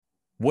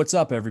What's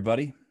up,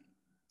 everybody?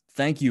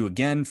 Thank you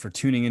again for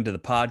tuning into the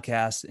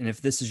podcast. And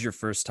if this is your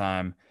first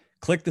time,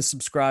 click the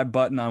subscribe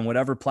button on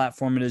whatever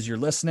platform it is you're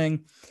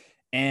listening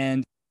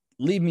and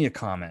leave me a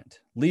comment,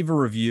 leave a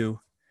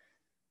review,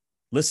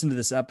 listen to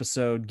this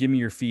episode, give me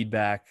your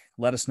feedback,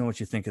 let us know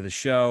what you think of the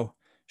show,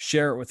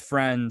 share it with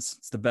friends.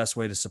 It's the best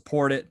way to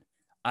support it.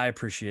 I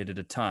appreciate it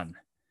a ton.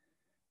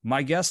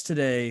 My guest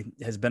today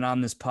has been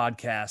on this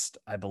podcast,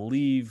 I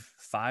believe,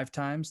 5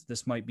 times.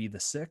 This might be the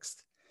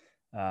 6th.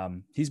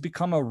 He's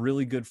become a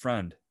really good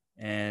friend,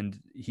 and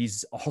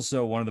he's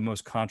also one of the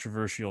most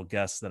controversial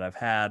guests that I've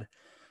had.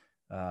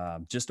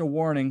 Just a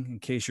warning in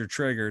case you're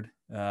triggered.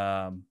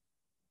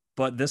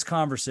 But this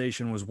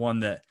conversation was one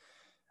that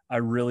I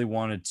really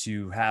wanted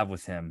to have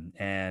with him.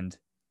 And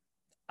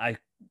I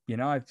don't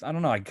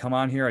know. I come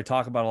on here, I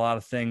talk about a lot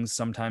of things,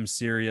 sometimes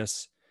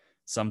serious,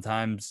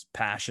 sometimes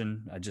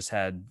passion. I just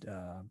had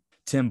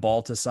Tim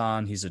Baltus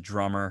on. He's a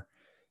drummer.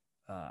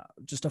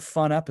 Just a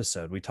fun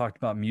episode. We talked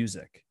about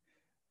music.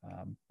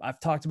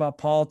 I've talked about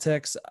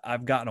politics.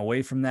 I've gotten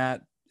away from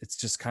that. It's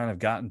just kind of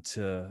gotten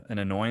to an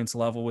annoyance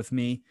level with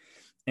me.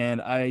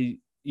 And I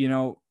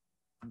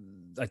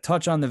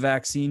touch on the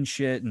vaccine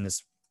shit and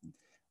this.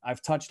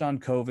 I've touched on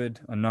COVID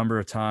a number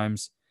of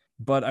times,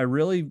 but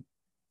I'm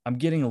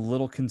getting a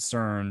little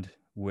concerned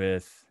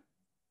with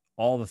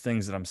all the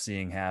things that I'm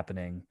seeing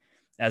happening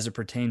as it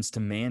pertains to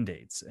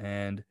mandates.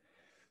 And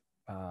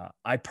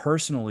I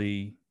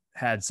personally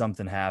had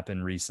something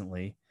happen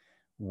recently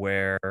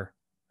where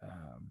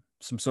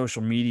some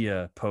social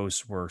media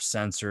posts were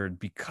censored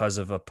because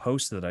of a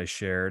post that I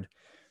shared,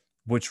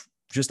 which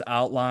just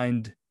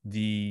outlined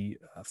the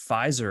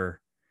Pfizer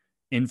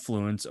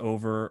influence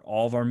over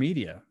all of our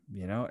media.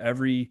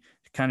 Every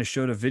kind of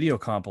showed a video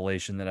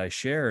compilation that I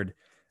shared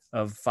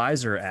of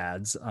Pfizer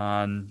ads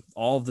on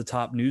all of the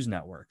top news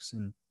networks.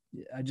 And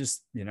I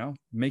just,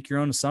 make your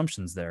own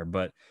assumptions there.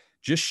 But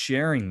just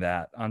sharing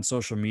that on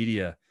social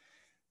media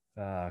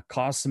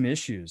caused some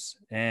issues.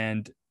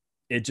 And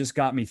it just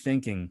got me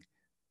thinking,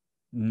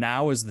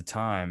 now is the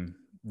time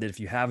that if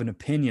you have an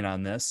opinion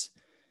on this,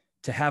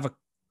 to have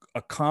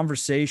a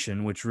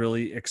conversation which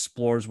really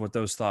explores what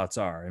those thoughts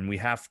are. And we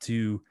have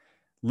to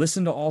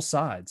listen to all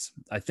sides.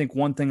 I think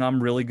one thing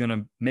I'm really going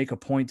to make a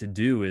point to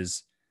do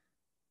is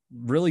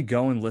really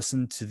go and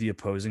listen to the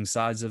opposing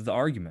sides of the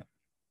argument.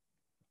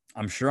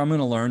 I'm sure I'm going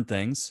to learn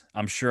things.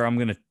 I'm sure I'm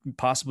going to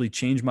possibly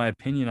change my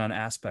opinion on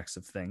aspects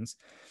of things.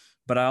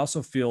 But I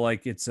also feel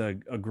like it's a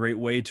great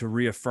way to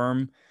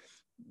reaffirm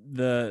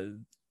the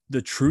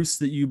truths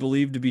that you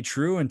believe to be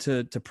true and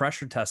to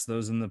pressure test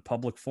those in the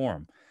public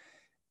forum.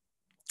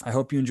 I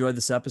hope you enjoyed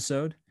this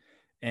episode.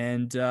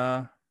 And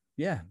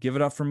give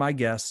it up for my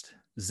guest,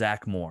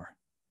 Zack Moore.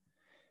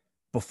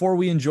 Before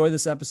we enjoy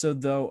this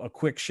episode, though, a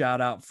quick shout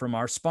out from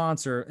our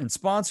sponsor and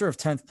sponsor of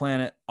 10th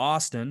Planet,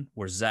 Austin,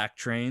 where Zack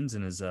trains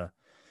and is a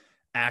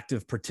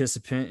active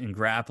participant in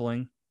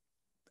grappling.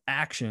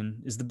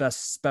 Action is the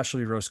best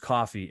specialty roast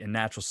coffee and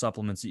natural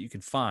supplements that you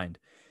can find.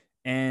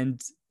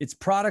 And it's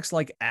products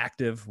like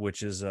Active,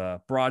 which is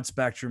a broad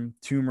spectrum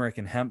turmeric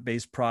and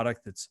hemp-based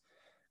product that's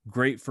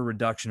great for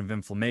reduction of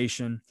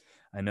inflammation.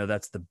 I know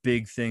that's the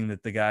big thing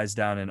that the guys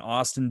down in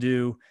Austin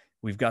do.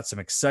 We've got some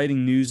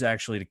exciting news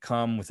actually to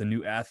come with a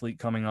new athlete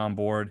coming on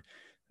board.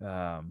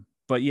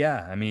 But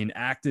yeah, I mean,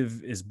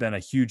 Active has been a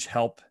huge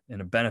help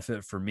and a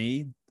benefit for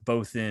me,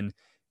 both in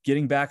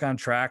getting back on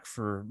track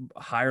for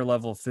a higher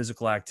level of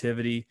physical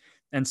activity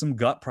and some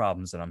gut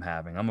problems that I'm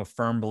having. I'm a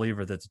firm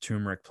believer that the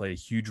turmeric played a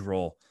huge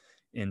role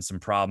in some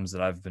problems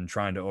that I've been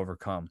trying to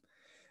overcome.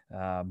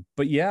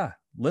 But yeah,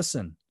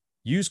 listen,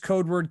 use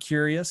code word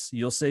curious.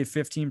 You'll save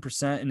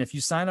 15%. And if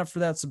you sign up for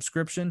that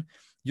subscription,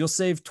 you'll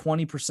save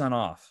 20%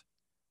 off.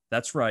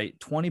 That's right,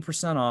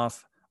 20%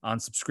 off on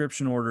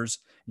subscription orders.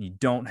 And you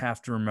don't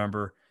have to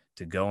remember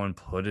to go and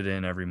put it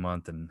in every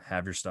month and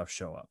have your stuff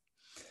show up.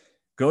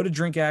 Go to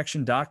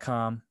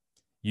drinkaction.com.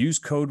 Use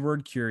code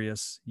word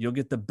curious. You'll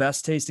get the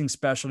best tasting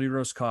specialty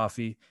roast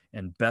coffee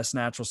and best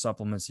natural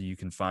supplements that you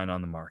can find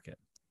on the market.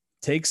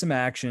 Take some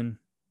action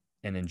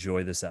and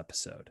enjoy this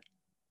episode.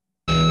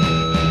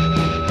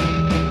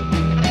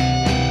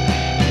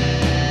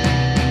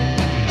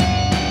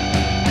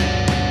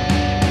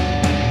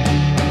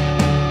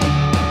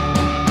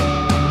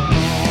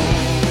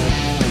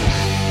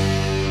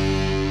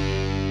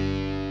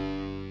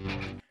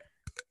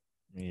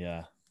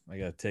 Yeah, I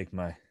got to take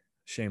my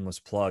shameless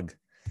plug.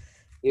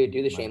 Dude,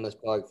 do the shameless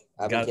plug.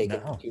 I've been taking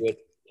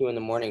 2 in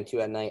the morning, 2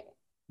 at night.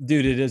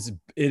 Dude,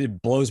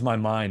 it blows my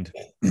mind.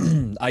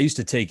 I used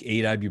to take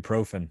 8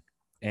 ibuprofen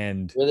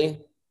and really?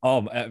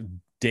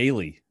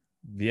 Daily.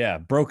 Yeah,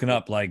 broken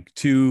up like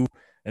 2,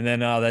 and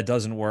then that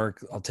doesn't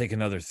work. I'll take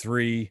another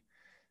 3,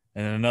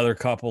 and then another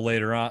couple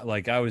later on.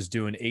 Like I was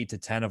doing 8 to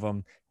 10 of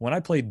them. When I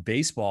played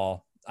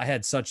baseball, I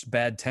had such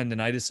bad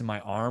tendonitis in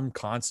my arm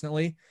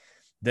constantly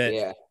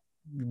that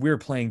we were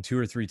playing 2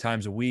 or 3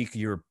 times a week.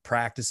 You were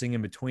practicing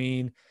in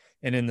between.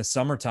 And in the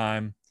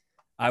summertime,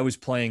 I was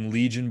playing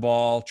Legion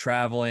ball,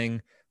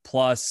 traveling,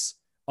 plus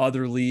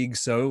other leagues.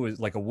 So it was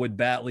like a wood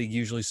bat league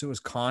usually. So it was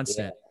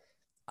constant.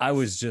 I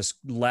was just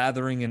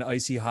lathering in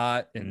icy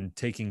hot and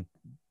taking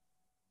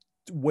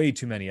way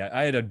too many.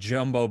 I had a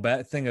jumbo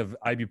thing of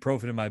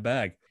ibuprofen in my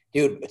bag.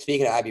 Dude,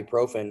 speaking of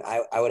ibuprofen,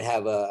 I would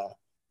have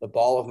the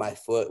ball of my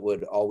foot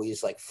would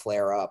always like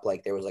flare up.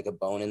 Like there was like a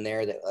bone in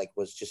there that like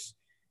was just,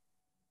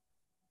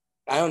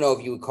 I don't know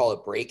if you would call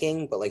it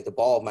breaking, but like the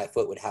ball of my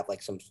foot would have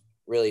like some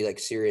really like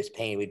serious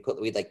pain.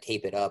 We'd like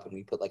tape it up and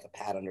we'd put like a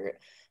pad under it.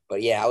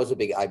 But yeah, I was a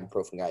big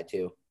ibuprofen guy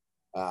too.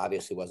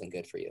 Obviously wasn't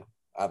good for you.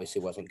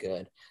 Obviously wasn't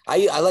good.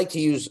 I like to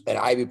use an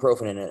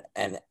ibuprofen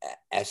and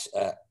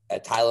a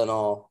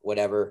Tylenol,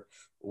 whatever,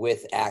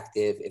 with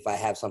active if I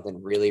have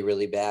something really,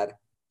 really bad.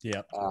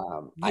 Yeah.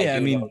 I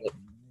mean,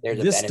 there's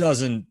a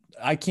benefit.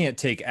 I can't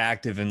take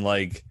active and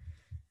like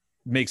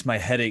makes my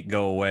headache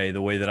go away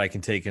the way that I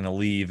can take an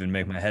Aleve and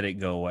make my headache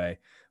go away.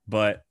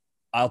 But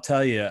I'll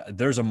tell you,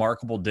 there's a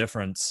markable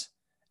difference.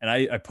 And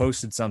I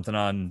posted something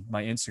on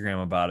my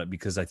Instagram about it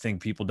because I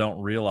think people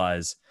don't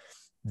realize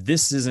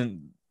this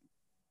isn't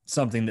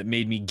something that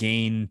made me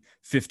gain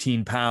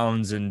 15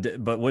 pounds.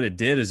 But what it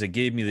did is it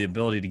gave me the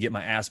ability to get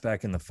my ass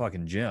back in the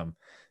fucking gym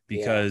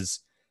because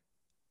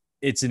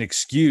it's an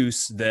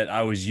excuse that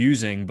I was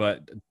using,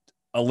 but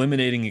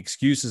eliminating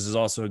excuses is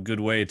also a good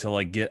way to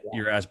like get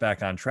your ass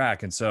back on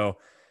track. And so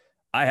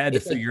I had to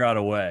figure out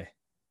a way.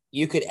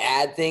 You could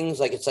add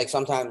things like, it's like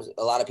sometimes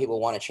a lot of people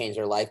want to change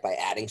their life by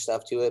adding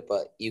stuff to it,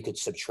 but you could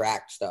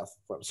subtract stuff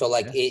from. So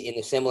like in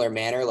a similar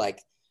manner, like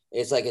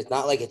it's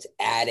not like it's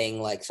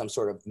adding like some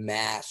sort of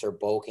mass or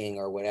bulking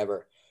or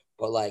whatever,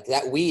 but like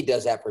that weed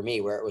does that for me,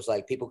 where it was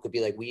like people could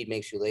be like, weed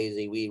makes you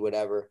lazy, weed,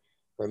 whatever.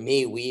 For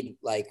me, weed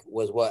like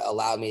was what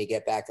allowed me to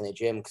get back in the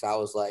gym because I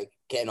was like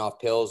getting off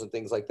pills and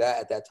things like that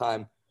at that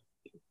time.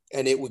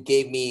 And it would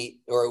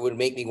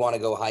make me want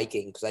to go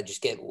hiking because I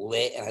just get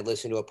lit and I'd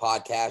listen to a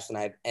podcast and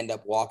I'd end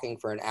up walking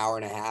for an hour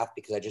and a half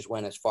because I just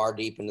went as far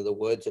deep into the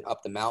woods and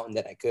up the mountain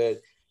that I could.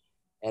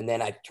 And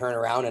then I'd turn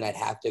around and I'd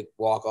have to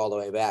walk all the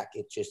way back.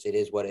 It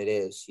is what it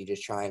is. You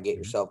just try and get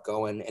yourself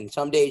going. And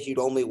some days you'd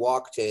only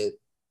walk to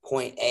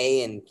point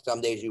A and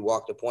some days you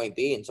walk to point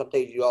B and some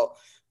days you all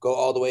go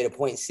all the way to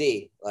point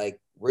C, like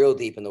real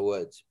deep in the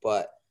woods.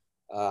 But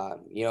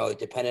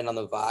depending on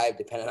the vibe,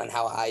 depending on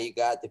how high you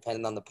got,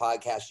 depending on the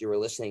podcast you were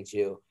listening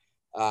to.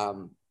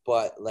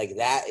 But like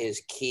that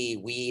is key.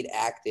 Weed,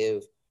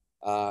 active.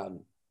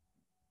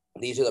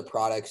 These are the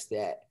products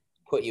that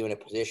put you in a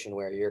position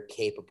where you're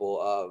capable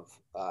of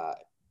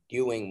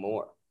doing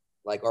more,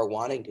 like, or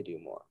wanting to do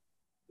more,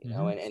 you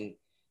know, and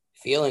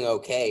feeling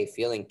okay,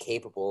 feeling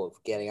capable of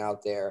getting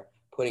out there,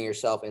 putting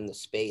yourself in the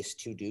space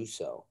to do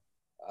so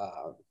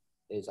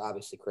is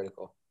obviously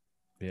critical.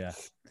 Yeah.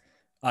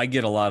 I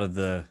get a lot of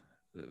I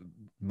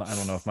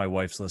don't know if my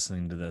wife's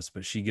listening to this,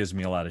 but she gives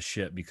me a lot of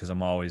shit because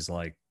I'm always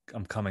like,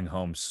 I'm coming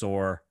home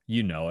sore.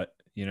 You know it.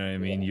 You know what I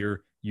mean?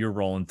 You're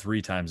rolling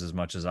 3 times as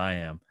much as I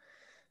am.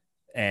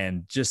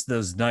 And just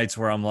those nights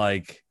where I'm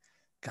like,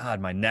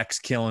 God, my neck's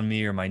killing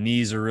me, or my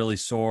knees are really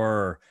sore,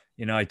 or,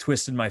 you know, I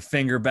twisted my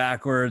finger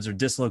backwards or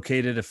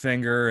dislocated a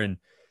finger. And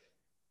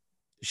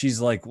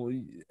she's like, well,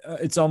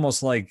 it's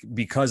almost like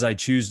because I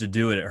choose to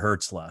do it, it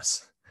hurts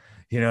less.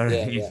 You know what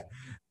I mean? Yeah.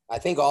 I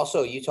think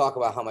also you talk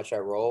about how much I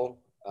roll,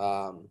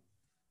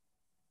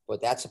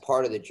 but that's a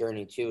part of the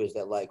journey too, is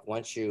that like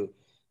once you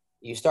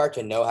start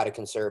to know how to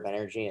conserve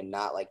energy and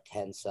not like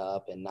tense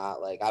up and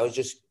not like,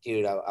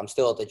 I'm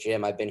still at the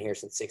gym. I've been here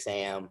since 6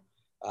 a.m.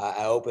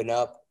 I open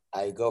up,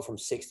 I go from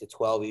 6 to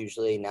 12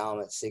 usually. Now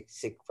I'm at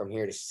 6 from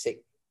here to 6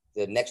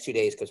 the next 2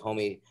 days because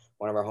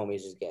one of our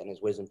homies is getting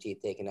his wisdom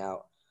teeth taken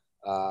out.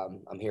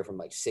 I'm here from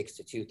like 6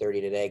 to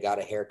 2:30 today. Got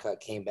a haircut,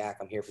 came back.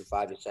 I'm here from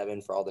 5 to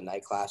 7 for all the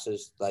night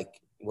classes,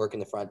 like working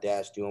the front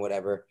desk, doing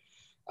whatever.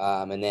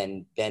 And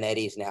then Ben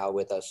Eddy's now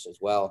with us as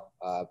well,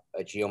 a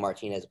Gio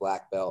Martinez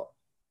black belt.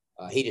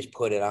 He just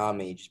put it on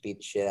me. He just beat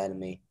the shit out of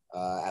me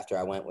after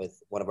I went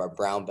with one of our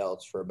brown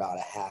belts for about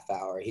a half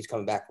hour. He's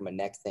coming back from a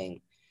neck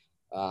thing,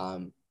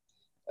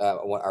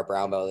 what our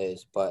brown belt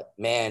is. But,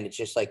 man, it's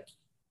just like,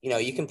 you know,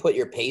 you can put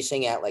your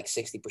pacing at like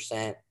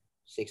 60%.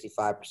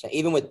 65%,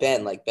 even with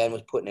Ben, like Ben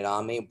was putting it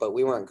on me, but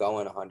we weren't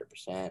going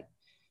 100%.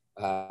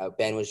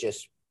 Ben was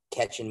just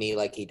catching me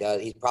like he does.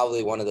 He's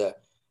probably one of the,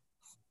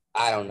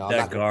 I don't know.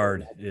 That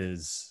guard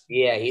is.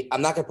 Yeah.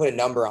 I'm not going to put a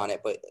number on it,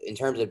 but in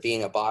terms of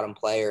being a bottom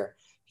player,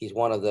 he's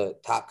one of the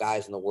top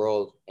guys in the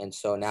world. And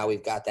so now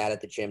we've got that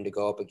at the gym to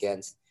go up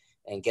against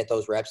and get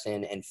those reps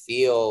in and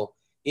feel,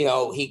 you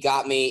know, he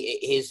got me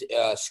his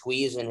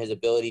squeeze and his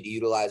ability to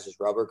utilize his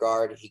rubber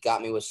guard. He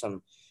got me with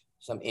some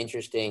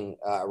interesting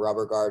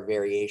rubber guard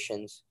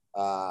variations,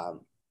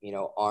 you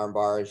know, arm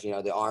bars, you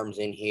know, the arms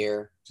in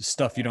here. Just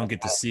stuff you don't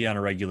get to see on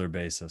a regular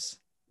basis.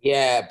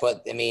 Yeah,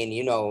 but I mean,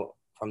 you know,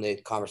 from the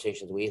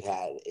conversations we've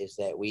had is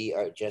that we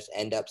are just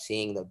end up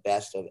seeing the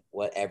best of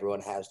what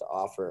everyone has to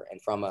offer.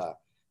 And from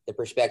the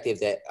perspective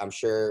that I'm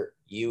sure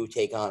you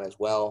take on as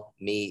well,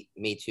 me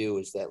too,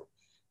 is that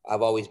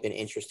I've always been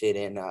interested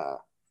in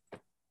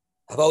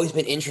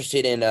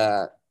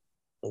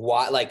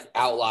why, like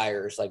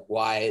outliers, like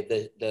why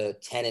the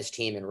tennis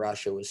team in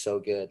Russia was so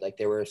good. Like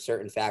there were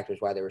certain factors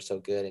why they were so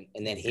good.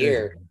 And then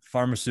here,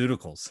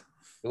 Pharmaceuticals.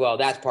 well,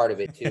 that's part of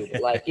it too.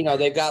 But like,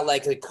 they've got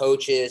like the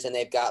coaches and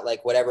they've got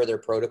like whatever their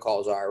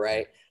protocols are,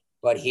 right?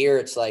 But here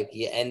it's like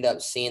you end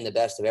up seeing the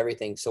best of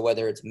everything. So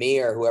whether it's me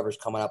or whoever's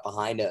coming up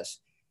behind us,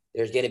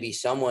 there's going to be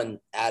someone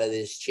out of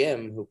this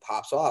gym who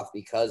pops off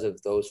because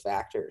of those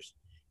factors,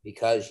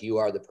 because you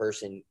are the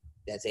person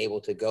that's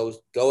able to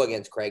go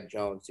against Craig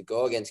Jones, to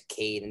go against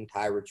Cade and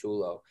Tyra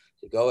Chulo,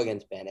 to go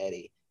against Ben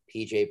Eddy,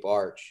 PJ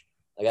Barch.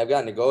 Like I've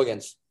gotten to go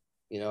against,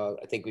 I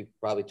think we've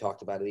probably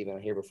talked about it even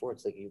here before.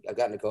 It's like I've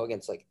gotten to go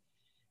against, like,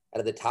 out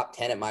of the top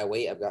 10 at my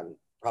weight, I've gotten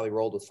probably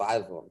rolled with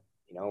 5 of them.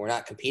 We're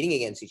not competing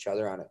against each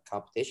other on a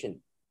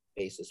competition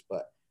basis,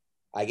 but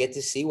I get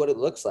to see what it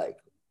looks like,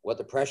 what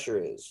the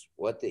pressure is,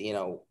 where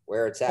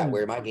it's at,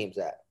 where my game's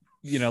at.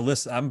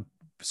 Listen, I'm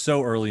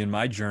so early in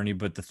my journey,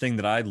 but the thing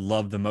that I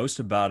love the most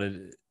about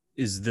it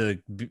is the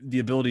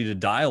ability to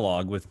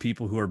dialogue with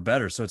people who are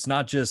better. So it's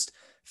not just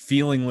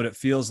feeling what it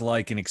feels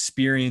like and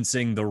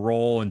experiencing the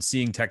role and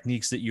seeing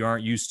techniques that you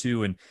aren't used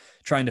to and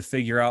trying to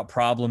figure out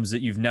problems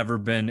that you've never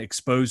been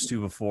exposed to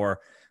before.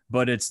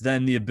 But it's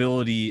then the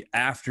ability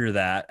after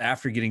that,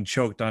 after getting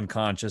choked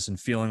unconscious and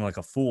feeling like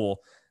a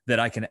fool, that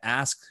I can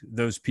ask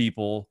those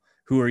people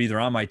who are either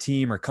on my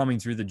team or coming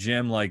through the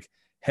gym, like,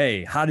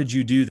 hey, how did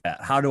you do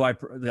that?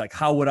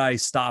 How would I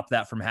stop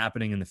that from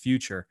happening in the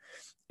future?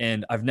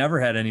 And I've never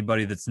had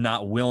anybody that's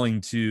not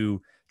willing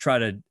to try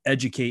to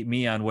educate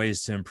me on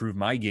ways to improve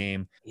my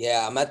game.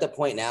 Yeah, I'm at the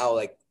point now,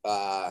 like,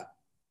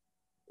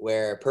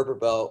 where purple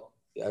belt,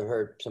 I've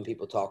heard some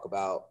people talk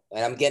about,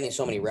 and I'm getting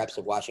so many reps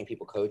of watching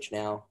people coach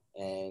now.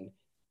 And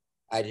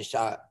I just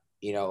thought,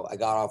 I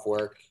got off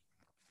work,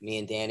 me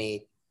and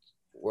Danny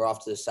were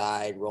off to the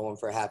side, rolling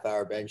for a half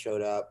hour. Ben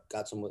showed up,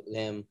 got some with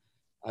him.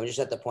 I'm just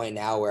at the point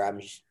now where I'm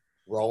just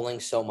rolling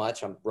so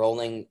much. I'm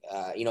rolling.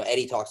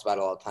 Eddie talks about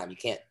it all the time. You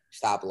can't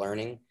stop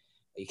learning.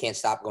 You can't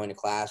stop going to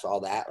class, all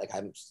that. Like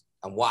I'm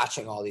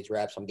watching all these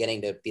reps. I'm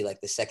getting to be like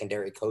the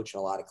secondary coach in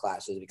a lot of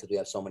classes because we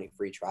have so many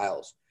free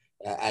trials.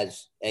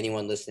 As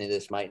anyone listening to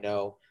this might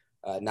know,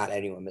 not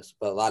anyone,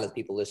 but a lot of the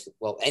people listen.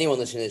 Well, anyone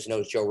listening to this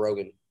knows Joe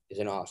Rogan is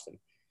in Austin.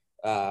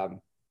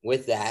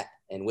 With that,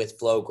 and with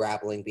Flow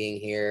Grappling being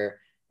here,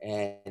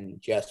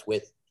 and just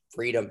with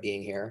Freedom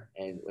being here,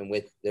 and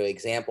with the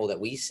example that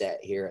we set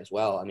here as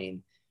well. I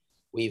mean,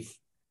 we've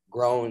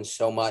grown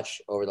so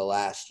much over the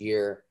last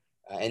year,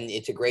 and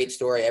it's a great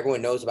story.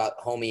 Everyone knows about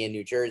homie in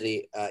New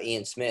Jersey,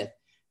 Ian Smith,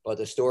 but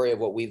the story of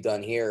what we've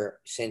done here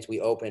since we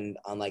opened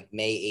on like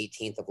May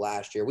 18th of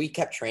last year, we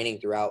kept training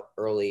throughout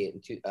early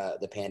into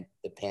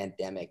the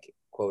pandemic,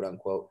 quote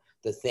unquote,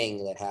 the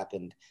thing that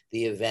happened,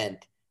 the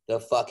event, the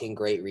fucking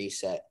great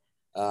reset.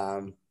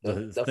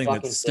 The thing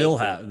that's still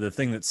happening,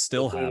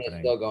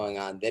 still going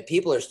on, that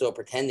people are still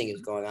pretending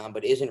is going on,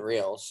 but isn't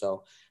real.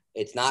 So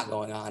it's not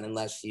going on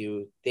unless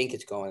you think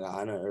it's going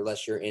on, or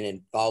unless you're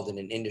involved in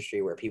an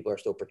industry where people are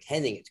still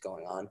pretending it's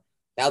going on.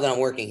 Now that I'm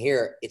working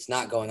here, it's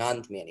not going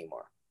on to me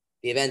anymore.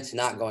 The event's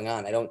not going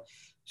on.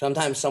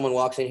 Sometimes someone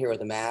walks in here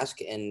with a mask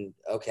and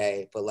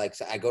okay, but like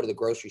I go to the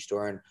grocery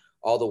store and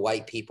all the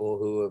white people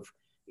who have,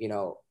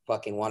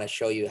 fucking want to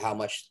show you how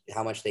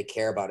much they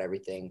care about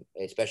everything,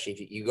 especially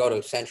if you go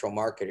to Central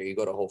Market or you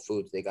go to Whole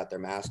Foods, they got their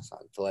masks on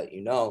to let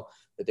you know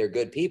that they're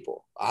good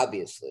people.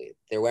 Obviously,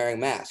 they're wearing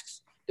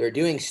masks. They're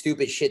doing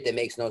stupid shit that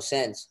makes no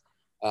sense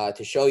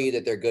to show you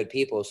that they're good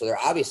people. So they're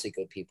obviously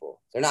good people.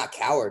 They're not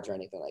cowards or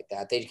anything like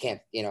that. They can't,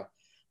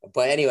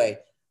 But anyway,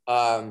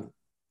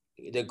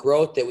 the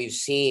growth that we've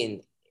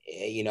seen,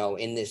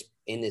 in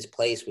this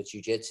place with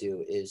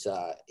jiu-jitsu is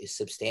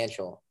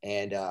substantial.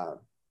 And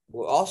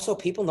also,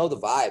 people know the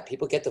vibe.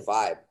 People get the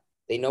vibe.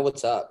 They know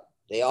what's up.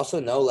 They also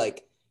know,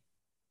 like,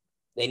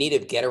 they need to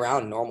get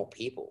around normal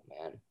people,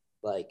 man.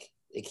 Like,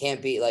 it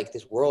can't be like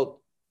this world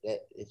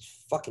that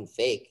it's fucking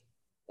fake.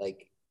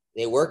 Like,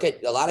 a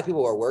lot of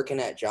people are working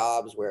at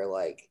jobs where,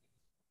 like,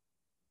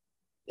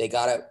 they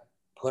got to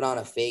put on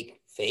a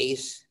fake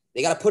face.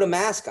 They got to put a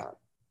mask on.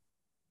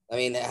 I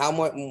mean, how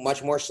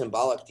much more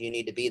symbolic do you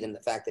need to be than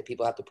the fact that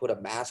people have to put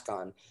a mask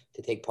on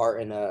to take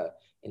part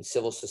in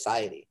civil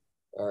society?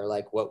 Or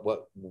like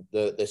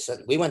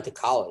we went to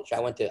college.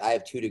 I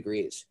have 2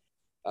 degrees.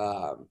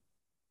 I'm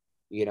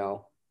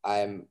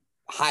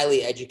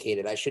highly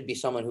educated. I should be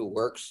someone who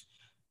works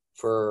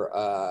for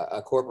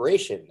a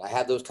corporation. I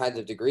have those kinds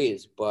of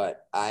degrees,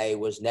 but I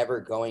was never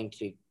going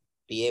to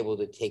be able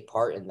to take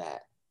part in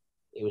that.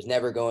 It was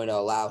never going to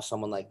allow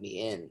someone like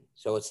me in.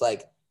 So it's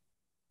like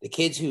the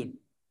kids who,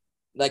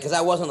 like, because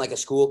I wasn't like a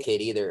school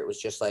kid either. It was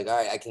just like, all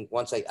right, I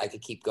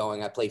could keep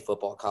going. I played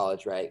football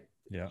college, right?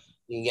 Yeah.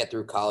 You can get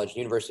through college.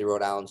 University of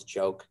Rhode Island's a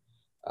joke.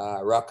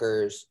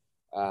 Rutgers,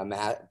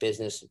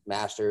 business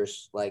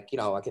masters, like,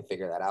 I can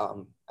figure that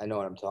out. I know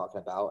what I'm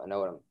talking about. I know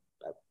what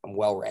I'm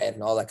well read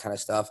and all that kind of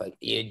stuff. Like,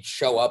 you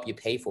show up, you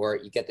pay for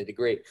it, you get the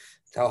degree.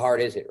 How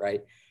hard is it,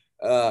 right?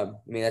 I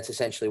mean, that's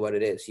essentially what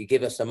it is. You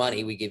give us the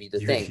money, we give you the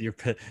thing.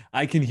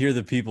 I can hear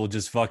the people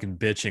just fucking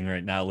bitching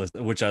right now,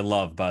 which I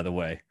love, by the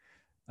way.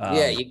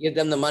 Yeah, you give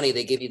them the money,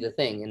 they give you the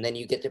thing, and then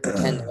you get to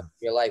pretend the rest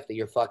of your life that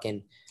you're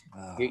fucking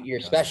you're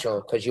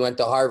special because you went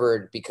to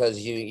Harvard because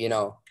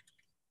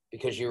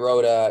because you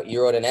wrote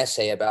an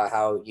essay about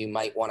how you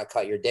might want to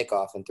cut your dick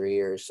off in 3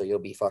 years, so you'll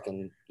be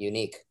fucking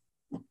unique.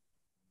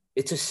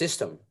 It's a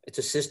system. It's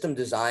a system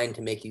designed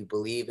to make you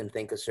believe and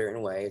think a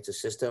certain way. It's a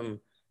system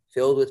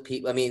filled with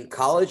people. I mean,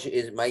 college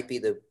might be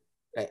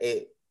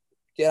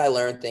did I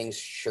learn things?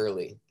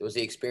 Surely. Was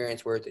the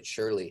experience worth it?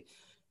 Surely.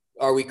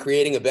 Are we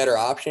creating a better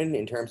option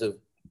in terms of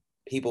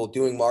people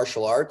doing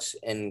martial arts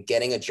and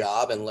getting a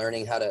job and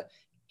learning how to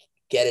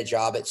get a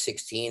job at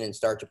 16 and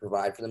start to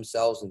provide for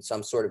themselves in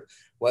some sort of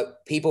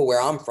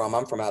where I'm from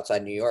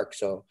outside New York.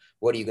 So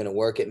what are you going to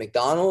work at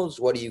McDonald's?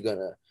 What are you going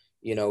to,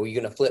 are you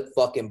going to flip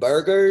fucking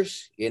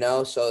burgers?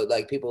 So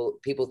like people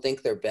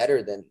think they're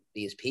better than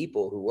these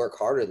people who work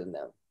harder than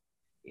them.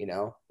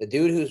 The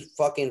dude who's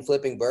fucking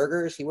flipping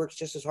burgers, he works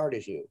just as hard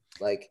as you.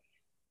 Like,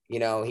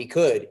 he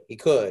could,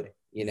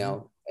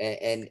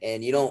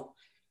 and you don't,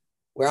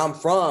 where I'm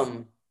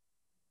from,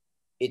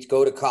 it's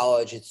go to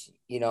college. It's,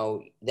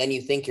 then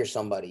you think you're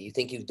somebody, you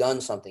think you've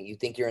done something, you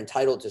think you're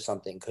entitled to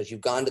something because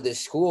you've gone to this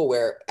school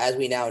where, as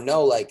we now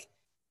know, like,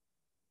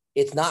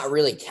 it's not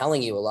really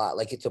telling you a lot.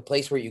 Like, it's a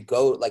place where you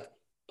go, like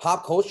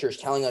pop culture is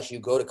telling us you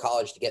go to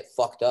college to get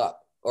fucked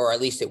up, or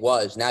at least it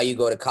was. Now you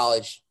go to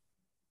college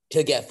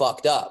to get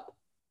fucked up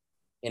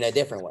in a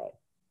different way.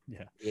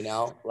 Yeah.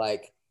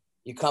 Like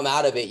you come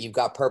out of it, you've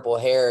got purple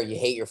hair, you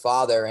hate your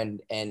father,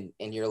 and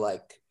you're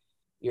like,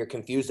 you're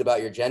confused about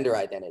your gender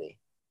identity.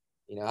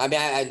 I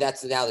mean,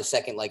 that's now the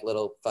second like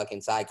little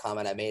fucking side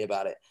comment I made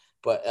about it,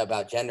 but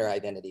about gender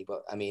identity.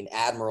 But I mean,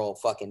 Admiral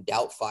fucking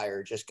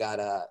Doubtfire just got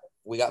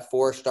we got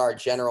 4-star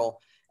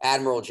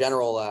Admiral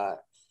General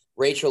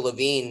Rachel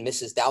Levine,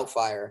 Mrs.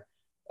 Doubtfire,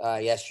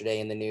 yesterday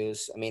in the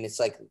news. I mean, it's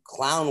like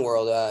clown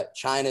world.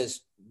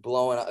 China's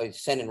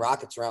sending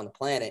rockets around the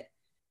planet.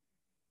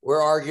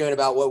 We're arguing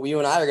about what you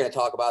and I are going to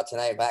talk about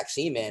tonight: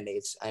 vaccine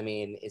mandates. I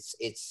mean,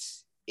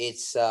 it's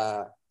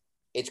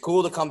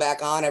cool to come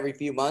back on every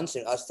few months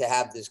and us to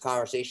have this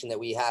conversation that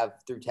we have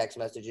through text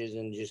messages,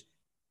 and just,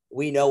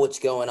 we know what's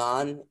going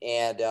on.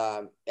 And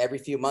every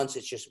few months,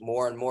 it's just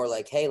more and more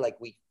like, hey, like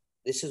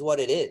this is what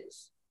it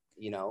is,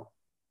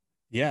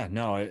 Yeah,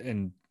 no.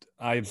 And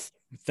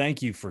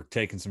thank you for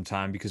taking some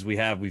time, because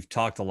we've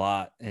talked a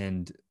lot.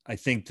 And I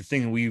think the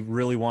thing we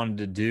really wanted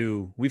to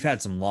do, we've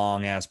had some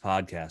long ass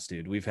podcasts,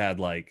 dude. We've had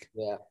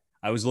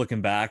I was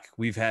looking back,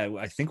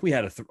 I think we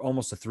had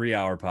almost a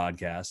 3-hour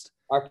podcast.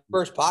 Our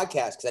first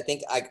podcast, because I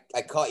think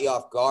I caught you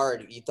off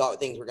guard. You thought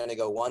things were going to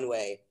go one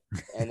way,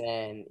 and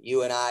then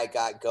you and I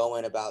got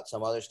going about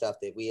some other stuff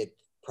that we had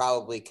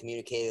probably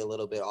communicated a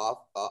little bit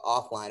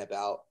offline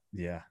about.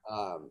 Yeah.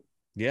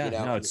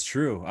 No, it's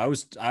true. I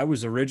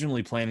was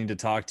originally planning to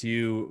talk to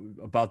you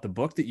about the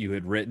book that you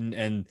had written,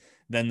 and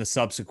then the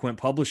subsequent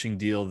publishing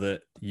deal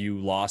that you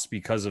lost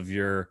because of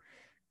your,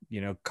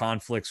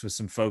 conflicts with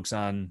some folks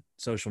on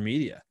social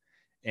media.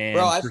 And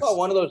bro, I saw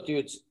one of those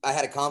dudes I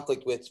had a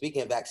conflict with,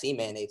 speaking of vaccine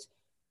mandates,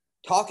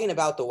 talking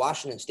about the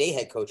Washington State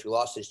head coach who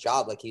lost his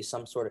job. Like he's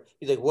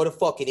like, what a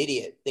fucking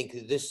idiot.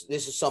 Think this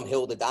is some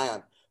hill to die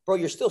on. Bro,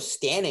 you're still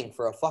standing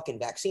for a fucking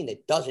vaccine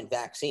that doesn't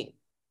vaccine.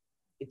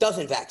 It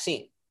doesn't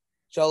vaccine.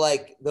 So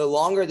like the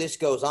longer this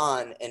goes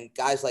on, and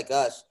guys like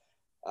us,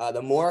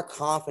 the more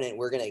confident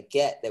we're going to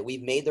get that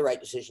we've made the right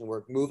decision.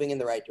 We're moving in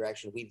the right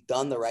direction. We've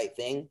done the right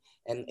thing.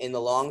 And in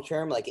the long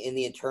term, like in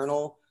the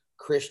internal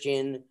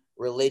Christian,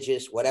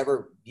 religious,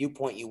 whatever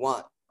viewpoint you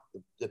want,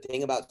 the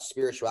thing about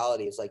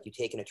spirituality is like you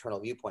take an eternal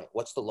viewpoint.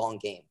 What's the long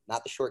game,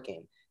 not the short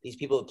game? These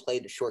people have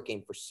played the short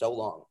game for so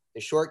long.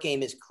 The short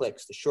game is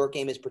clicks. The short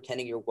game is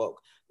pretending you're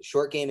woke. The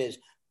short game is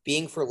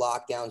being for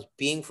lockdowns,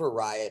 being for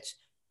riots,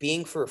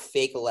 being for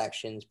fake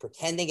elections,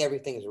 pretending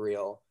everything is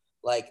real.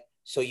 Like,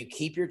 so you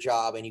keep your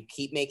job and you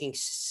keep making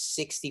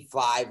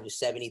 $65,000 to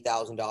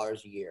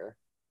 $70,000 a year.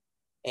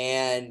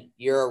 And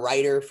you're a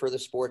writer for the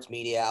sports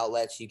media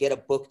outlets. You get a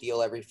book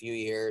deal every few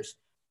years.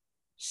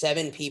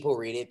 7 people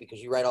read it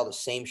because you write all the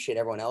same shit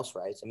everyone else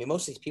writes. I mean,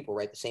 most of these people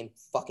write the same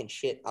fucking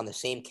shit on the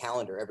same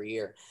calendar every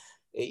year.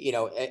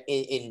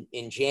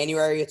 In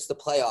January, it's the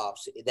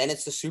playoffs. Then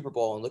it's the Super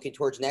Bowl and looking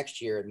towards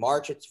next year. In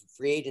March, it's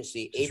free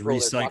agency. Just April,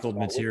 recycled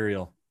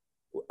material.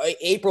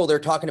 April, they're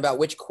talking about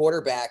which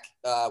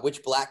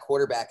black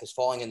quarterback is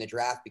falling in the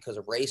draft because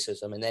of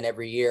racism. And then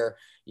every year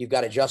you've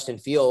got a Justin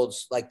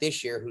Fields like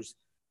this year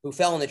who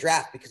fell in the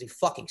draft because he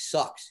fucking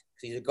sucks,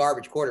 because he's a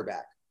garbage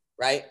quarterback,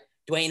 right?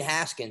 Dwayne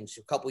Haskins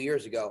a couple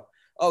years ago.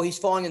 Oh, he's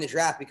falling in the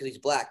draft because he's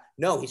black.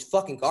 No, he's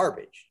fucking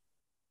garbage.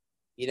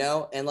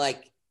 And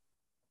like,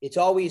 it's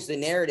always the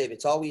narrative.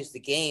 It's always the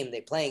game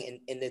they're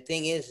playing. And the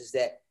thing is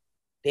that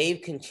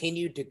they've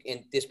continued to,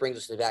 and this brings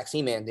us to the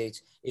vaccine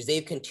mandates, is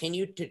they've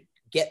continued to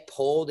get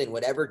pulled in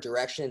whatever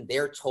direction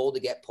they're told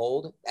to get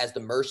pulled, as the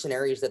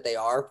mercenaries that they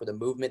are for the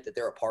movement that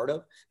they're a part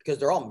of, because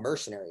they're all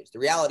mercenaries. The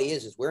reality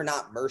is we're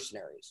not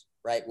mercenaries,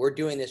 right? We're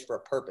doing this for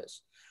a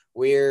purpose.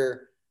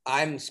 We're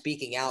I'm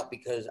speaking out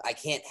because I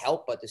can't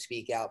help but to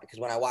speak out, because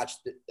when I watched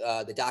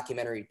the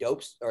documentary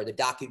Dopes, or the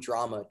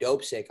docudrama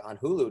Dope Sick on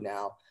Hulu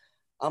now,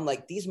 I'm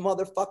like, these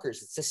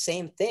motherfuckers, it's the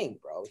same thing,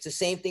 bro. It's the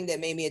same thing that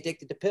made me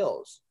addicted to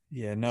pills.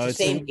 Yeah, It's no, the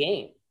same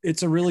game.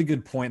 it's a really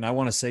good point. And I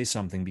want to say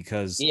something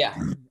because Yeah.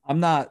 I'm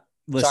not,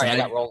 listen, Sorry, I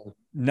got rolling.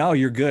 no,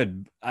 you're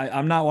good.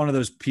 I'm not one of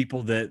those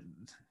people that,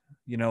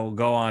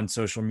 go on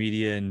social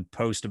media and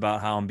post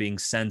about how I'm being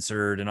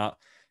censored and,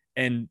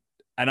 and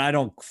I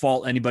don't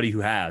fault anybody who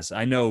has.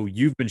 I know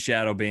you've been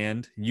shadow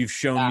banned. You've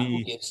shown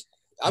me,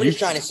 I'm just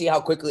trying to see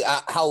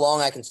how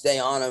long I can stay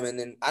on them, and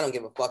then I don't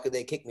give a fuck if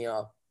they kick me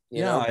off.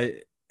 You no,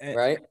 know,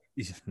 right?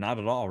 not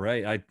at all.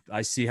 Right.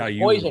 I see how It's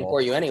you poison roll.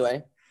 for you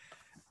anyway.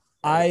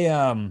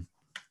 I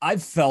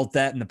I've felt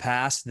that in the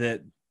past,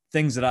 that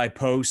things that I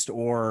post,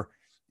 or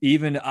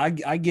even I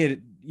get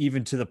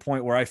even to the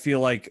point where I feel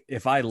like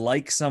if I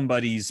like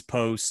somebody's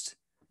post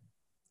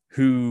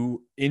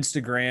who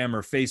Instagram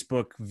or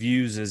Facebook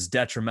views as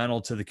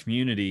detrimental to the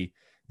community,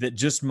 that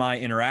just my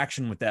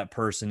interaction with that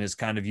person is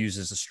kind of used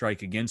as a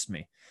strike against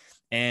me.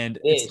 And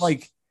It it's is.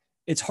 like,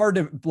 it's hard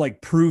to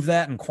like prove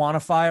that and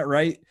quantify it,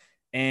 right?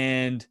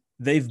 And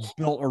they've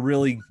built a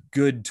really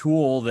good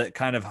tool that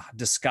kind of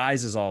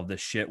disguises all of this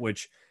shit,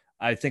 which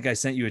I think I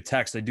sent you a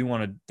text. I do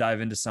want to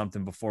dive into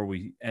something before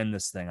we end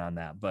this thing on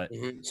that, but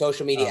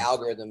Social media um,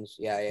 algorithms.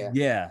 Yeah, yeah.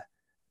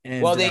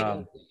 yeah. Well,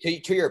 And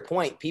to your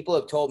point, people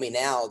have told me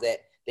now that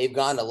they've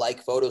gone to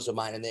like photos of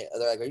mine, and they're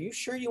like, "Are you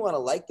sure you want to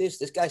like this?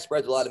 This guy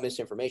spreads a lot of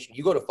misinformation.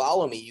 You go to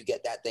follow me, you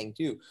get that thing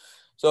too."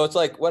 So it's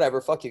like,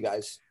 whatever, fuck you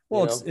guys.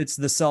 well, it's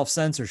the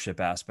self-censorship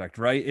aspect,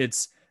 right?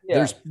 It's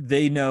Yeah,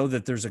 they know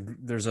that there's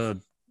a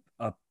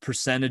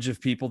percentage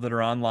of people that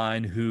are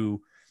online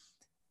who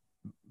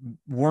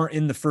weren't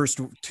in the first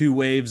two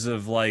waves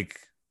of like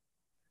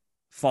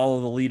follow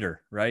the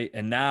leader, right?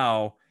 And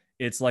now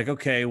it's like,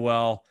 okay,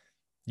 well,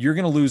 you're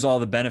going to lose all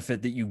the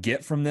benefit that you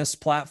get from this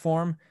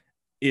platform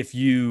if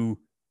you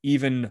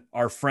even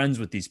are friends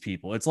with these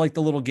people. It's like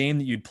the little game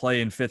that you'd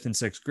play in 5th and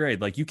 6th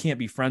grade. Like, you can't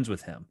be friends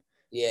with him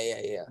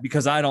yeah.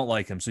 because I don't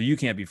like him, so you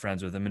can't be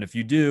friends with him. And if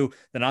you do,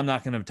 then I'm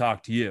not going to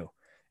talk to you,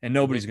 and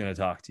nobody's Mm-hmm. going to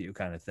talk to you,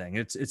 kind of thing.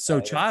 It's so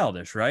Yeah,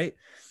 childish, right?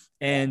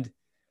 yeah. And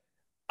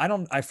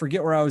I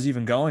forget where I was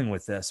even going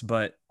with this,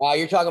 but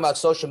You're talking about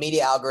social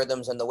media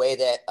algorithms and the way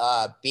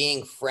that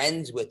being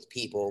friends with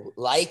people,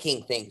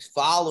 liking things,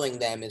 following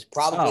them is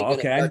probably oh, going to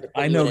okay. start to put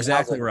I you know in an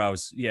exactly where algorithm. I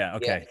was. Yeah, Yeah,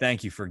 okay.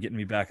 Thank you for getting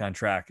me back on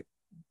track.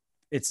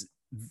 It's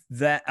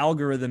that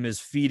algorithm is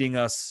feeding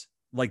us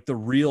like the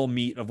real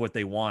meat of what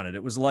they wanted.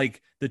 It was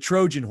like the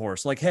Trojan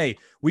horse. Like, hey,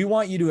 we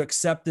want you to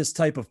accept this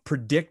type of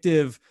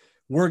predictive,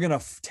 we're going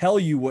to tell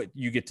you what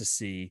you get to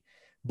see,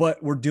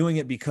 but we're doing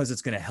it because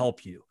it's going to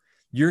help you.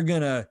 You're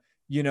going to,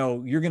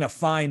 you're going to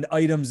find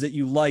items that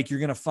you like. You're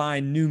going to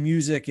find new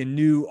music and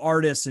new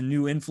artists and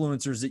new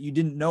influencers that you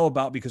didn't know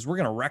about because we're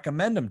going to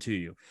recommend them to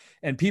you.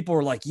 And people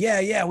are like,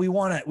 yeah, we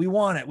want it. We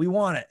want it. We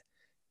want it.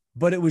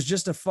 But it was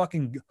just a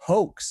fucking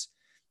hoax.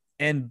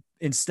 And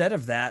instead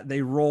of that,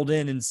 they rolled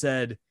in and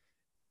said,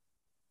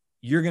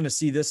 you're going to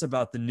see this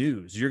about the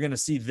news. You're going to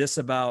see this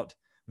about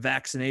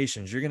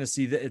vaccinations. You're going to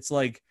see that. It's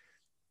like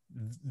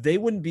they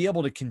wouldn't be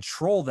able to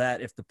control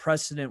that if the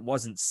precedent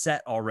wasn't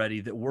set already,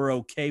 that we're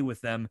okay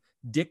with them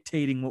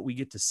dictating what we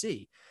get to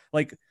see.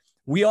 Like,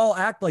 we all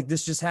act like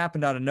this just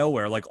happened out of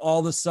nowhere. Like, all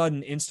of a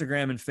sudden,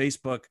 Instagram and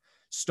Facebook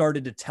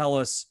started to tell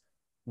us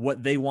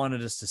what they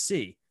wanted us to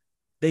see.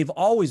 They've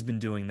always been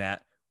doing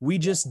that. We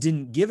just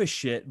didn't give a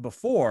shit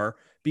before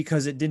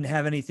because it didn't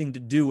have anything to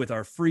do with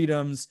our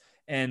freedoms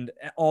and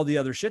all the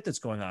other shit that's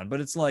going on.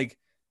 But it's like,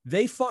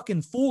 they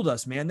fucking fooled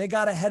us, man. They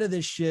got ahead of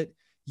this shit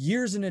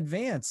years in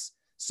advance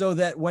so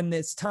that when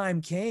its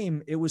time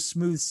came, it was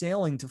smooth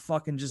sailing to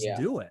fucking just yeah,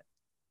 do it.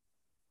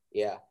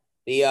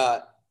 yeah.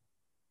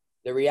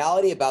 The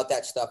reality about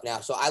that stuff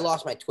now. So I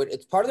lost my Twitter.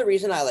 It's part of the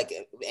reason I like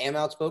am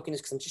outspoken is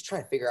because I'm just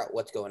trying to figure out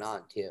what's going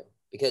on too.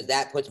 Because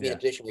that puts me in a Yeah.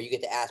 position where you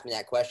get to ask me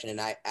that question, and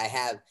I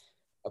have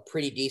a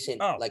pretty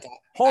decent Oh, like.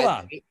 hold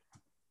on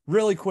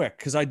really quick,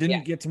 because I Yeah,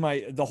 didn't get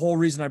to the whole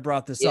reason I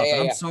brought this yeah, up, yeah,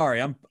 and I'm yeah.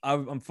 sorry.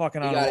 I'm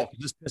fucking You on a got roll. it.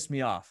 This pissed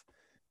me off,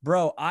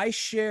 bro. I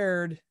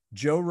shared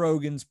Joe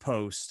Rogan's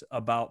post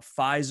about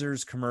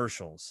Pfizer's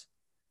commercials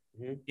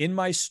Mm-hmm. in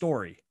my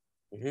story,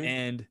 Mm-hmm.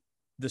 and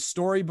the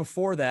story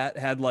before that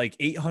had like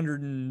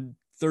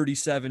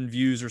 837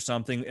 views or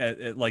something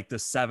at like the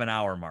 7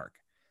 hour mark.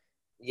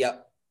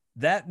 Yep.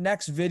 That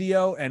next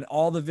video and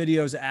all the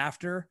videos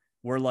after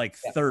were like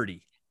Yep.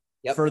 30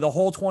 Yep. for the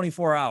whole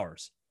 24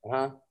 hours.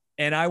 Uh-huh.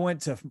 And I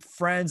went to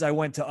friends, I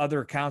went to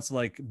other accounts,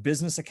 like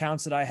business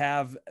accounts that I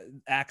have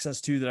access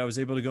to, that I was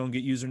able to go and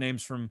get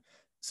usernames from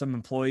some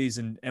employees,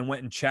 and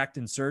went and checked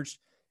and searched.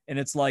 And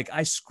it's like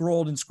I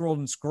scrolled and scrolled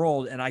and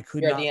scrolled, and I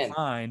could You're at not the end.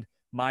 find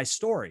my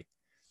story.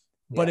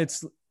 But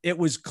Yeah. it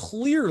was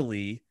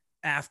clearly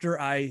after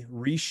I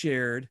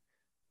reshared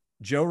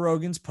Joe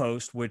Rogan's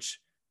post,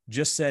 which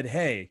just said,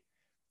 hey,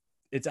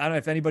 I don't know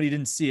if anybody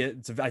didn't see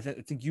it. I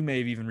think you may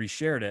have even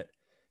reshared it,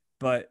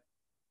 but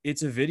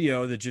it's a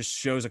video that just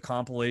shows a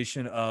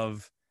compilation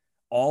of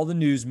all the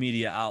news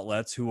media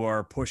outlets who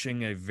are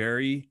pushing a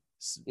very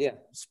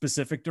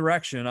specific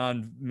direction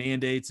on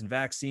mandates and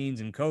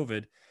vaccines and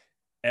COVID,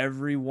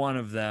 every one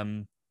of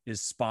them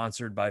is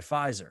sponsored by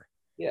Pfizer.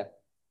 Yeah.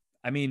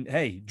 I mean,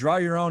 hey, draw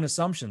your own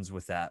assumptions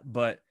with that.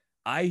 But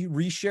I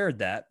reshared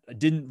that. I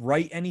didn't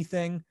write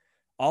anything.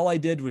 All I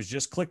did was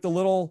just click the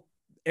little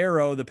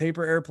arrow, the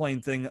paper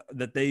airplane thing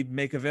that they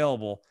make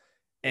available.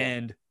 Yeah.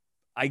 And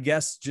I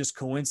guess just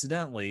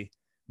coincidentally,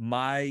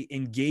 my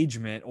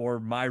engagement or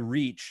my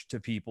reach to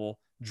people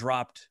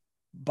dropped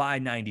by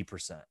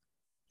 90%.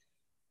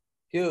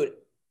 Dude,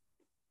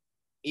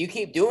 you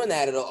keep doing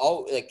that, it'll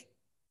all like,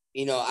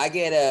 you know, I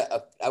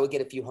would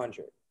get a few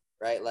hundred,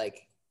 right?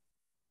 Like,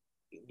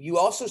 you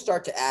also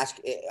start to ask,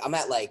 I'm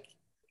at like,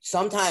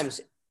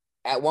 sometimes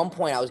at one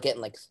point I was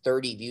getting like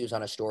 30 views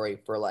on a story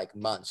for like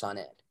months on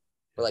end,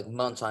 for like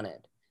months on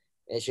end.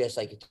 It's just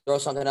like, you throw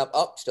something up,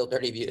 oh, still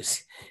 30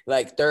 views,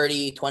 like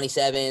 30,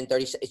 27,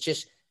 30.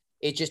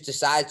 It just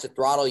decides to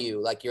throttle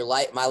you. Like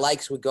my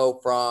likes would go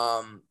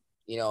from,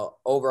 you know,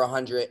 over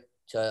 100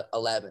 to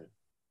 11,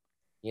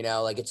 you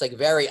know, like it's like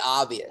very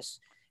obvious.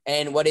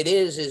 And what it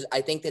is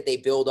I think that they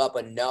build up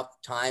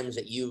enough times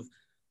that you've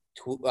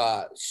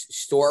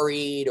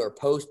storied or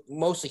post,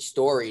 mostly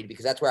storied,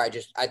 because that's where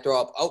I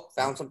throw up, oh,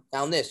 found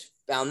this,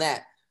 found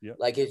that. Yep.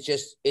 Like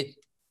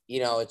you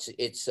know,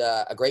 it's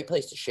a great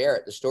place to share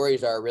it. The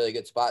stories are a really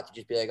good spot to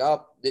just be like,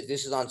 oh,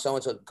 this is on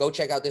so-and-so, go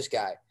check out this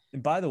guy.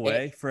 And by the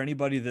way, for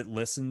anybody that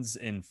listens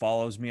and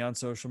follows me on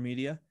social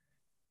media,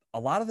 a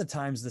lot of the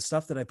times the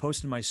stuff that I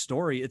post in my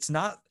story, it's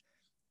not,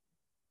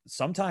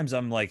 sometimes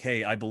I'm like,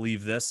 hey, I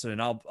believe this,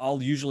 and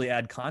I'll usually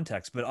add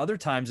context, but other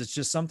times it's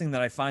just something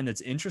that I find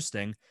that's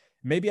interesting.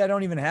 Maybe I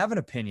don't even have an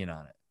opinion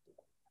on it,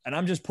 and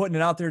I'm just putting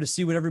it out there to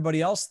see what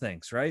everybody else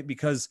thinks, right?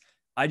 Because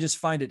I just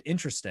find it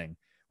interesting,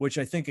 which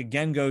I think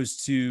again goes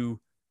to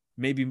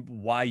maybe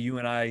why you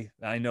and I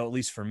know, at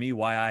least for me,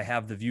 why I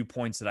have the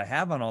viewpoints that I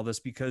have on all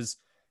this, because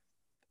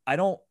I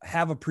don't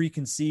have a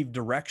preconceived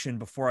direction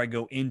before I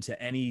go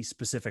into any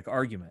specific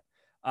argument.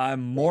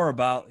 I'm more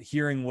about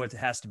hearing what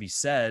has to be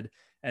said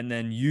and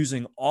then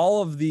using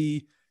all of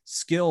the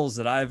skills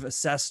that I've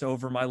assessed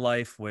over my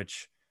life,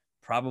 which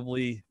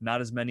probably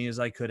not as many as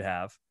I could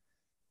have,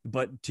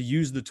 but to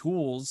use the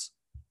tools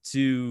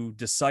to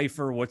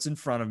decipher what's in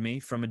front of me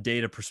from a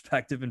data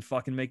perspective and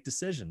fucking make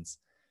decisions.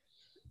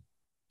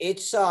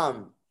 It's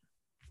gotten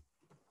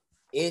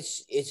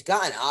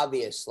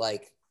obvious.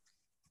 Like,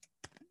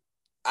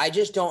 I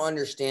just don't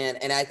understand.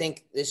 And I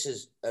think this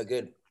is a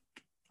good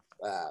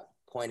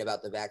point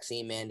about the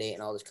vaccine mandate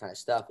and all this kind of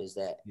stuff, is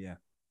that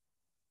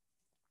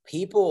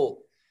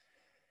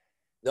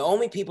the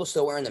only people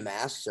still wearing the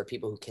masks are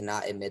people who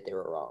cannot admit they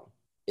were wrong,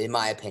 in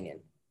my opinion.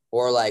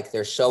 Or like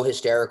they're so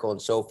hysterical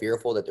and so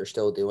fearful that they're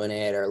still doing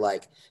it, or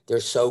like they're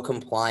so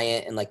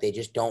compliant and like they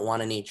just don't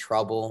want any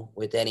trouble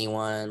with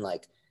anyone.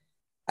 Like,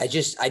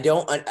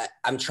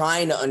 I'm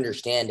trying to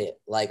understand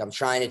it. Like, I'm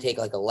trying to take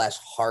like a less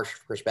harsh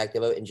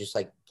perspective of it and just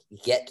like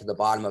get to the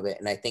bottom of it.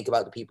 And I think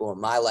about the people in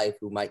my life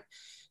who might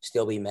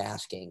still be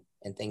masking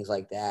and things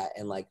like that,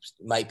 and like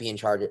might be in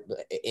charge of,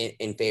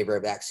 in favor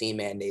of vaccine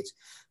mandates.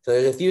 So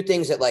there's a few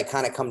things that like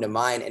kind of come to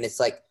mind, and it's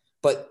like,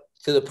 but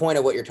to the point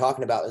of what you're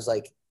talking about is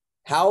like,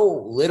 how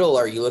little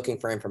are you looking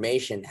for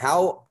information?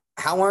 How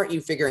aren't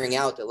you figuring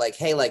out that like,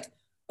 hey, like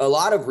a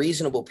lot of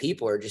reasonable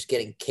people are just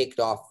getting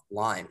kicked off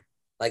line.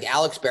 Like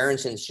Alex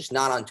Berenson's just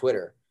not on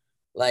Twitter.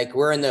 Like,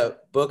 we're in the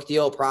book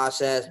deal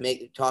process,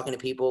 talking to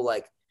people.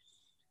 Like,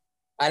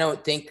 I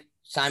don't think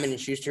Simon &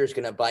 Schuster is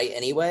going to bite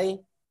anyway,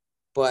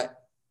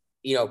 but,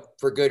 you know,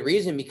 for good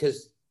reason,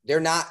 because they're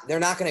not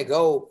going to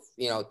go,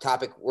 you know,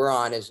 topic we're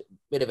on is a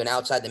bit of an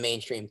outside the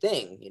mainstream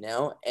thing, you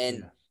know,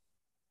 and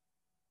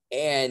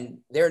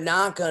they're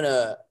not going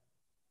to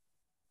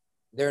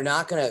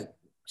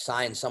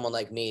sign someone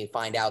like me and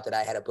find out that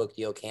I had a book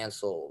deal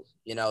canceled.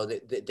 You know,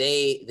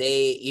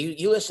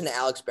 you listen to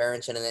Alex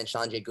Berenson and then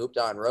Sanjay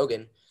Gupta on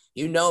Rogan,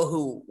 you know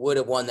who would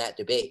have won that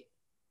debate?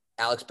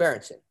 Alex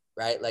Berenson,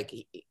 right? Like,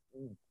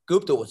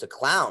 Gupta was a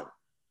clown.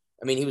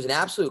 I mean, he was an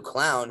absolute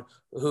clown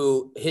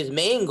who his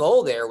main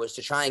goal there was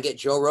to try and get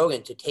Joe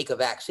Rogan to take a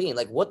vaccine.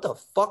 Like, what the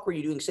fuck were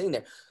you doing sitting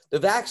there? The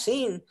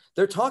vaccine,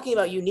 they're talking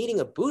about you needing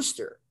a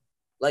booster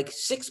like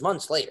 6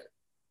 months later.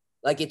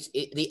 Like,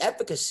 the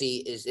efficacy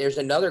is, there's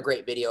another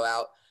great video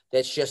out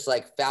that's just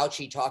like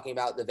Fauci talking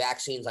about the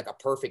vaccine's like a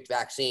perfect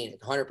vaccine,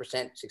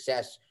 100%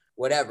 success,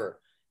 whatever.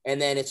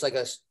 And then it's like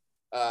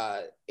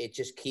it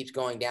just keeps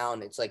going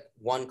down. It's like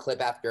one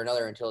clip after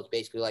another until it's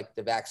basically like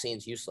the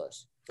vaccine's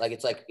useless. Like,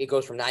 it's like it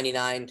goes from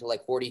 99 to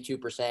like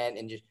 42%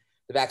 and just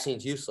the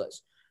vaccine's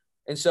useless.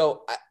 And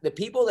so the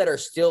people that are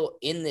still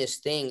in this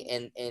thing,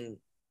 and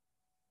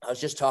I was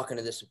just talking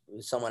to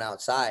someone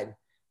outside,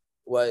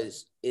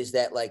 is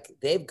that like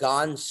they've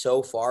gone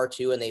so far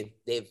too, and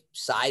they've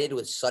sided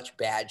with such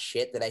bad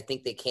shit that I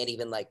think they can't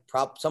even like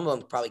some of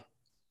them probably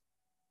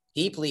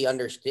deeply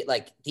understand,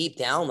 like deep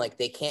down, like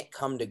they can't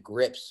come to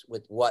grips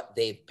with what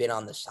they've been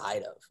on the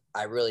side of.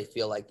 I really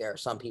feel like there are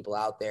some people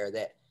out there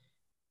that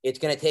it's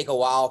going to take a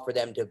while for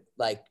them to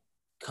like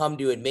come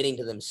to admitting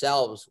to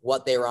themselves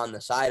what they were on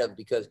the side of,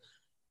 because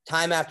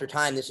time after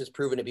time, this has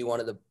proven to be one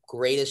of the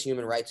greatest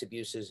human rights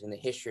abuses in the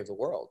history of the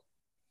world.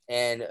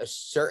 And a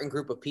certain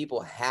group of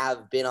people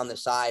have been on the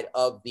side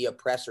of the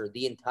oppressor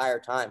the entire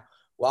time,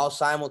 while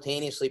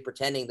simultaneously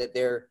pretending that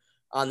they're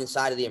on the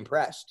side of the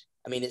oppressed.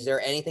 I mean, is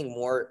there anything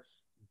more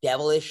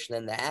devilish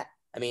than that?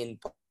 I mean,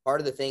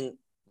 part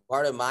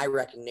of my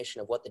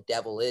recognition of what the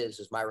devil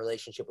is my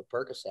relationship with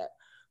Percocet,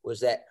 was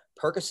that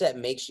Percocet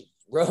makes you,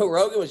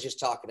 Rogan was just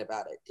talking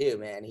about it too,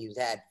 man. He's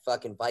had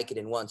fucking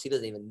Vicodin once. He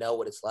doesn't even know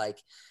what it's like,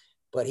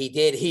 but he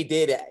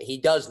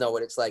does know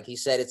what it's like. He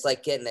said it's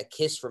like getting a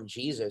kiss from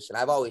Jesus. And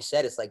I've always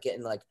said it's like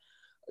getting like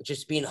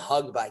just being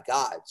hugged by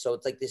God. So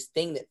it's like this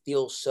thing that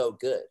feels so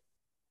good.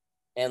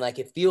 And like,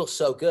 it feels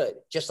so good,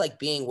 just like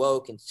being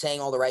woke and saying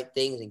all the right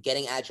things and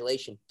getting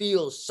adulation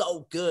feels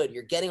so good.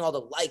 You're getting all the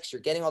likes,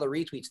 you're getting all the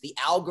retweets. The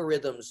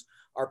algorithms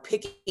are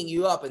picking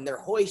you up and they're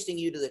hoisting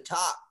you to the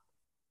top.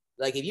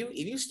 Like if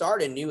you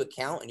start a new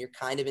account and you're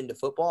kind of into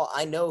football,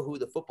 I know who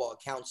the football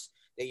accounts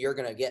that you're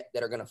going to get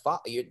that are going to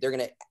follow you.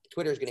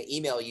 Twitter's going to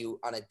email you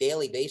on a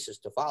daily basis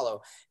to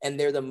follow. And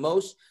they're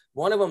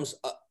one of them's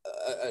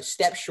a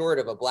step short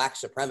of a black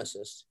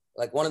supremacist,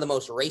 like one of the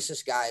most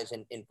racist guys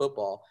in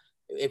football.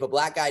 If a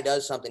black guy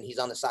does something, he's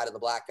on the side of the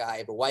black guy.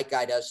 If a white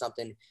guy does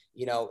something,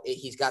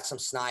 he's got some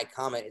snide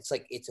comment. It's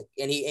like,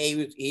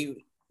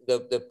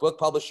 the book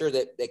publisher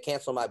that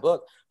canceled my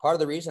book, part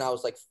of the reason I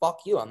was like, fuck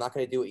you, I'm not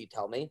going to do what you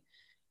tell me,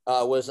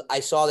 was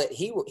I saw that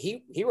he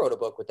wrote a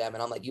book with them.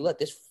 And I'm like, you let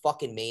this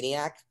fucking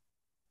maniac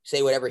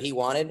say whatever he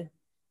wanted.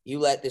 You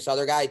let this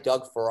other guy,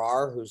 Doug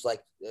Farrar, who's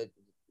like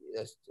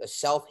a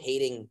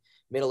self-hating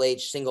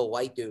middle-aged single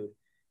white dude,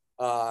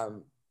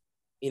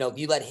 if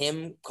you let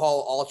him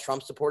call all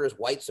Trump supporters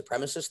white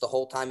supremacists the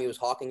whole time he was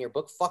hawking your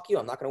book, fuck you,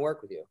 I'm not going to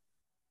work with you.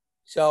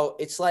 So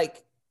it's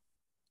like,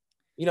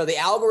 the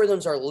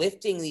algorithms are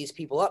lifting these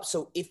people up.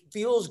 So it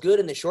feels good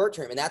in the short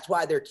term. And that's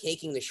why they're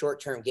taking the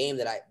short-term game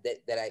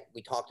that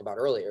we talked about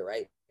earlier,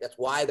 right? That's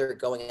why they're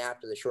going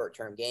after the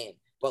short-term game.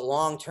 But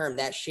long-term,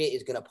 that shit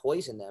is going to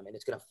poison them and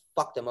it's going to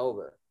fuck them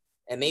over.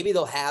 And maybe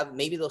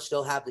they'll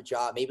still have the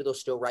job. Maybe they'll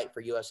still write for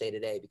USA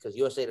Today, because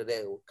USA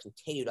Today will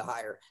continue to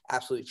hire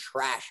absolute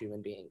trash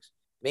human beings.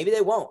 Maybe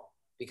they won't,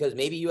 because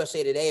maybe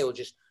USA Today will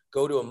just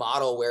go to a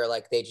model where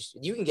like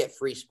you can get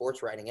free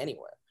sports writing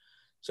anywhere.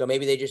 So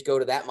maybe they just go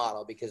to that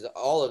model, because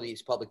all of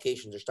these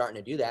publications are starting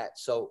to do that.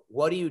 So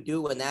what do you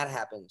do when that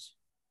happens?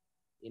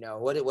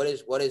 What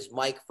is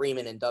Mike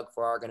Freeman and Doug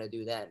Farrar going to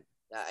do then?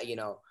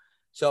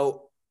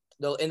 So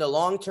in the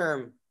long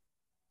term,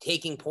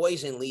 taking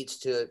poison leads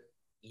to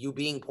you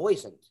being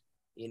poisoned,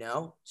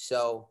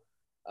 So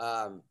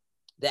the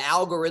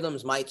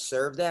algorithms might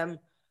serve them,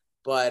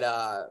 but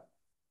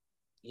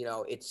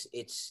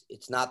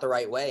it's not the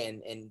right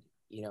way. And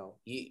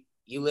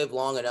you live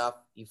long enough,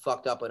 you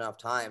fucked up enough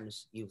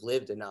times, you've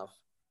lived enough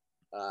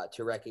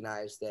to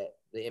recognize that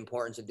the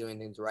importance of doing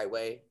things the right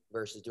way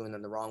versus doing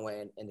them the wrong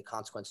way, and the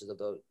consequences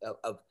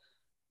of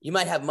you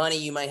might have money,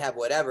 you might have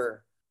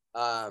whatever,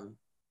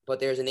 but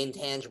there's an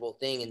intangible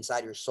thing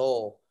inside your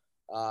soul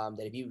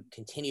that if you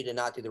continue to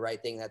not do the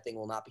right thing, that thing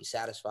will not be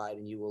satisfied,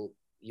 and you will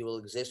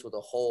exist with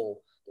a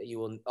hole that you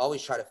will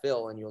always try to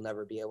fill, and you'll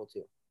never be able to.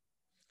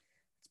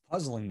 It's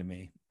puzzling to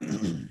me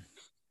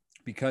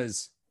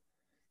because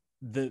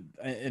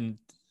and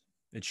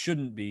it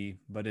shouldn't be,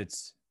 but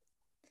it's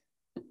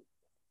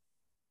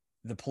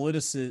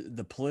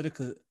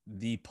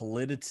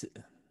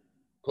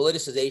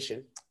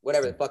politicization,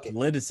 whatever the fuck it.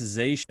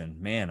 Politicization,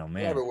 man, oh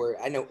man. Whatever word,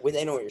 I know what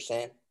you're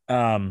saying.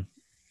 Of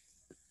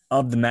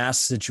the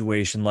mask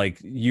situation,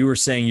 like you were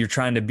saying, you're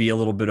trying to be a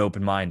little bit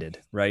open-minded,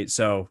 right?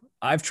 So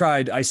I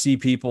see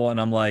people and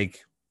I'm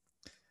like,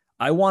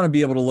 I want to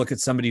be able to look at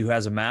somebody who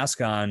has a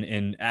mask on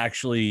and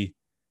actually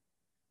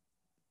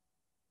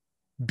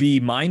be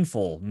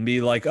mindful and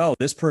be like, oh,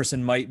 this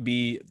person might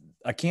be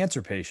a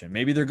cancer patient.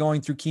 Maybe they're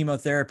going through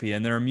chemotherapy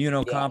and they're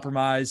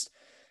immunocompromised,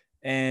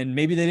 and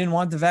maybe they didn't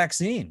want the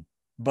vaccine,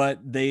 but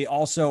they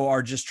also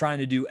are just trying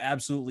to do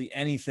absolutely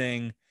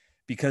anything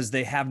because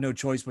they have no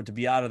choice but to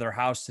be out of their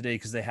house today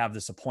because they have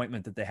this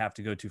appointment that they have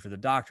to go to for the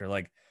doctor.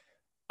 Like,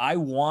 I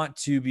want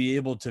to be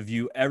able to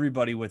view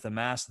everybody with a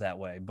mask that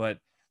way. But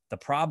the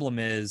problem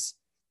is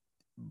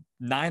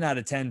 9 out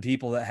of 10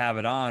 people that have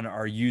it on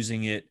are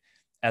using it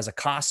as a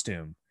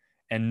costume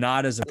and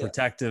not as a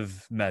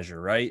protective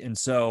measure. Right. And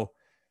so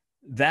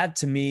that,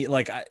 to me,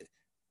 like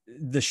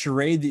the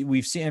charade that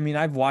we've seen, I mean,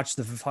 I've watched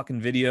the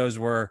fucking videos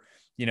where,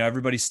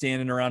 everybody's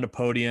standing around a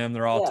podium.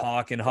 They're all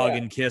talking,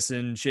 hugging,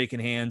 kissing, shaking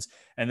hands.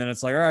 And then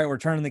it's like, all right, we're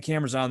turning the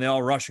cameras on. They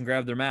all rush and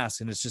grab their masks.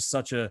 And it's just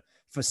such a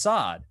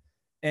facade.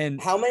 And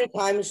how many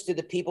times do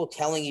the people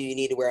telling you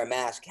need to wear a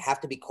mask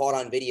have to be caught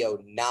on video,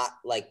 not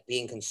like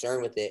being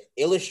concerned with it,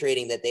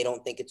 illustrating that they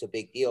don't think it's a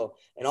big deal?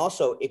 And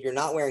also, if you're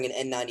not wearing an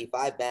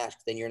N95 mask,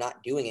 then you're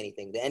not doing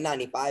anything. The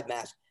N95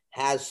 mask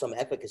has some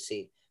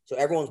efficacy. So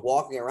everyone's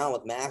walking around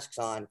with masks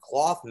on,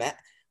 cloth mask.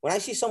 When I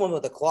see someone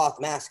with a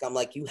cloth mask, I'm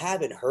like, you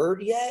haven't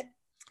heard yet?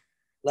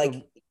 Like,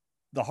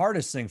 the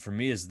hardest thing for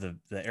me is the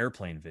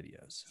airplane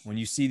videos. When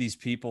you see these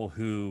people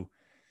who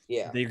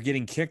Yeah. they're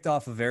getting kicked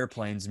off of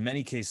airplanes, in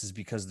many cases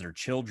because their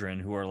children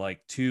who are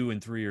like 2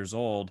 and 3 years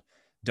old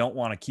don't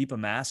want to keep a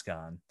mask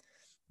on.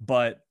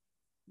 But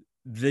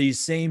these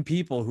same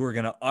people who are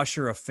going to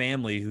usher a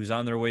family who's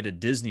on their way to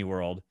Disney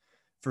World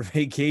for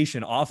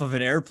vacation off of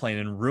an airplane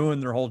and ruin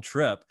their whole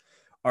trip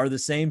are the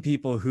same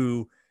people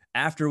who,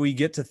 after we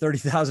get to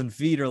 30,000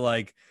 feet, are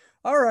like,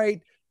 all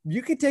right,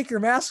 you can take your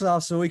masks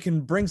off so we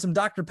can bring some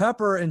Dr.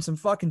 Pepper and some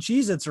fucking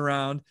Cheez-Its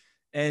around,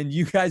 and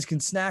you guys can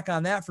snack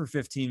on that for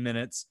 15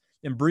 minutes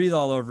and breathe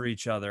all over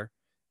each other.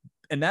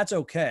 And that's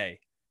okay.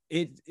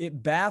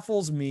 It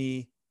baffles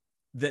me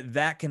that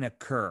that can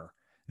occur,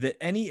 that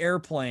any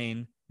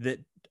airplane that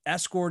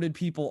escorted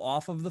people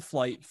off of the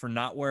flight for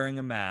not wearing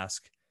a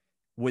mask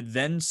would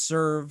then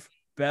serve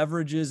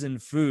beverages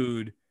and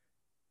food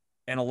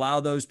and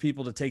allow those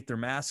people to take their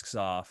masks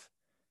off.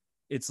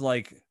 It's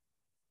like,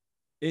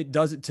 it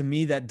does it to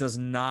me. That does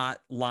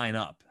not line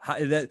up.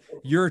 That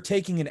you're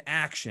taking an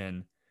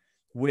action,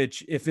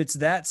 which if it's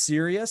that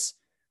serious,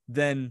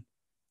 then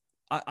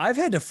I've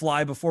had to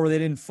fly before they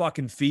didn't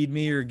fucking feed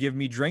me or give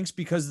me drinks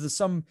because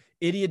some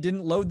idiot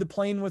didn't load the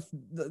plane with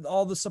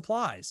all the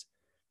supplies.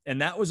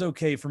 And that was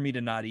okay for me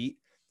to not eat.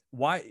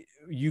 Why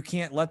you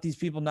can't let these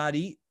people not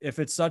eat? If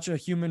it's such a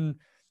if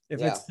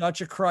it's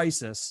such a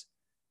crisis,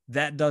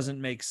 that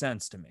doesn't make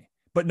sense to me.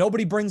 But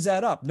nobody brings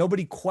that up.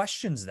 Nobody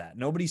questions that.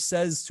 Nobody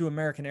says to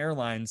American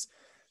Airlines,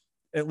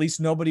 at least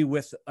nobody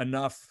with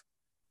enough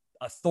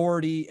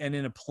authority and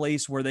in a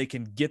place where they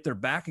can get their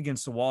back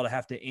against the wall to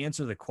have to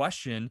answer the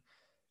question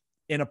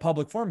in a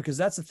public forum. Because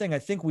that's the thing. I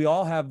think we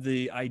all have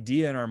the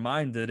idea in our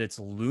mind that it's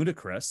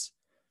ludicrous,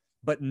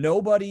 but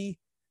nobody,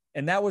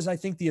 and that was, I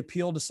think, the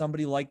appeal to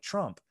somebody like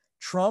Trump.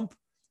 Trump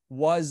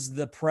was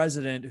the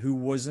president who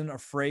wasn't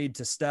afraid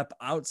to step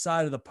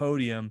outside of the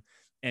podium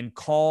and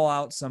call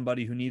out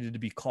somebody who needed to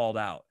be called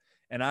out.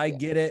 And I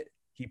get it.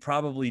 He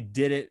probably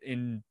did it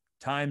in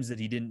times that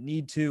he didn't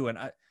need to. And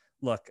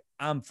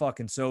I'm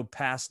fucking so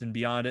past and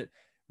beyond it.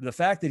 The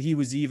fact that he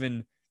was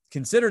even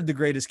considered the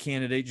greatest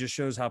candidate just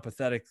shows how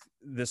pathetic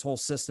this whole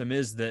system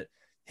is, that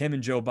him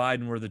and Joe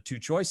Biden were the two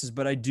choices.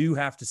 But I do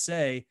have to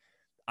say,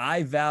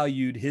 I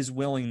valued his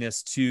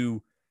willingness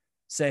to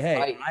say,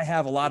 hey, I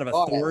have a lot of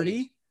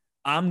authority.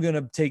 I'm going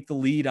to take the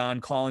lead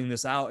on calling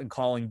this out and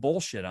calling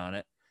bullshit on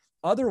it.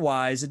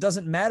 Otherwise, it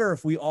doesn't matter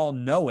if we all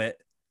know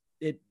it.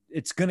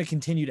 It's going to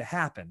continue to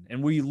happen.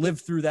 And we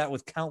live through that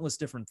with countless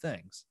different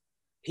things.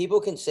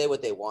 People can say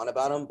what they want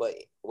about him, but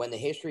when the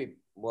history,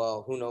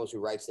 well, who knows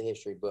who writes the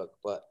history book,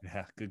 but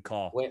yeah, good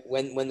call.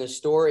 When the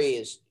story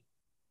is,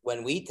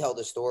 when we tell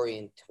the story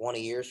in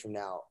 20 years from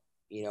now,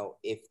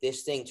 if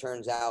this thing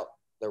turns out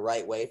the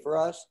right way for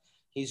us,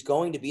 he's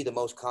going to be the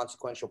most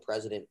consequential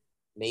president,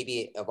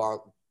 maybe of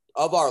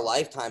our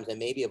lifetimes and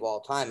maybe of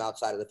all time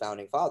outside of the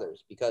founding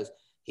fathers, because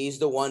he's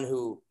the one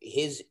who,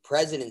 his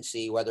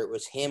presidency, whether it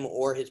was him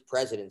or his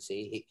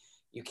presidency,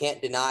 you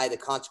can't deny the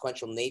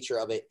consequential nature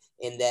of it,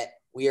 in that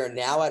we are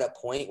now at a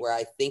point where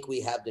I think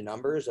we have the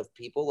numbers of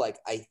people. Like,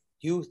 I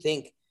do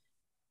think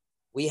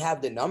we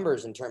have the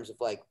numbers in terms of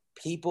like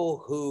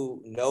people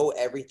who know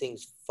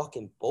everything's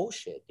fucking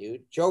bullshit,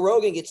 dude. Joe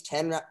Rogan gets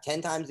 10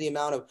 times the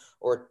amount of,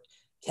 or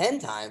 10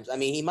 times. I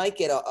mean, he might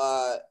get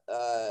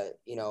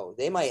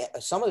they might,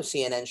 some of the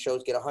CNN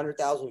shows get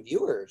 100,000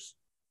 viewers,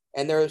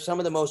 and they're some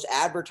of the most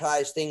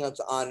advertised things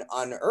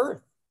on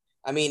earth.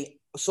 I mean,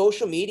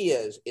 social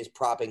media is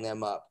propping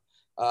them up.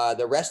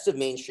 The rest of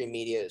mainstream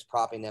media is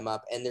propping them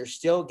up, and they're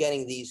still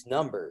getting these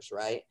numbers,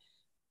 right?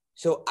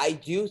 So I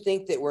do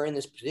think that we're in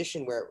this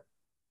position where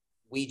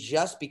we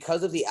just,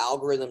 because of the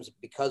algorithms,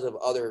 because of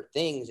other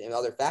things and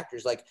other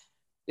factors, like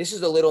this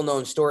is a little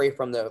known story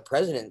from the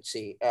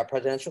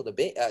presidential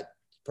debate,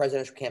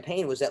 presidential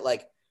campaign, was that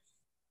like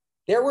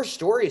there were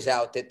stories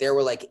out that there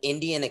were like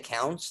Indian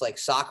accounts, like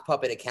sock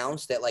puppet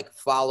accounts that like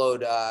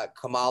followed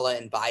Kamala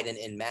and Biden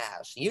en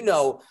masse.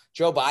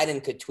 Joe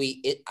Biden could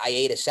tweet, I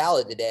ate a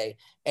salad today,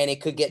 and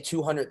it could get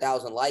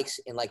 200,000 likes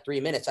in like 3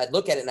 minutes. I'd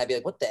look at it and I'd be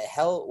like, what the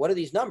hell? What are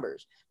these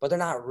numbers? But they're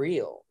not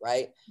real,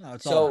 right? No,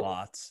 it's all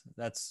bots.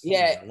 That's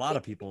a lot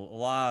of people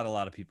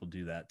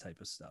do that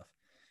type of stuff.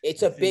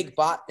 It's a big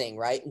bot thing,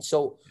 right? And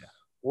so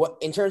what,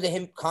 in terms of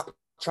him,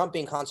 Trump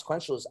being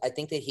consequential, is I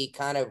think that he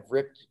kind of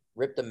ripped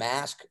the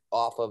mask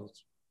off of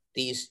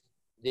this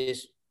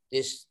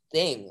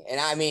thing. And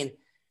I mean,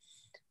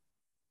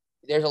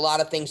 there's a lot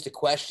of things to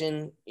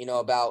question,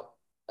 about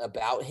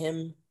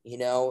him,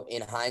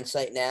 in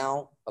hindsight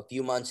now, a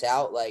few months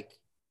out, like,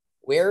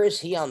 where is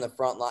he on the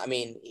front line? I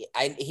mean,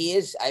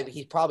 he's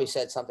probably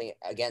said something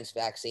against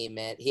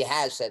vaccine He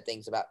has said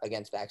things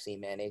against vaccine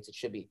mandates. It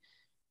should be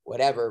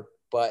whatever,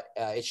 but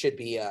it shouldn't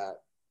be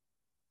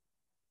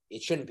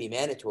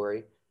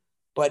mandatory.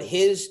 But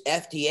his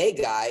FDA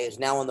guy is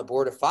now on the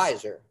board of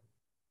Pfizer.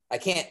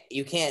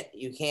 You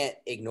can't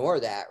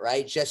ignore that,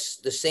 right?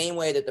 Just the same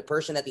way that the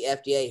person at the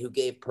FDA who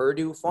gave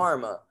Purdue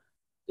Pharma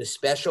the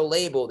special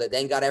label that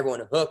then got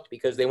everyone hooked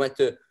because they went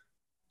to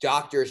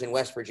doctors in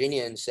West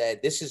Virginia and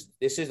said, this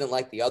isn't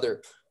like the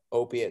other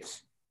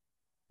opiates.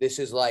 This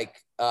is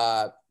like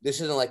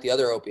this isn't like the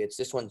other opiates.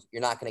 This one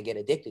you're not going to get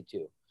addicted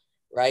to,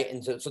 right?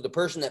 And so the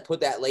person that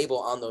put that label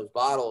on those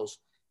bottles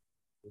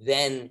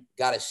then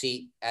got a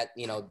seat at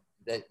the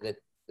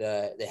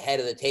head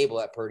of the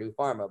table at Purdue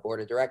Pharma, board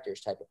of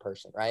directors type of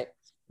person, right?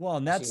 Well,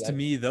 and that's to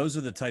me, those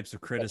are the types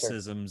of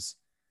criticisms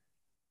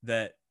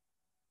that,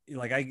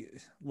 like,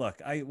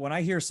 when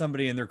I hear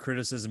somebody and their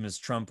criticism is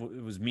Trump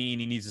was mean,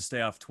 he needs to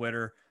stay off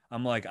Twitter.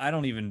 I'm like, I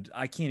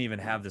can't even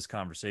have this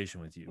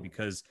conversation with you,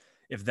 because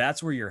if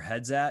that's where your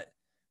head's at,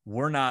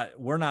 we're not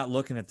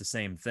looking at the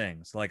same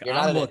things. Like,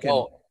 I'm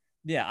looking,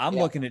 I'm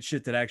looking at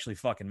shit that actually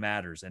fucking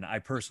matters. And I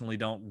personally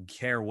don't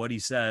care what he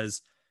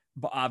says,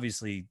 but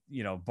obviously,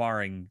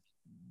 barring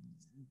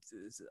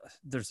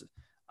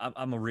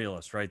I'm a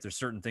realist, right? There's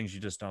certain things you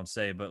just don't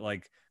say, but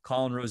like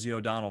calling Rosie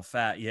O'Donnell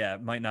fat, yeah,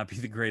 it might not be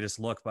the greatest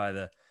look by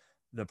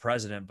the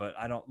president, but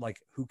I don't, like,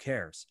 who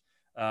cares?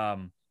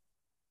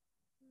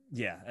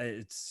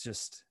 It's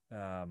just,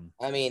 I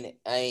mean,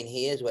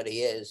 he is what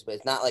he is, but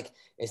it's not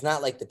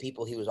like the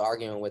people he was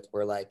arguing with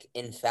were like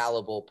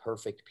infallible,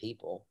 perfect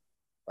people,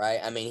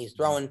 right? I mean, he's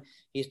throwing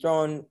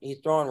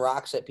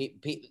rocks at people.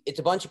 It's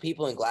a bunch of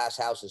people in glass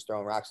houses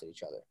throwing rocks at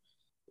each other.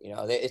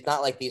 It's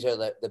not like these are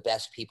the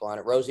best people on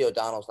it. Rosie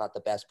O'Donnell's not the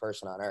best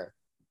person on earth.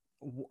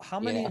 How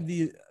many of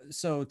the,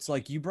 so it's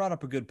like, you brought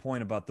up a good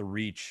point about the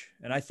reach.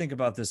 And I think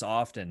about this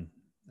often.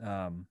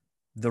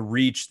 The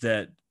reach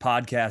that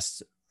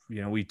podcasts,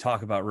 we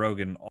talk about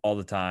Rogan all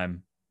the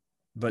time,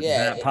 but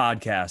that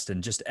podcast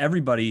and just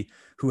everybody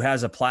who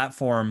has a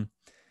platform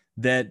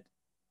that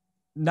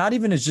not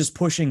even is just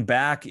pushing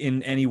back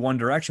in any one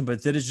direction,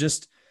 but that is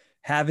just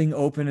having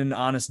open and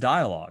honest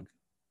dialogue.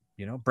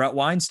 Brett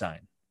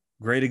Weinstein,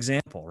 great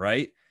example,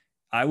 right?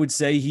 I would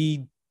say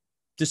he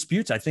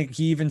disputes. I think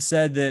he even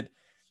said that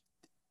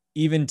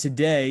even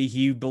today,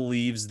 he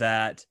believes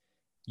that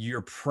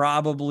you're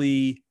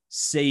probably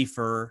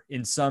safer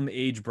in some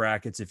age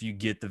brackets if you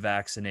get the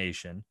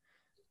vaccination,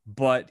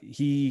 but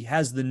he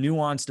has the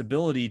nuanced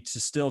ability to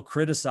still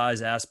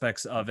criticize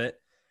aspects of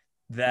it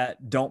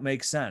that don't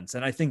make sense.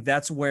 And I think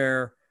that's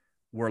where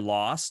we're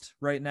lost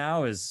right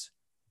now it's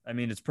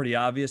pretty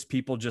obvious.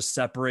 People just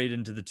separate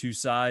into the two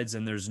sides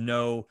and there's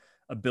no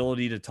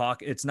ability to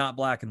talk. It's not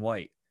black and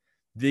white.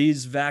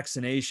 These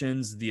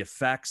vaccinations, the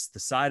effects, the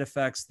side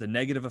effects, the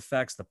negative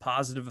effects, the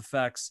positive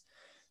effects,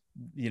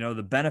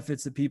 the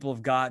benefits that people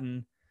have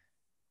gotten,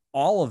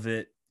 all of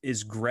it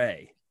is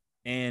gray.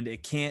 And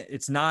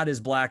it's not as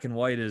black and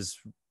white as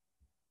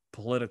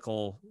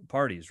political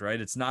parties,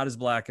 right? It's not as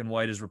black and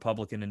white as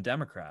Republican and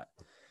Democrat,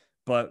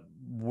 but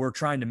we're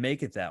trying to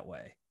make it that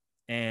way.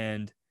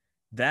 And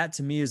that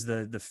to me is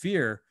the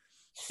fear.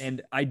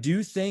 And I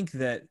do think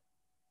that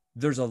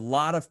there's a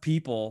lot of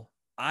people,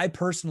 I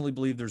personally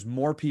believe there's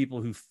more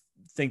people who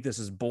think this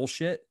is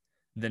bullshit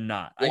than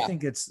not. Yeah. I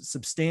think it's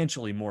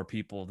substantially more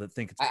people that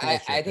think it's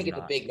bullshit. I think it's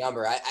a big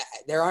number.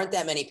 There aren't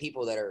that many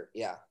people that are,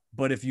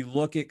 But if you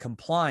look at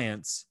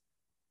compliance,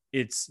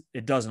 it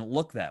doesn't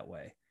look that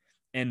way.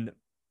 And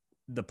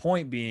the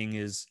point being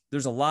is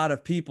there's a lot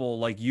of people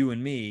like you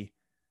and me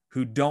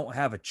who don't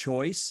have a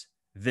choice.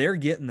 They're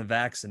getting the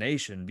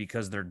vaccination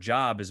because their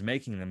job is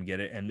making them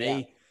get it.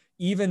 And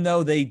even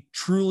though they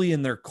truly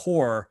in their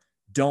core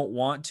don't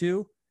want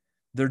to,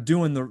 they're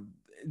doing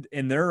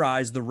in their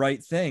eyes, the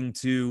right thing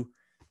to,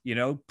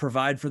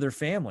 provide for their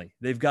family.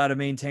 They've got to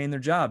maintain their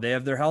job. They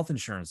have their health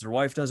insurance. Their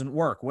wife doesn't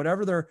work,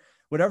 whatever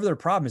their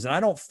problem is. And I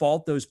don't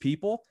fault those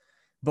people,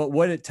 but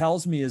what it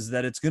tells me is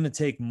that it's going to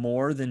take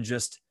more than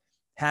just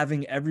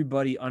having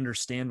everybody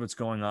understand what's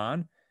going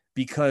on,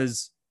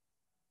 because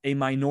a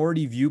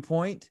minority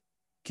viewpoint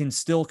can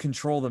still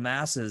control the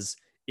masses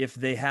if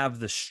they have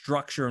the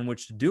structure in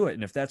which to do it.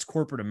 And if that's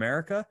corporate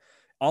America,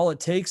 all it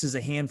takes is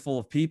a handful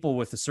of people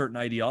with a certain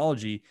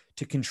ideology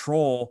to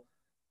control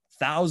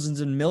thousands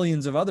and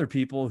millions of other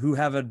people who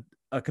have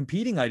a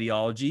competing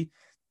ideology.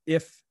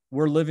 If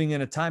we're living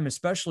in a time,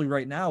 especially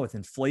right now with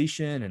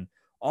inflation and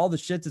all the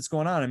shit that's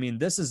going on,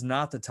 this is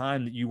not the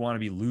time that you want to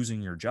be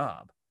losing your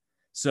job.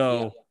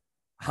 So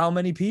how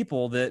many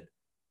people that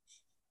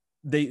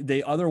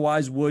they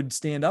otherwise would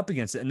stand up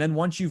against it? And then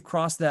once you've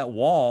crossed that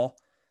wall,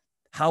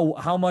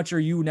 how much are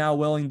you now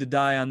willing to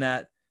die on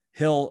that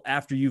hill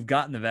after you've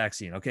gotten the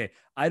vaccine? Okay,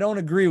 I don't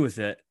agree with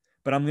it,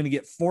 but I'm going to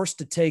get forced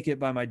to take it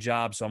by my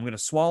job. So I'm going to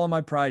swallow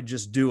my pride,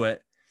 just do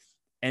it.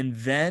 And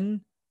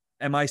then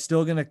am I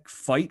still going to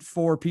fight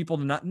for people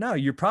to not? No,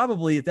 you're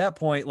probably at that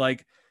point,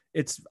 like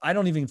I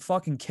don't even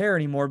fucking care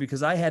anymore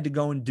because I had to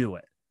go and do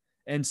it.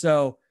 And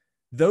so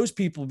those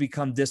people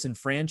become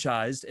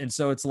disenfranchised. And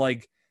so it's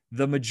like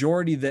the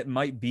majority that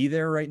might be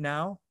there right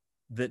now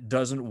that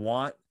doesn't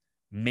want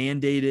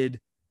mandated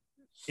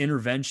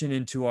intervention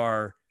into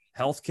our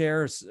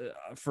healthcare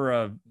for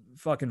a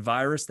fucking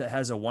virus that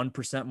has a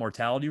 1%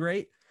 mortality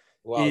rate.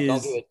 Well,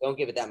 don't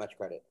give it that much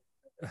credit.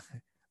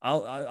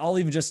 I'll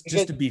even just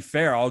to be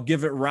fair, I'll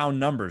give it round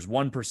numbers,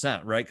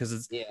 1%, right?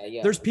 Because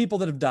there's people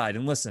that have died.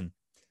 And listen,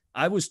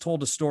 I was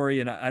told a story,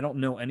 and I don't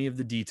know any of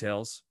the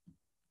details,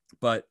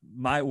 but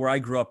where I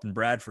grew up in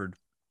Bradford,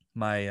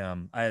 I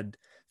had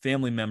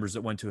family members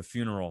that went to a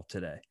funeral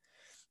today,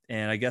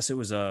 and I guess it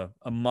was a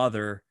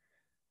mother,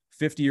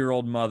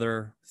 50-year-old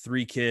mother,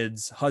 3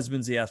 kids,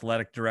 husband's the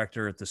athletic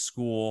director at the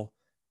school,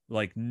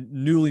 like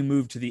newly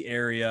moved to the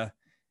area,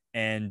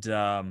 and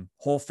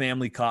whole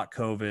family caught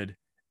COVID.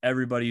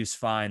 Everybody was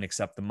fine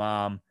except the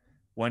mom.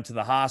 Went to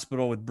the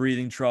hospital with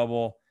breathing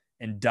trouble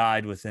and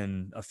died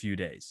within a few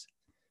days.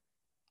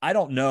 I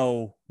don't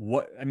know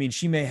what, I mean,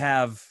 she may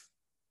have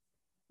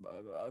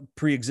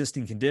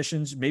pre-existing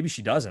conditions. Maybe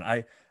she doesn't.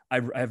 I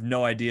have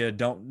no idea.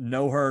 Don't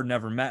know her,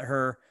 never met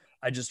her.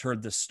 I just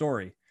heard this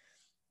story.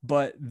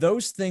 But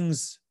those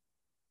things,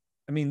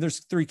 I mean, there's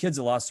 3 kids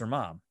that lost their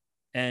mom.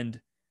 And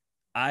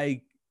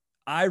I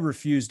I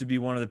refuse to be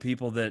one of the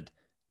people that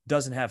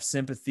doesn't have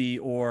sympathy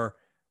or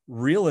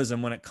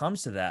realism when it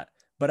comes to that.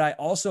 But I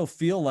also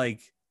feel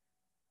like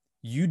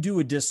you do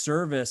a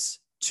disservice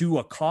to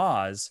a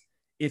cause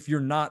if you're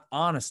not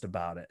honest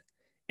about it.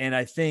 And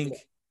I think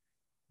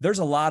there's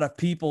a lot of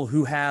people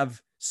who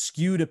have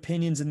skewed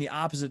opinions in the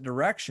opposite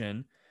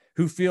direction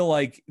who feel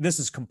like this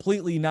is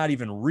completely not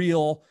even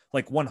real.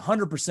 Like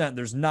 100%,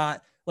 there's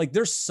not, like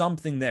there's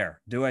something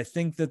there. Do I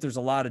think that there's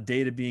a lot of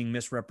data being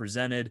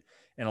misrepresented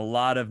and a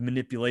lot of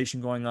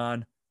manipulation going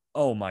on?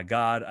 Oh my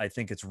God, I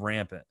think it's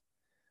rampant.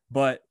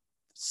 But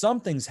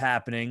something's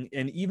happening.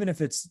 And even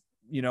if it's,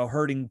 you know,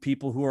 hurting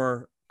people who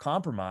are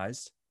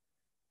compromised,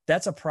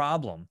 that's a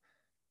problem.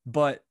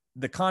 But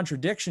the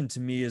contradiction to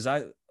me is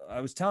I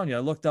was telling you, I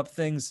looked up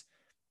things.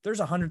 There's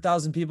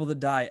 100,000 people that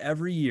die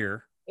every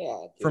year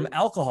from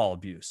alcohol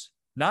abuse,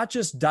 not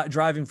just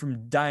dying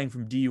from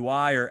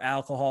DUI or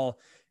alcohol,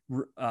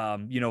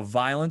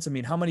 violence. I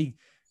mean, how many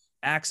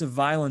acts of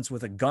violence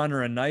with a gun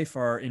or a knife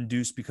are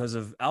induced because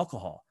of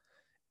alcohol?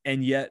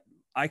 And yet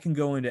I can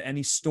go into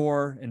any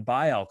store and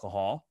buy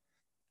alcohol.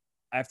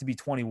 I have to be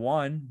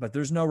 21, but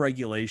there's no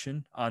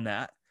regulation on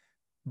that.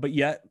 But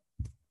yet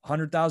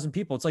 100,000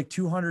 people, it's like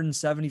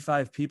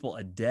 275 people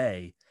a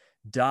day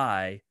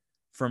die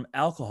from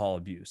alcohol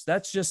abuse.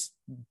 That's just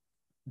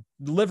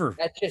liver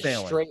That's just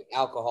failing. Straight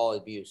alcohol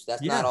abuse.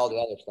 That's not all the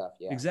other stuff.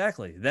 Yeah,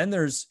 exactly. Then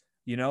there's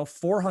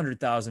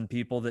 400,000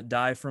 people that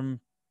die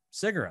from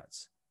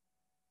cigarettes,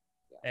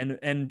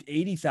 and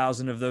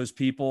 80,000 of those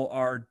people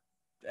are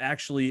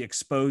actually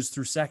exposed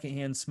through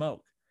secondhand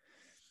smoke.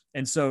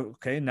 And so,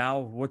 okay, now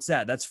what's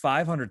that? That's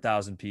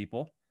 500,000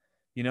 people.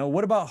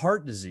 What about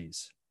heart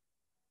disease?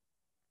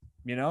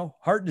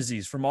 Heart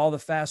disease from all the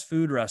fast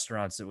food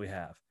restaurants that we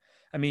have.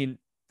 I mean,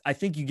 I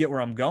think you get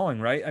where I'm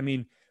going, right? I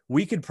mean,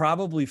 we could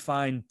probably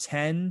find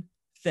 10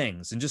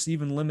 things and just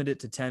even limit it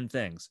to 10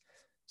 things: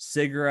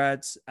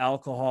 cigarettes,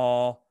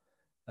 alcohol,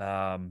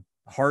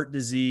 heart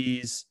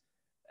disease,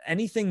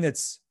 anything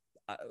that's,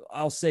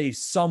 I'll say,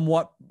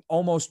 somewhat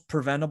almost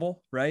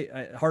preventable,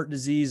 right? Heart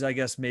disease, I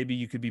guess maybe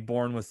you could be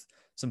born with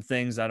some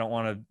things. I don't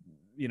want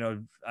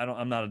to,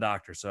 I'm not a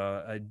doctor,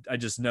 so I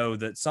just know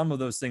that some of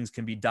those things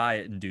can be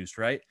diet induced,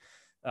 right?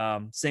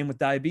 Same with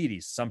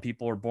diabetes. Some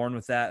people are born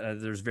with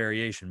that. There's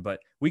variation, but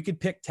we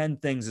could pick 10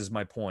 things as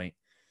my point,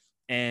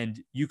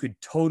 and you could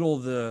total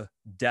the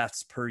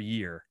deaths per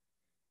year,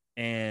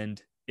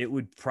 and it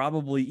would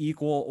probably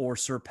equal or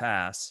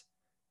surpass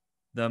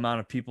the amount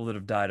of people that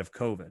have died of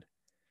COVID.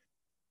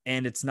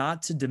 And it's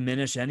not to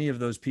diminish any of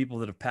those people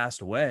that have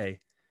passed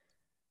away,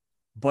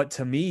 but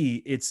to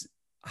me, it's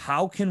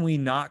how can we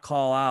not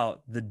call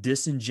out the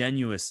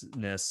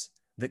disingenuousness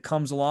that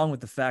comes along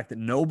with the fact that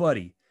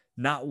nobody,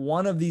 not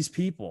one of these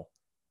people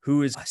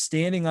who is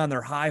standing on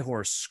their high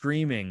horse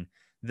screaming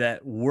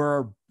that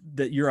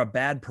you're a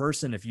bad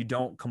person if you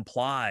don't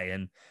comply,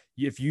 and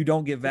if you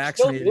don't get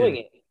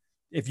vaccinated,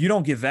 if you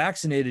don't get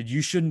vaccinated,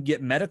 you shouldn't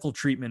get medical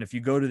treatment. If you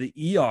go to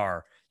the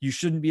ER, you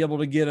shouldn't be able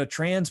to get a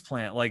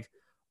transplant. Like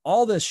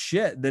all this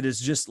shit that is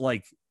just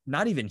like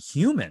not even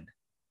human.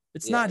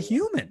 It's not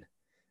human.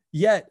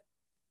 Yet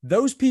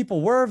those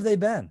people, where have they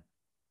been?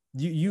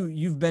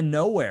 You've been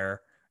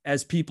nowhere,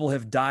 as people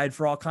have died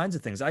for all kinds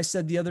of things. I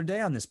said the other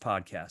day on this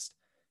podcast,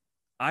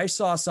 I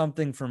saw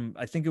something from,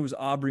 I think it was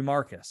Aubrey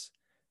Marcus,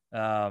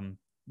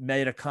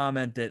 made a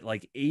comment that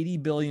like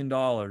 $80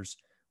 billion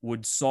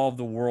would solve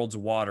the world's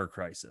water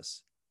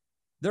crisis.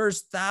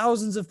 There's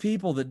thousands of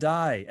people that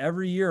die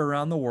every year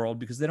around the world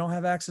because they don't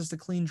have access to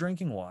clean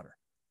drinking water.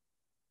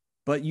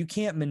 But you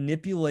can't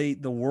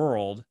manipulate the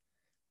world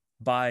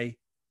by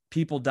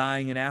people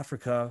dying in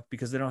Africa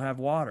because they don't have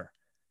water.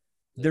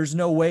 There's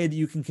no way that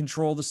you can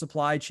control the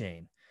supply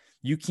chain.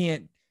 You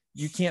can't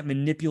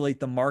manipulate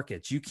the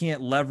markets. You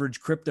can't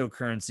leverage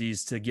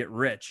cryptocurrencies to get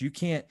rich. You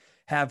can't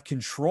have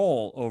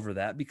control over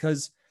that,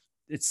 because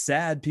it's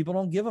sad. People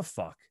don't give a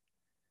fuck.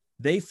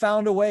 They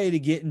found a way to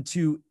get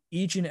into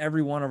each and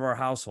every one of our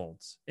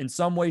households in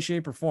some way,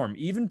 shape, or form.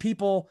 Even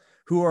people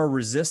who are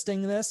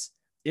resisting this,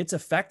 it's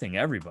affecting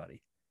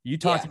everybody. You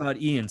talked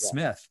about Ian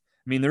Smith.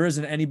 I mean, there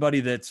isn't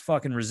anybody that's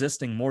fucking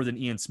resisting more than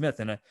Ian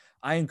Smith. And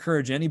I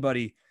encourage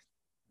anybody,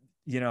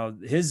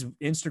 his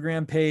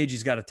Instagram page,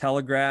 he's got a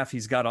Telegraph,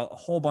 he's got a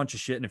whole bunch of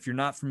shit. And if you're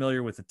not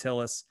familiar with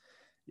Attilis,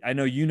 I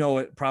know you know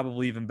it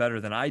probably even better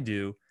than I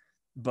do,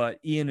 but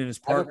Ian and his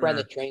partner. I have a friend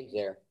that trains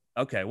there.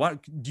 Okay.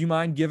 What do you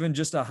mind giving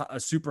just a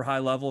super high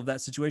level of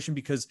that situation?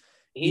 Because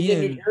He's in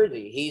New Ian,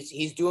 Jersey.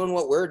 He's doing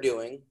what we're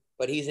doing,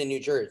 but he's in New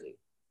Jersey.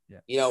 yeah,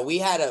 You know, we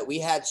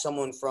had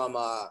someone from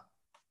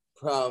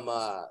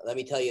let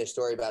me tell you a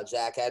story about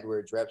Zack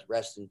Edwards,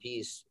 rest in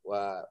peace.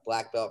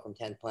 Black belt from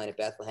 10th Planet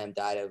Bethlehem,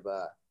 died of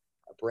a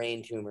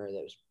brain tumor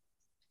that was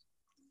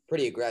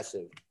pretty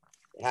aggressive.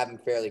 It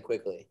happened fairly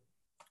quickly.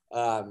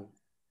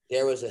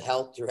 There was a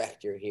health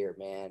director here,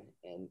 man,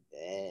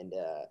 and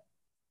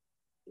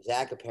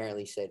Zack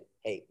apparently said,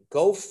 "Hey,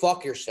 go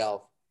fuck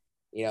yourself.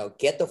 You know,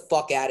 get the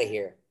fuck out of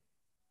here."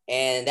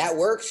 And that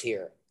works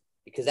here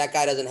because that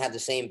guy doesn't have the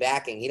same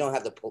backing. He don't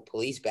have the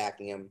police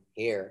backing him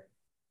here.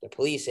 The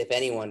police, if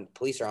anyone,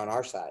 police are on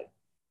our side.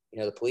 You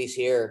know, the police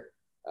here,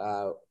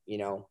 you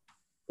know,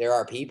 there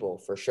are people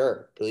for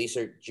sure. Police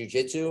are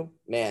jujitsu,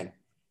 man,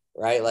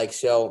 right? Like,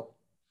 so,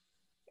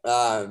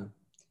 um,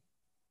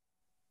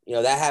 you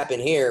know, that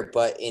happened here,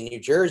 but in New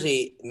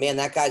Jersey, man,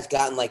 that guy's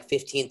gotten like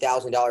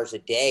 $15,000 a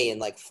day in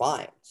like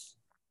fines.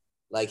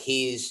 Like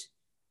he's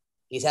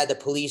had the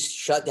police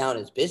shut down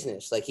his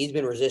business. Like he's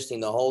been resisting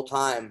the whole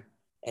time,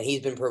 and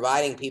he's been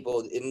providing people.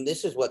 And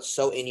this is what's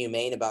so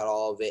inhumane about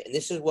all of it. And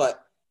this is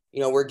what,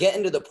 you know, we're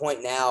getting to the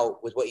point now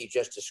with what you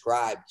just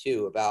described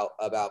too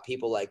about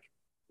people like,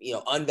 you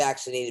know,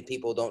 unvaccinated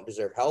people don't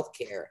deserve health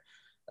care.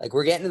 Like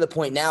we're getting to the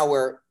point now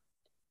where,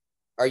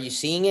 are you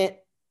seeing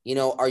it? You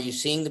know, are you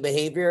seeing the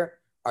behavior?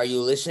 Are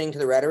you listening to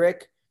the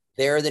rhetoric?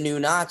 They're the new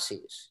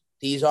Nazis.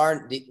 We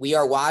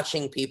are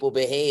watching people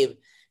behave.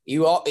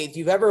 If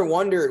you've ever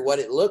wondered what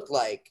it looked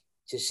like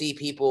to see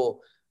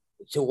people,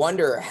 to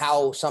wonder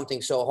how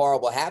something so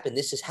horrible happened,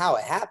 this is how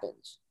it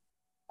happens.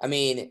 I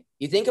mean,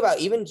 you think about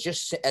even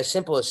just as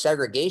simple as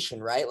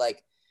segregation, right?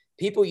 Like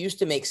people used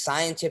to make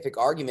scientific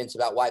arguments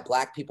about why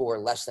black people were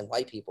less than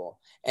white people,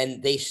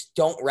 and they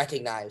don't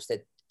recognize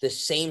that the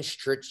same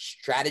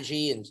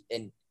strategy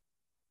and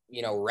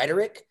you know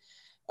rhetoric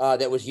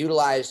that was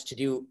utilized to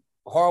do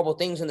horrible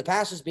things in the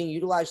past is being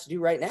utilized to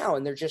do right now.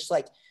 And they're just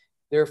like,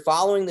 they're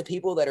following the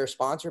people that are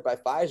sponsored by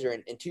Pfizer.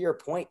 And to your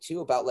point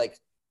too about like,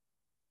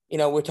 you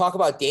know, we talk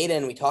about data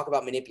and we talk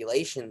about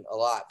manipulation a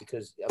lot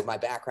because of my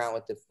background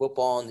with the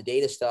football and the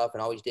data stuff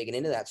and always digging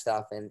into that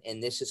stuff.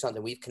 And this is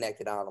something we've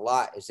connected on a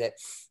lot, is that,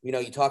 you know,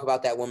 you talk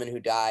about that woman who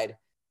died.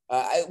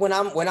 When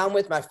I'm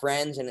with my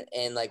friends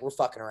and like we're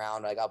fucking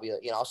around, like I'll be,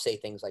 you know, I'll say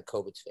things like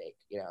COVID's fake,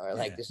 you know, or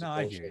like yeah. this is No,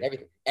 I hear bullshit.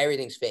 you.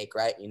 Everything's fake,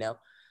 right? You know,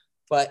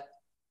 but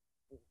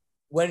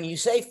when you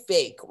say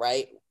fake,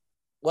 right,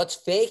 what's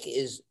fake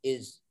is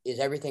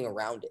everything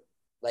around it.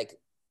 Like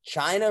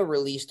China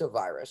released a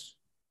virus.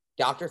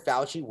 Dr.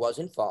 Fauci was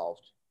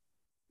involved.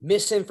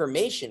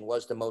 Misinformation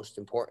was the most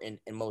important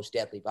and most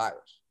deadly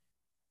virus.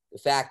 The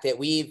fact that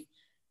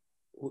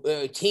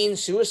teen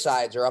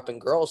suicides are up in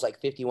girls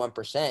like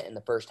 51% in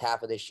the first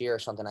half of this year or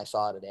something I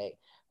saw today.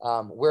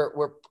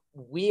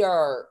 We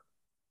are,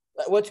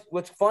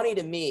 what's funny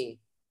to me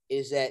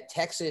is that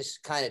Texas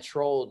kind of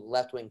trolled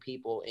left-wing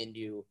people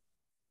into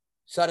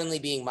suddenly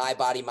being my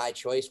body, my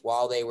choice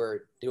while they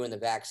were doing the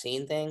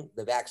vaccine thing,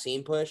 the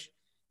vaccine push,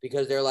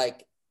 because they're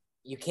like,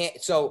 you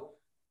can't. So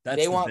That's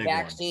they the want big one.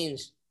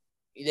 vaccines.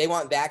 They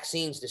want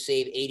vaccines to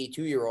save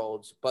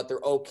 82-year-olds, but they're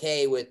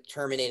okay with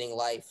terminating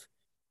life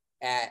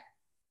at,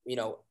 you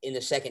know, in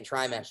the second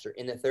trimester,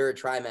 in the third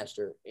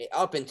trimester,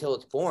 up until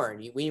it's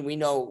born. We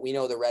know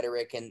the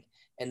rhetoric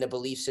and the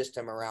belief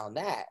system around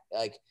that.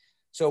 Like,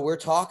 so we're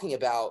talking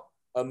about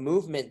a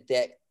movement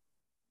that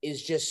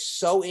is just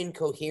so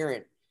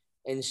incoherent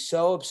and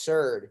so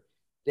absurd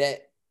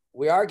that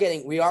we are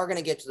going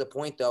to get to the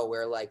point though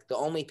where like the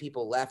only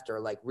people left are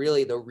like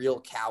really the real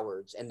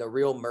cowards and the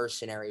real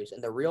mercenaries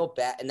and the real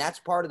and that's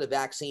part of the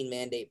vaccine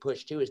mandate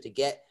push too, is to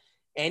get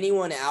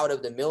anyone out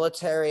of the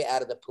military,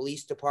 out of the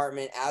police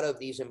department, out of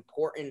these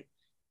important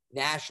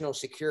national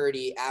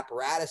security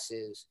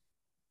apparatuses,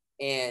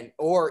 and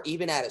or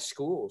even out of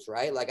schools,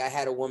 right? Like I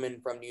had a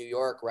woman from New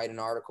York write an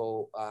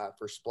article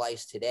for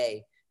Splice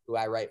Today, who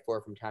I write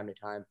for from time to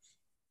time,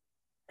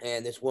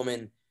 and this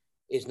woman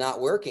is not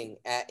working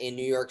in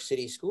New York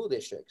City school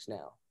districts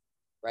now,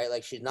 right?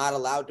 Like she's not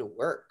allowed to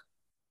work.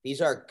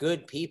 These are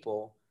good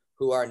people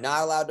who are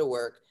not allowed to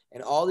work,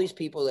 and all these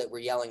people that were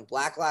yelling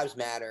Black Lives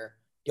Matter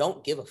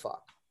don't give a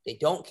fuck. They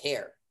don't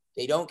care.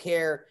 They don't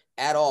care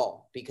at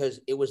all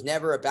because it was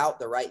never about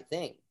the right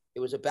thing.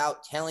 It was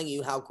about telling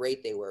you how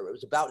great they were. It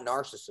was about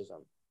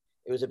narcissism.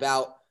 It was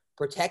about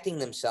protecting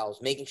themselves,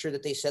 making sure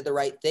that they said the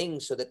right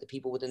things so that the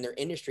people within their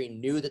industry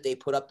knew that they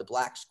put up the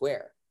black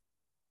square.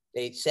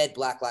 They said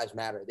Black Lives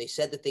Matter. They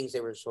said the things they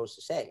were supposed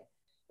to say.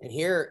 And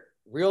here,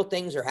 real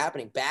things are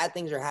happening. Bad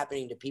things are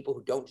happening to people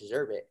who don't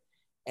deserve it.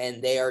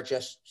 And they are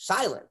just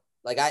silent.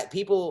 Like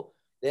people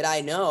that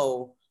I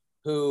know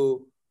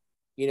who,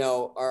 you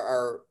know,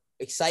 are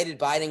excited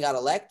Biden got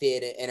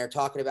elected and are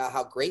talking about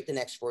how great the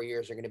next 4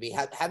 years are going to be,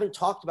 haven't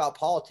talked about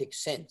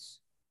politics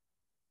since.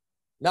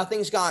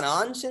 Nothing's gone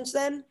on since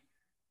then.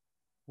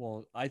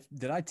 Well, I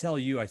tell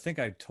you, I think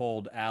I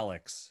told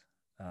Alex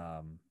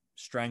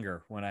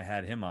Strenger when I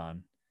had him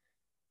on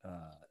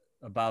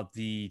about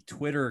the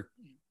Twitter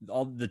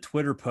all the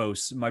Twitter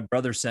posts. My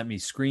brother sent me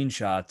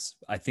screenshots.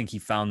 I think he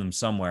found them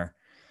somewhere,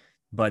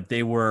 but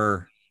they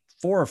were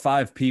 4 or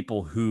 5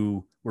 people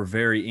who were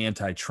very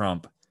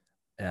anti-Trump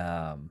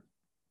um,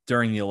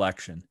 during the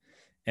election.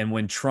 And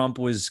when Trump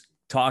was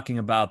talking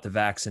about the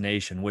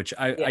vaccination, which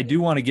Yeah. I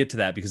do want to get to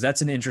that because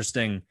that's an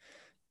interesting,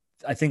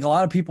 I think a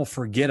lot of people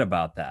forget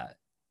about that.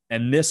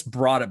 And this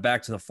brought it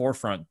back to the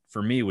forefront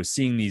for me, was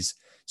seeing these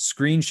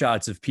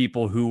screenshots of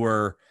people who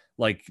were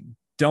like,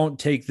 don't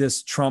take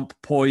this Trump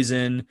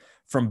poison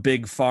from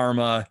big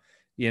pharma.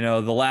 You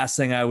know, the last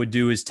thing I would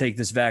do is take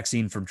this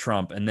vaccine from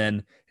Trump. And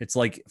then it's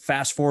like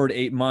fast forward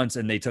 8 months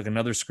and they took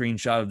another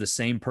screenshot of the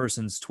same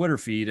person's Twitter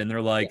feed and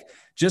they're like,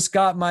 just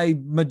got my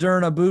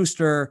Moderna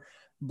booster,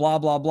 blah,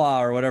 blah,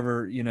 blah, or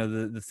whatever. You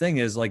know, the thing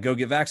is like, go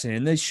get vaccinated.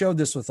 And they showed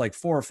this with like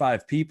 4 or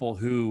 5 people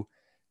who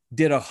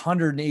did a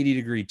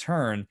 180-degree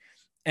turn.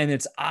 And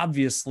it's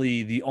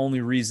obviously the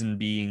only reason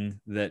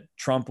being that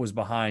Trump was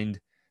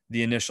behind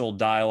the initial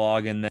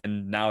dialogue. And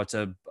then now it's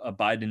a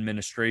Biden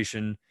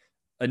administration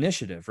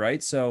initiative,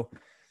 right? So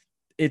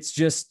it's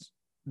just,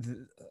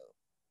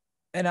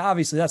 and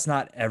obviously that's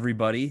not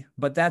everybody,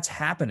 but that's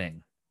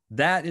happening.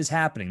 That is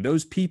happening.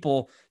 Those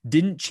people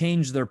didn't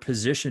change their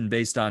position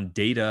based on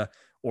data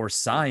or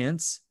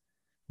science.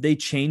 They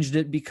changed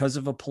it because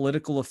of a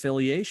political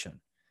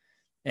affiliation.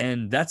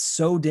 And that's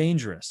so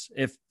dangerous.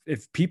 If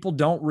people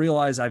don't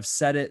realize I've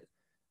said it,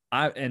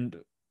 and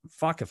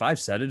fuck if I've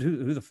said it,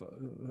 who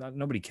the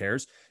nobody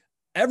cares.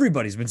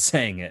 Everybody's been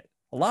saying it.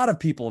 A lot of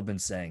people have been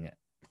saying it.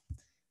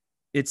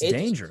 It's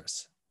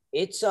dangerous.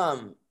 It's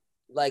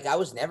like I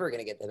was never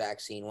gonna get the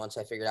vaccine once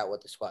I figured out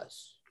what this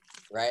was,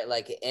 right?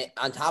 Like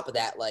on top of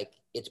that, like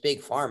it's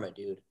big pharma,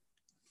 dude.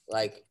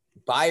 Like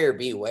buyer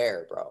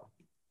beware, bro.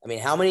 I mean,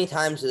 how many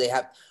times do they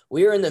have?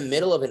 We are in the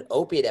middle of an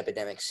opiate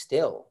epidemic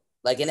still,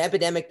 like an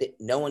epidemic that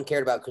no one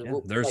cared about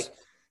because like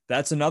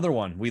that's another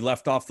one we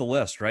left off the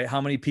list, right? How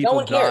many no people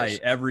one die cares.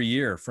 every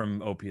year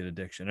from opiate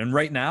addiction? And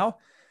right now,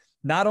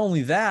 not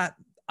only that,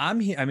 I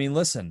mean,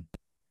 listen,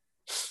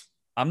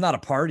 I'm not a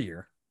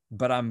partier,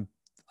 but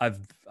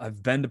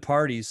I've been to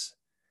parties.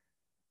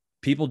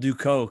 People do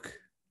coke,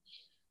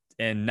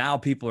 and now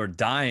people are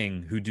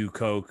dying who do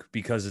coke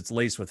because it's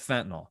laced with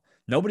fentanyl.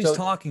 Nobody's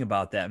talking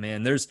about that,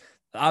 man.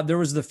 There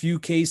was the few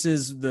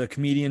cases, the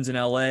comedians in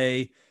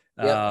LA.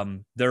 Yep.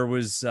 There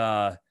was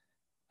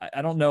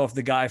I don't know if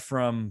the guy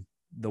from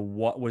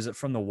what was it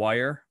from The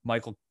Wire,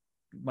 Michael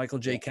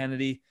J.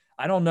 Kennedy.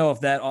 I don't know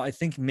if that, I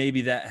think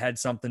maybe that had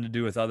something to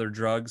do with other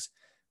drugs,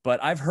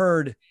 but I've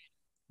heard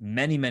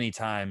many, many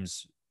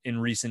times in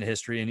recent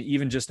history, and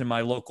even just in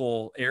my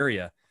local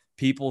area,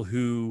 people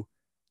who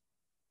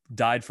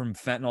died from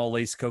fentanyl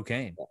laced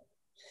cocaine.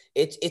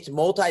 It's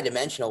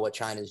multidimensional what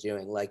China's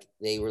doing. Like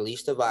they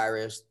released the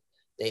virus,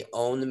 they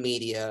own the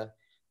media,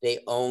 they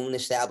own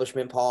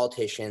establishment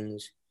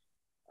politicians,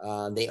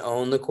 they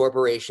own the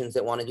corporations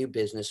that want to do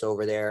business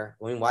over there.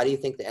 I mean, why do you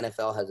think the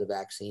NFL has a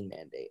vaccine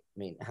mandate? I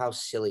mean, how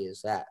silly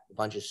is that? A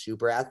bunch of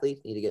super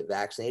athletes need to get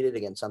vaccinated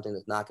against something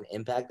that's not going to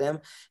impact them.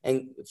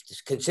 And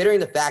considering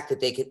the fact that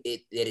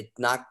it's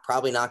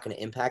probably not going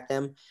to impact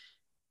them,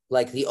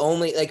 like the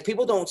only, like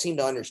people don't seem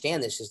to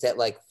understand this is that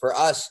like for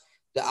us,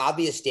 the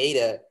obvious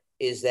data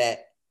is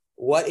that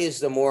what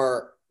is the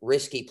more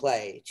risky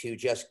play to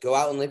just go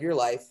out and live your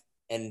life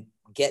and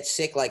get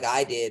sick like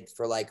I did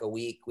for like a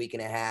week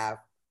and a half,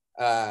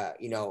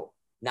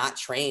 not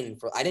train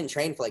for, I didn't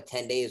train for like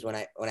 10 days when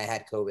I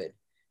had COVID.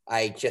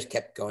 I just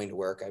kept going to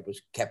work. I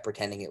kept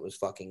pretending it was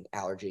fucking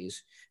allergies.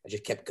 I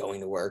just kept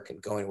going to work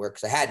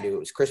because I had to. It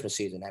was Christmas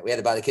season. We had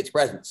to buy the kids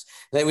presents.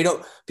 And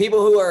then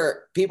people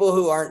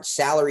who aren't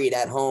salaried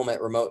at home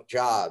at remote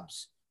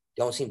jobs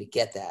don't seem to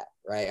get that,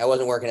 right? I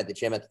wasn't working at the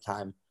gym at the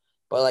time,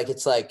 but like,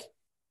 it's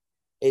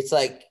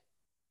like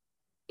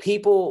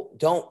people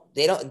don't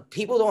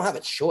have a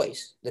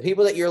choice. The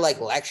people that you're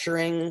like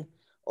lecturing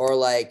or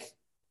like,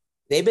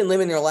 they've been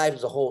living their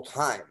lives the whole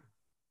time.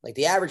 Like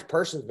the average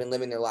person's been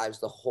living their lives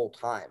the whole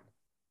time.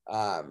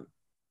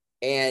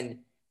 And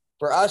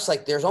for us,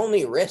 like there's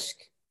only risk.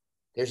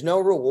 There's no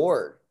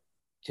reward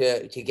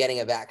to getting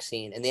a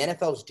vaccine. And the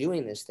NFL is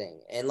doing this thing.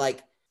 And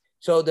like,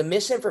 so the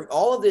misinformation,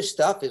 all of this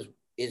stuff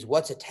is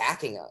what's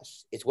attacking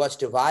us. It's what's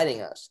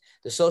dividing us.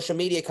 The social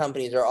media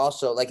companies are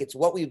also like, it's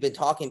what we've been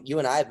talking, you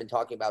and I have been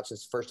talking about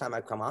since the first time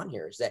I've come on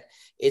here, is that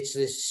it's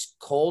this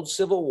cold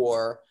civil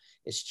war.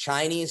 It's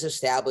Chinese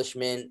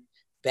establishment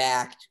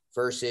backed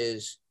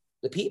versus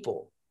the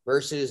people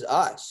versus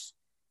us.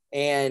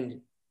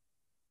 And,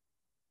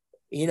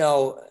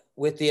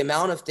 with the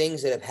amount of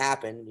things that have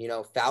happened,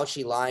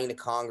 Fauci lying to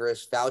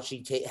Congress,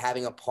 Fauci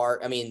having a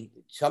part. I mean,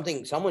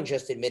 someone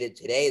just admitted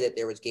today that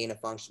there was gain of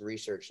function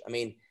research. I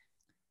mean,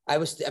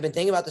 I've been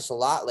thinking about this a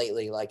lot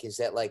lately. Like, is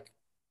that like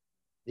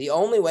the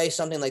only way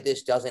something like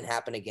this doesn't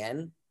happen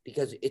again,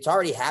 because it's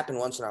already happened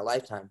once in our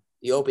lifetime,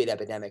 the opiate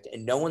epidemic,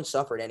 and no one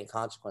suffered any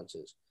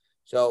consequences.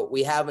 So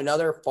we have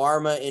another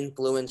pharma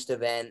influenced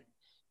event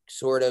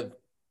sort of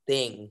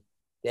thing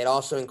that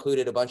also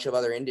included a bunch of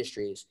other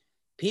industries.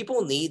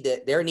 people need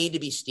that. There need to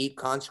be steep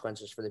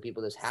consequences for the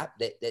people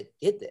that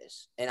did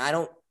this. And I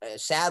don't,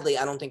 sadly,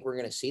 I don't think we're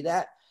going to see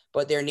that,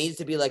 but there needs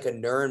to be like a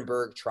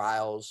Nuremberg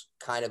trials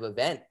kind of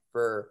event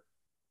for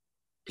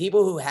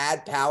people who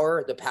had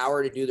the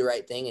power to do the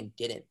right thing and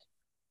didn't.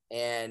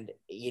 And,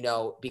 you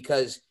know,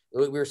 because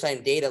we were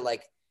saying data,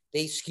 like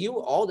they skew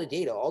all the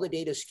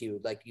data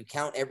skewed. Like you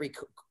count every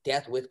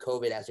death with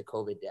COVID as a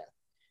COVID death.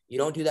 You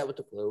don't do that with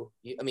the flu.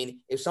 I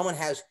mean, if someone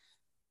has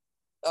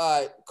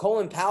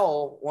Colin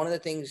Powell, one of the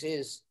things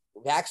is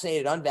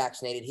vaccinated,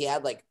 unvaccinated, he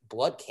had like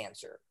blood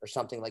cancer or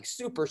something like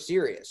super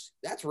serious.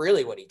 That's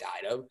really what he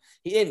died of.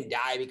 He didn't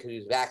die because he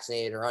was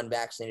vaccinated or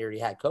unvaccinated or he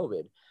had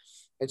COVID.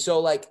 And so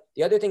like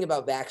the other thing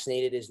about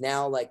vaccinated is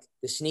now like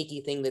the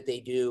sneaky thing that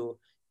they do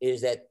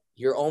is that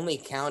you're only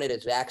counted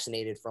as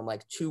vaccinated from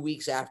like 2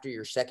 weeks after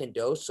your second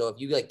dose. So if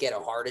you like get a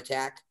heart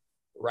attack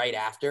right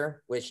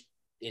after, which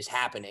is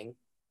happening,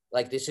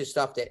 like this is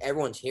stuff that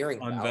everyone's hearing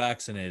about.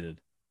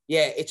 Unvaccinated.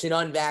 Yeah, it's an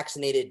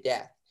unvaccinated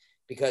death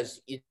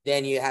because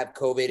then you have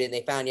COVID and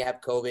they found you have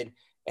COVID.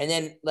 And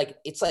then like,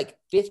 it's like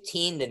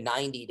 15 to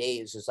 90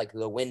 days is like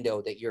the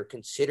window that you're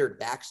considered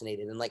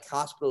vaccinated. And like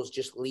hospitals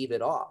just leave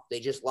it off. They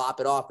just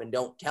lop it off and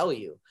don't tell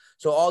you.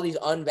 So all these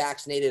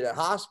unvaccinated at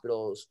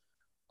hospitals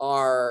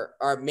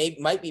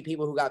might be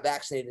people who got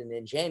vaccinated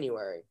in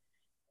January.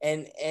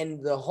 And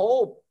the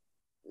whole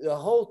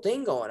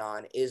thing going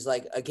on is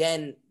like,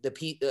 again,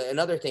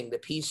 another thing, the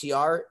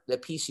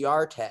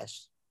PCR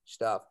test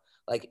stuff.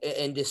 Like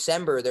in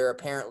December, they're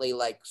apparently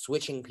like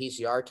switching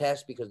PCR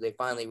tests because they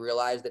finally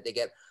realized that they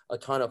get a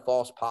ton of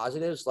false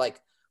positives. Like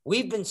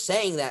we've been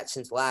saying that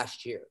since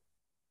last year.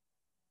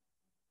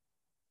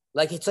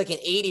 Like it's like an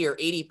 80 or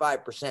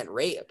 85%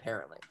 rate,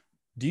 apparently.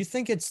 Do you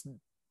think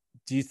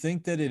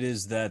that it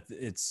is that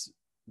it's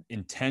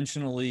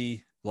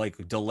intentionally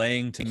like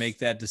delaying to make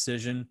that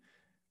decision?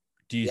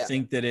 Do you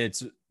think that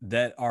it's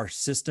that our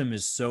system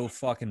is so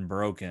fucking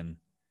broken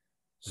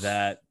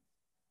that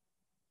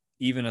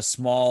even a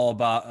small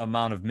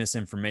amount of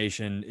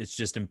misinformation, it's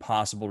just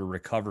impossible to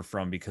recover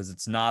from because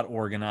it's not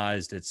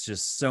organized. It's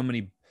just so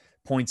many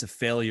points of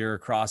failure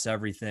across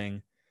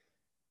everything.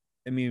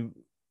 I mean,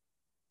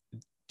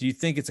 do you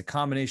think it's a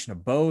combination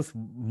of both,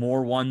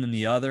 more one than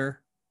the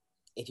other?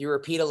 If you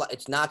repeat a lot,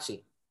 it's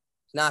Nazi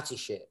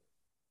shit.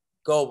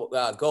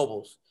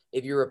 Goebbels.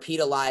 If you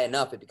repeat a lie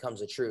enough, it becomes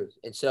the truth.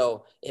 And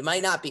so it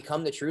might not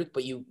become the truth,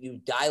 but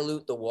you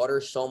dilute the water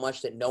so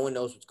much that no one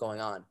knows what's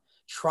going on.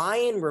 Try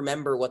and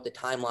remember what the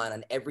timeline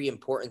on every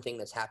important thing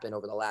that's happened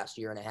over the last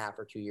year and a half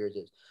or 2 years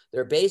is.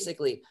 They're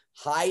basically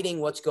hiding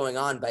what's going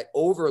on by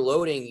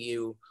overloading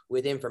you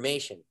with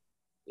information.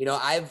 You know,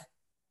 I'm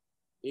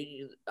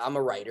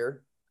a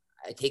writer.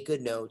 I take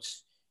good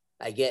notes.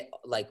 I get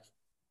like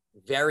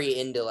very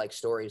into like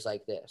stories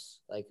like this.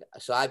 Like,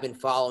 so I've been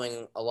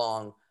following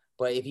along,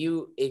 but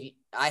if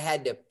I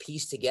had to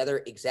piece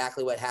together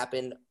exactly what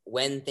happened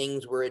when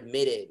things were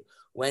admitted,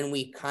 when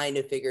we kind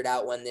of figured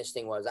out when this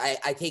thing was.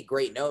 I take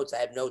great notes. I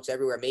have notes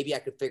everywhere. Maybe I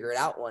could figure it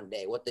out one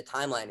day, what the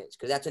timeline is,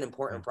 because that's an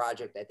important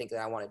project I think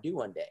that I want to do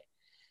one day.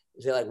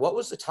 Is like, what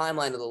was the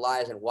timeline of the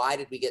lies and why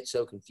did we get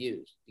so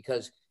confused?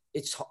 Because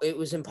it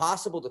was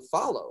impossible to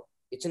follow.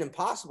 It's an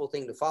impossible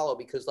thing to follow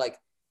because like,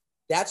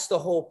 that's the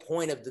whole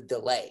point of the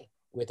delay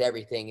with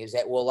everything is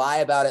that we'll lie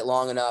about it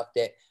long enough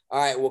that, all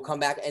right, we'll come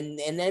back. And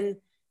then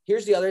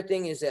here's the other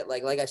thing is that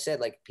like I said,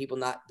 like people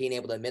not being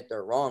able to admit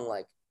they're wrong.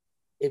 Like,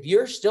 if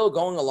you're still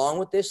going along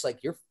with this,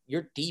 like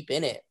you're deep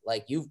in it.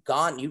 Like you've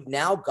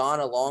now gone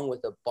along with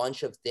a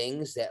bunch of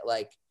things that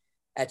like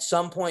at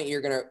some point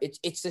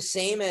it's the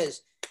same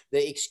as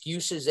the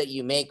excuses that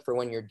you make for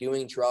when you're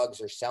doing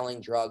drugs or selling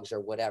drugs or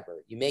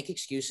whatever. You make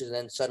excuses and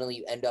then suddenly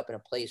you end up in a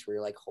place where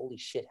you're like, holy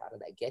shit, how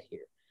did I get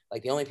here?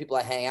 Like the only people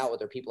I hang out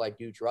with are people I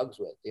do drugs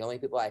with. The only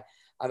people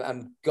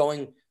I'm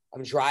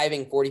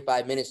driving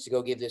 45 minutes to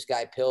go give this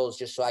guy pills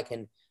just so I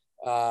can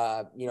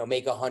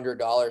make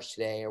 $100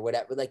 today or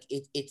whatever. Like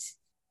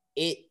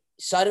it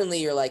suddenly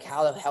you're like,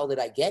 how the hell did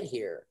I get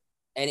here?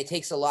 And it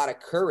takes a lot of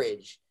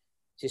courage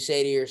to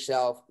say to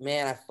yourself,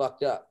 man, I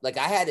fucked up. Like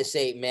I had to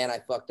say, man, I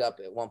fucked up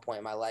at one point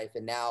in my life.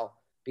 And now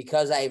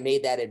because I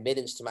made that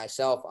admittance to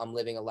myself, I'm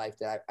living a life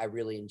that I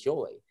really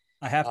enjoy.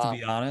 I have to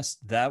be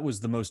honest. That was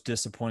the most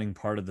disappointing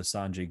part of the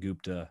Sanjay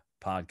Gupta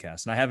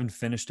podcast. And I haven't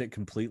finished it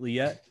completely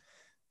yet.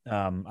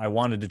 I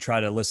wanted to try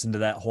to listen to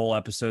that whole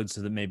episode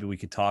so that maybe we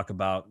could talk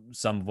about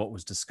some of what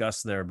was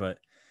discussed there. But,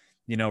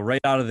 you know,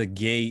 right out of the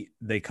gate,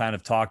 they kind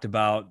of talked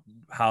about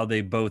how they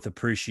both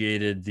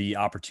appreciated the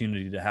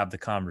opportunity to have the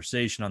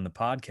conversation on the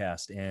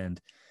podcast. And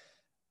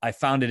I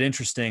found it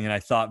interesting and I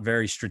thought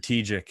very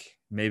strategic.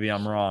 Maybe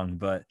I'm wrong,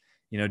 but,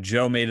 you know,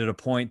 Joe made it a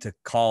point to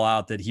call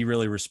out that he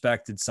really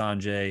respected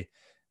Sanjay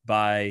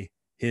by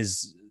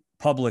his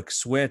public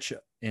switch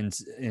in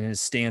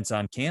his stance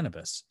on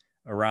cannabis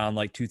around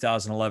like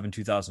 2011,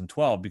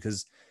 2012,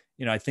 because,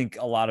 you know, I think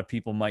a lot of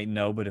people might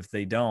know, but if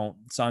they don't,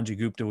 Sanjay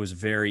Gupta was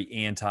very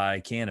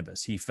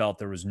anti-cannabis. He felt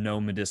there was no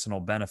medicinal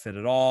benefit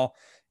at all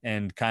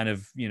and kind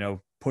of, you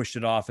know, pushed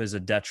it off as a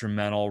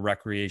detrimental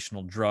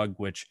recreational drug,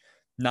 which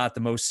not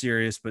the most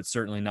serious, but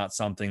certainly not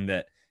something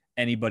that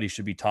anybody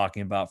should be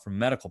talking about from a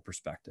medical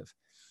perspective.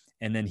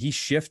 And then he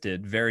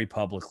shifted very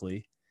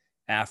publicly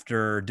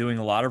after doing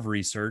a lot of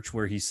research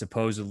where he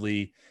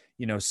supposedly,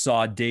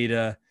 saw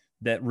data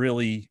that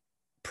really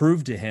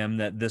proved to him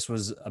that this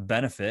was a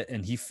benefit,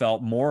 and he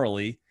felt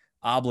morally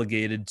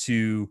obligated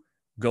to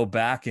go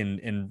back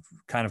and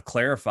kind of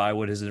clarify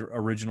what his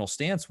original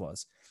stance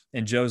was.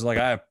 And Joe's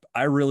like,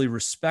 I really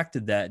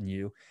respected that in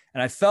you.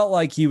 And I felt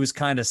like he was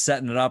kind of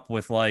setting it up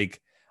with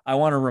like, I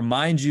want to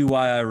remind you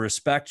why I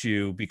respect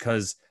you,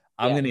 because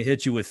I'm going to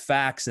hit you with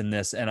facts in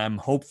this. And I'm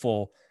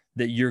hopeful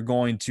that you're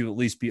going to at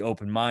least be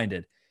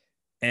open-minded.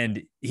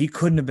 And he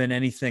couldn't have been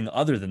anything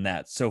other than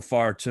that so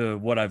far to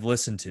what I've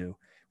listened to,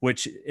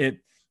 which it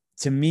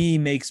to me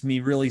makes me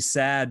really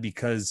sad,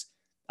 because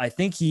I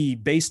think he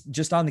based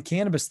just on the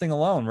cannabis thing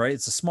alone, right?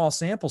 It's a small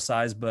sample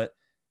size, but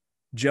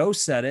Joe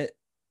said it.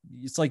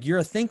 It's like, you're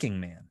a thinking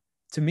man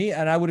to me.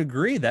 And I would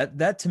agree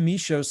that to me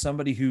shows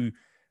somebody who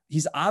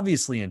he's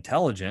obviously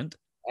intelligent.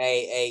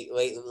 Hey,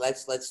 wait,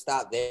 let's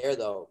stop there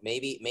though.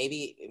 Maybe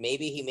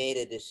he made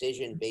a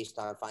decision based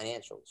on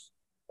financials.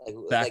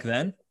 Back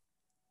then?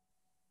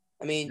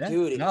 I mean, yeah.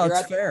 dude, no,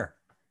 it's fair.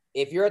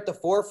 If you're at the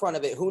forefront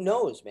of it, who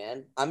knows,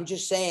 man? I'm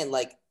just saying,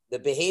 like, the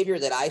behavior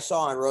that I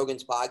saw on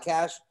Rogan's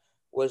podcast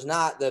was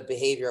not the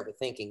behavior of a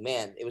thinking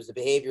man. It was the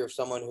behavior of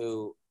someone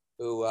who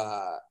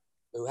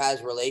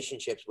has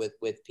relationships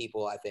with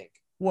people, I think.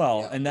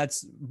 Well, and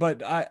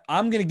but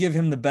I'm going to give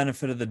him the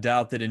benefit of the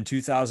doubt that in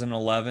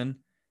 2011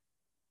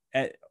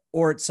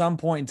 or at some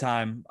point in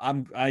time,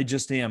 I'm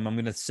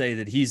going to say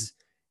that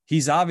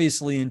he's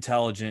obviously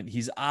intelligent.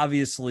 He's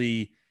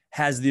obviously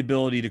has the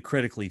ability to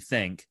critically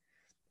think.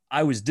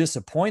 I was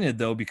disappointed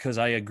though, because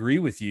I agree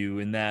with you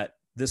in that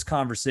this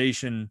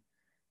conversation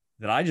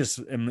that I just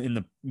am in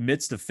the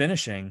midst of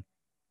finishing,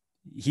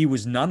 he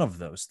was none of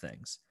those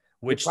things,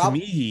 which to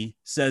me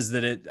says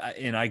that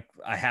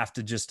I have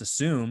to just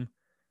assume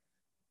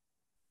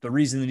the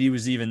reason that he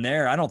was even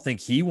there. I don't think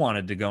he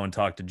wanted to go and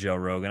talk to Joe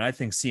Rogan. I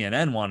think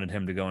CNN wanted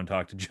him to go and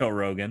talk to Joe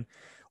Rogan,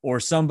 or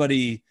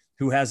somebody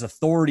who has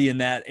authority in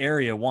that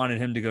area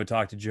wanted him to go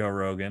talk to Joe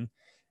Rogan.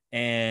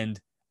 And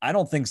I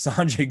don't think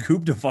Sanjay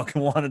Gupta fucking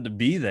wanted to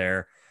be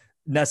there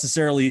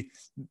necessarily.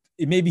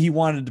 Maybe he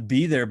wanted to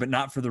be there, but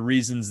not for the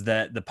reasons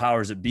that the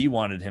powers that be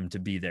wanted him to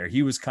be there.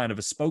 He was kind of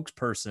a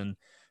spokesperson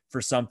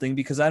for something,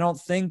 because I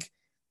think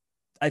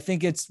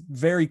it's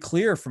very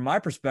clear from my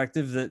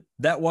perspective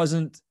that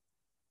wasn't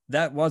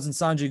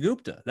Sanjay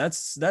Gupta.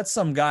 That's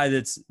some guy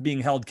that's being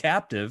held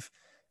captive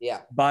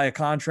by a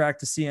contract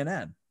to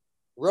CNN.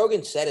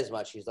 Rogan said as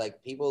much. He's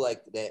like, people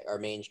like that are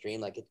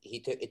mainstream, like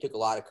it took a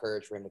lot of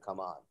courage for him to come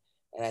on.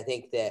 And I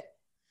think that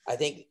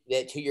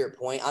to your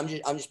point, I'm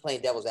just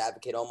playing devil's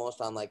advocate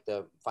almost on like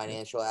the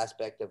financial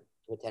aspect of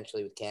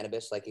potentially with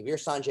cannabis. Like, if you're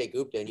Sanjay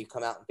Gupta and you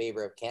come out in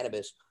favor of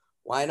cannabis,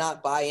 why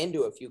not buy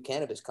into a few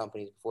cannabis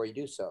companies before you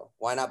do so?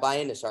 Why not buy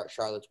into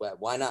Charlotte's Web?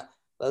 Why not?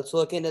 Let's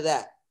look into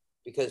that,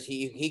 because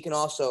he can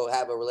also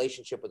have a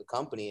relationship with the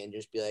company and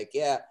just be like,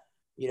 yeah,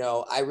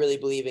 I really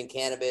believe in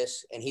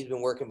cannabis. And he's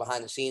been working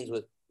behind the scenes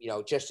with,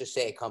 just to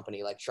say a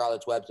company like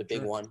Charlotte's Web's a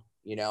big one,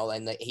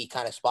 and he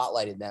kind of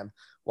spotlighted them.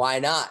 Why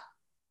not?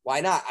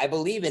 I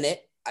believe in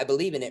it.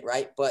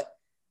 Right. But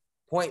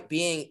point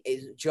being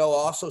is Joe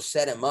also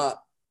set him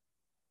up.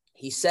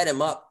 He set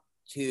him up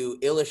to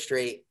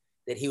illustrate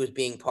that he was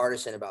being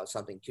partisan about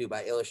something too,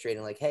 by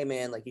illustrating like, hey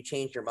man, like, you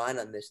changed your mind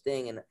on this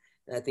thing. And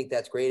I think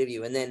that's great of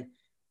you. And then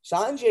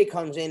Sanjay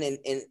comes in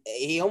and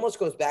he almost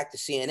goes back to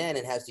CNN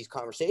and has these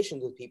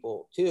conversations with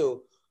people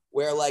too,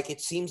 where like, it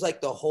seems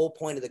like the whole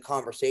point of the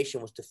conversation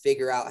was to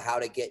figure out how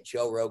to get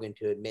Joe Rogan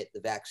to admit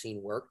the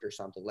vaccine worked or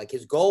something. Like,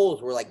 his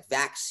goals were like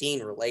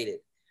vaccine related.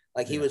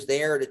 Like, he was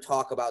there to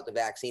talk about the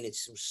vaccine.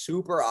 It's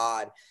super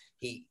odd.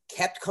 He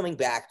kept coming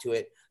back to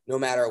it no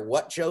matter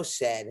what Joe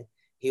said.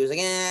 He was like,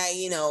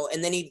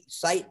 and then he'd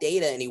cite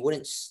data and he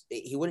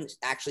wouldn't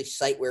actually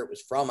cite where it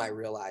was from. I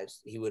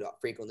realized he would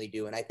frequently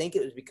do. And I think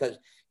it was because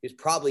he was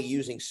probably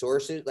using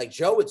sources. Like,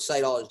 Joe would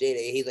cite all his data.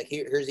 He's like,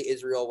 here's the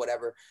Israel,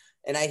 whatever.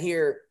 And I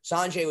hear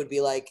Sanjay would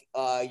be like,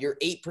 you're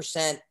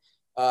 8%,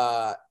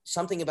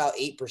 something about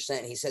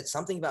 8%. He said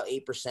something about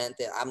 8%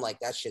 that I'm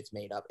like, that shit's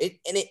made up.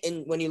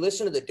 And when you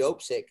listen to the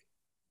Dope Sick,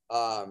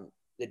 when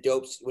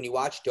you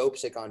watch Dope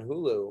Sick on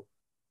Hulu,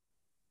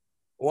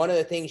 one of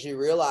the things you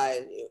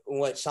realize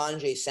what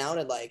Sanjay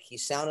sounded like, he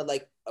sounded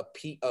like a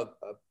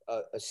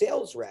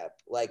sales rep,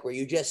 like where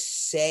you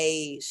just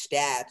say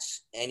stats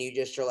and you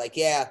just are like,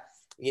 yeah,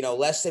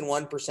 less than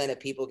 1% of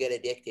people get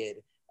addicted.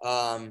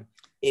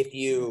 If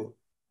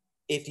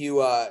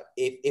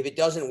it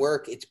doesn't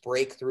work, it's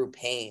breakthrough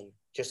pain,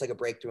 just like a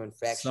breakthrough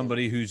infection.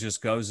 Somebody who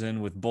just goes in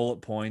with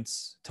bullet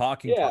points,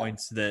 talking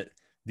points that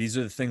these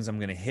are the things I'm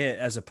going to hit,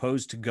 as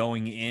opposed to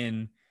going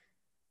in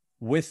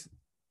with,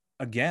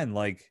 again,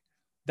 like,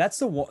 that's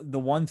the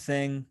one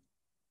thing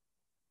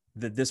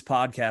that this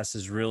podcast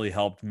has really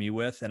helped me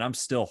with. And I'm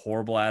still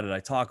horrible at it.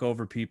 I talk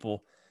over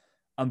people.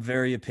 I'm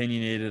very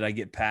opinionated. I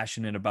get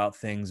passionate about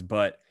things,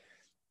 but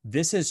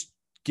this has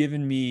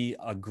given me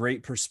a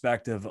great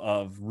perspective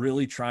of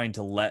really trying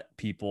to let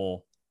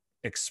people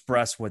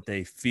express what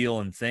they feel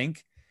and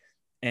think.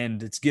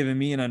 And it's given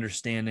me an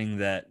understanding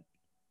that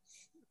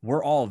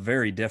we're all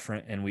very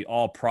different and we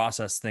all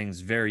process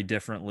things very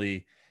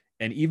differently.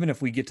 And even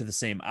if we get to the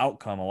same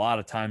outcome, a lot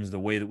of times the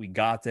way that we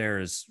got there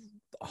is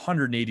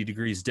 180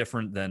 degrees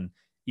different than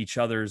each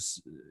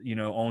other's,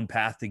 own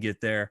path to get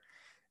there.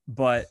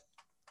 But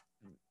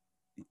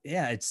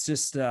yeah, it's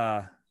just,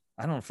 I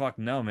don't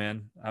fucking know,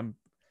 man.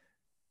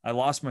 I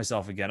lost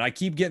myself again. I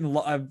keep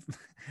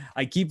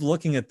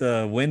looking at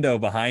the window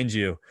behind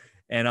you,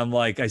 and I'm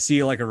like, I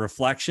see like a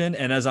reflection.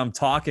 And as I'm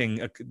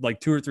talking, like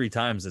 2 or 3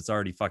 times, it's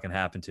already fucking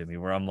happened to me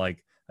where I'm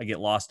like, I get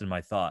lost in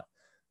my thought.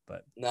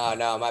 But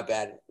No, my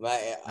bad.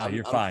 no,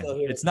 you're I'm fine. still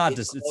here. It's not It's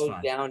just, it's closed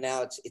fine. down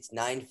now. It's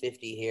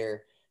 9:50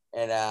 here,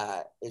 and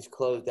it's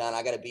closed down.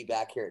 I got to be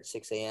back here at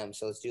 6 a.m.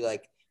 So let's do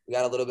like we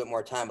got a little bit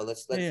more time, but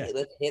Yeah.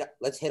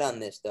 let's hit on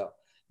this though,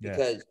 Yeah.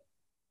 because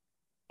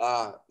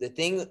the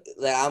thing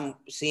that I'm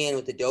seeing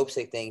with the dope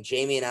sick thing,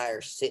 Jamie and I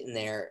are sitting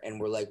there and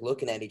we're like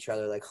looking at each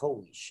other like,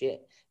 holy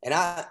shit. And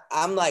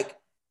I'm like,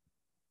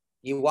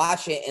 you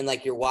watch it and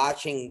like you're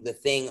watching the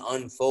thing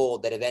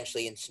unfold that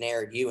eventually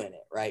ensnared you in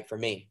it, right? For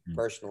me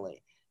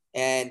personally.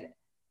 And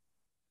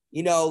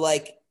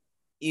like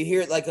you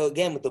hear it like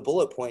again with the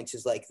bullet points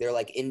is like they're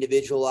like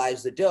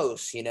individualize the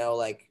dose,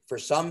 like for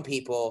some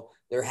people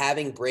they're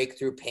having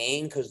breakthrough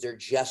pain because they're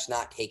just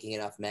not taking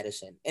enough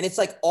medicine. And it's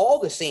like all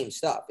the same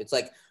stuff. It's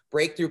like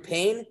breakthrough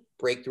pain,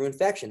 breakthrough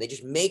infection. They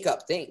just make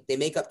up things. They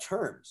make up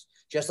terms,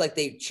 just like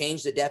they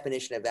changed the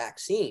definition of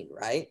vaccine,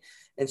 right?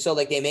 And so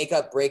like they make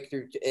up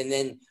breakthrough and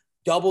then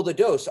double the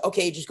dose.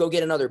 Okay, just go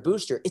get another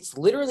booster. It's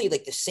literally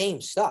like the same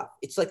stuff.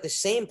 It's like the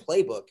same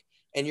playbook.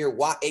 And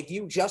if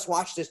you just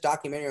watch this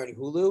documentary on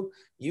Hulu,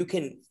 you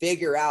can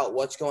figure out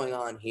what's going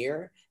on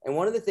here. And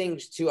one of the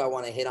things too I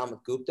want to hit on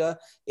with Gupta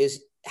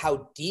is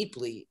how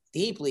deeply,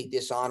 deeply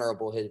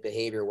dishonorable his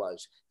behavior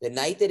was. The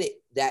night that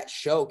that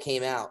show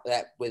came out,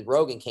 that with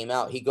Rogan came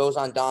out, he goes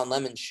on Don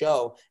Lemon's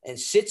show and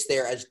sits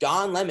there as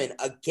Don Lemon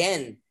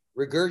again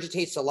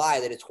regurgitates the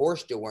lie that it's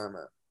horse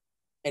dewormer.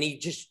 And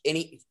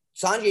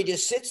Sanjay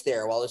just sits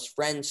there while his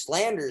friend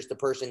slanders the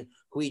person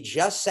who he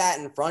just sat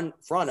in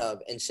front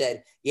of and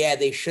said, yeah,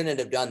 they shouldn't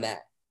have done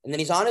that. And then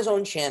he's on his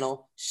own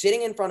channel,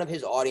 sitting in front of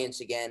his audience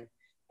again.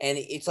 And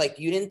it's like,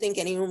 you didn't think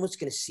anyone was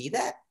going to see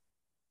that?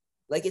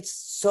 Like, it's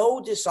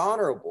so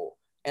dishonorable.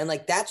 And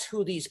like, that's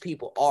who these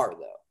people are,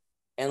 though.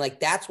 And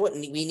like, that's what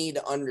we need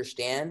to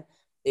understand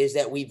is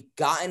that we've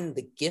gotten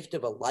the gift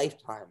of a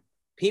lifetime.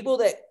 People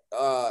that,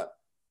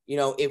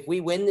 if we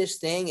win this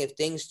thing, if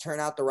things turn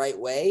out the right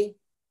way,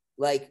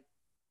 like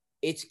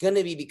it's going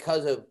to be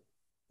because of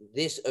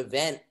this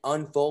event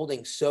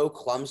unfolding so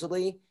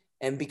clumsily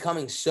and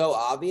becoming so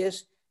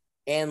obvious.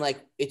 And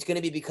like, it's going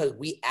to be because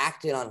we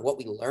acted on what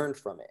we learned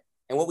from it.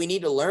 And what we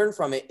need to learn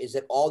from it is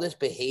that all this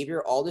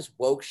behavior, all this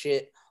woke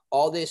shit,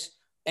 all this,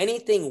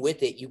 anything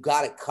with it, you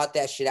got to cut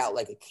that shit out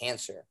like a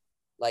cancer.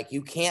 Like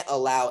you can't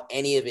allow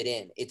any of it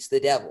in. It's the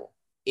devil.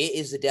 It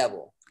is the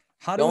devil.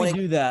 How do we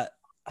do that?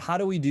 How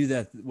do we do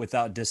that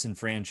without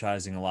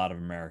disenfranchising a lot of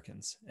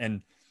Americans?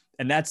 And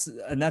that's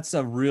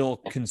a real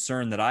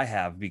concern that I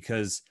have,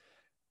 because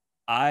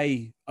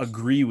I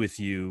agree with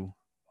you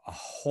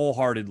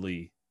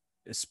wholeheartedly,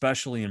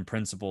 especially in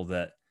principle,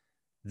 that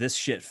this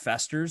shit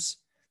festers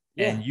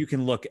and you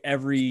can look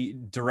every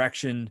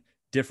direction,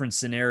 different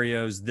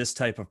scenarios. This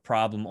type of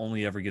problem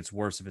only ever gets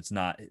worse if it's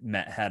not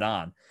met head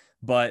on.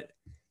 But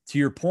to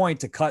your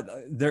point, to cut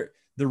there,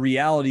 the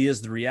reality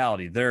is the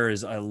reality. There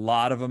is a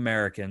lot of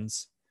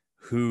Americans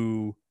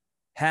who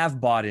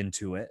have bought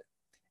into it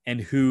and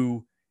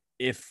who,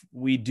 if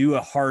we do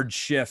a hard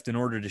shift in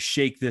order to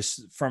shake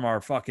this from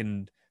our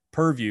fucking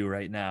purview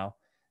right now,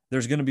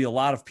 there's going to be a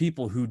lot of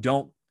people who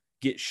don't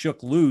get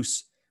shook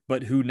loose,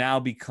 but who now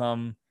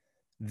become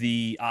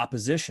the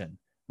opposition,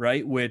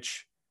 right?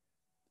 Which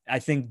I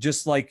think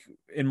just like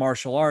in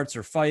martial arts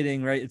or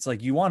fighting, right? It's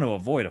like you want to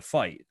avoid a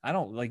fight. You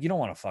don't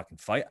want to fucking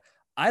fight.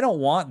 I don't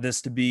want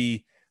this to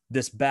be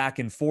this back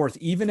and forth,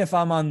 even if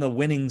I'm on the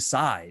winning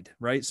side,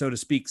 right? So to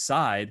speak,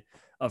 side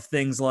of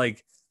things.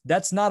 Like,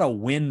 that's not a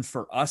win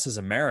for us as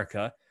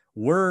America.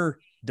 We're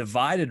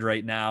divided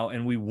right now,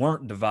 and we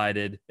weren't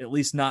divided, at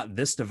least not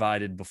this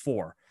divided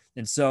before.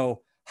 And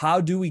so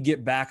how do we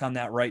get back on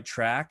that right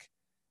track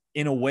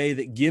in a way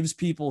that gives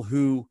people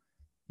who,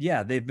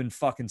 yeah, they've been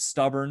fucking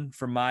stubborn,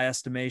 from my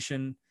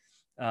estimation,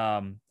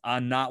 on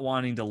not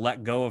wanting to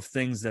let go of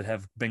things that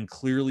have been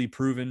clearly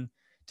proven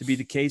to be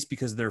the case,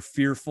 because they're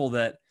fearful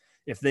that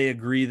if they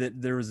agree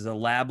that there was a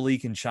lab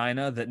leak in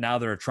China, that now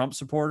they're a Trump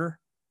supporter.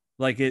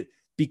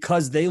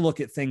 Because they look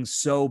at things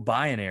so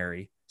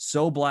binary,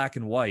 so black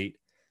and white,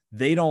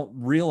 they don't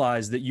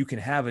realize that you can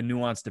have a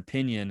nuanced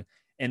opinion,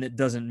 and it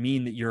doesn't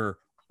mean that you're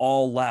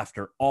all left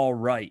or all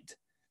right.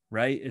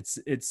 Right?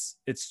 It's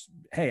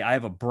hey, I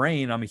have a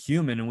brain, I'm a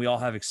human, and we all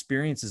have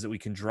experiences that we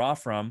can draw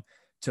from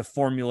to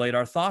formulate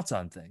our thoughts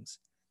on things.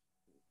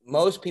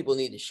 Most people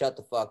need to shut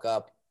the fuck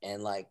up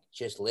and like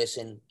just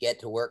listen, get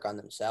to work on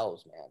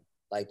themselves, man.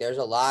 Like there's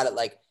a lot of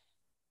like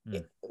Hmm.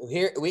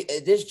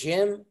 this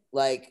gym,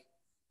 like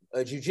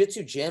a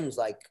jiu-jitsu gym's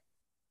like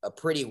a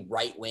pretty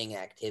right-wing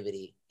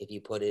activity if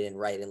you put it in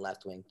right and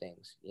left-wing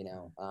things, you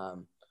know,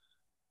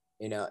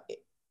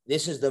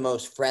 this is the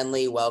most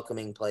friendly,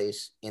 welcoming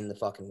place in the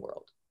fucking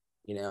world.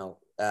 You know,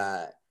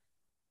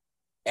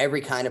 every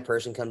kind of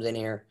person comes in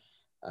here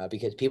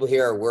because people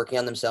here are working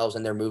on themselves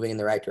and they're moving in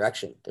the right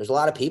direction. There's a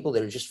lot of people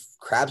that are just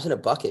crabs in a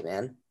bucket,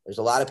 man. There's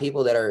a lot of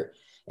people that are,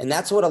 and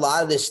that's what a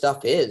lot of this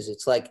stuff is.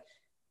 It's like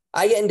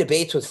I get in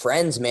debates with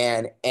friends,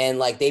 man, and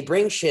like they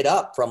bring shit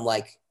up from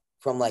like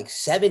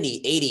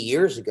 70, 80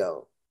 years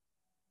ago.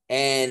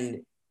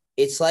 And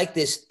it's like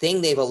this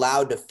thing they've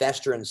allowed to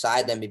fester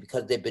inside them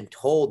because they've been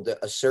told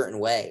a certain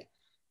way.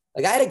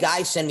 Like I had a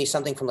guy send me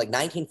something from like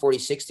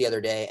 1946 the other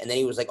day, and then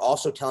he was like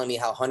also telling me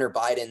how Hunter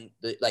Biden,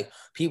 like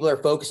people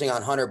are focusing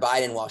on Hunter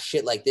Biden while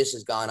shit like this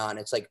has gone on.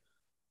 It's like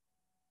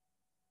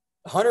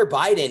Hunter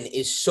Biden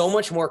is so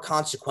much more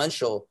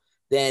consequential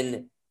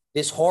than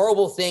this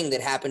horrible thing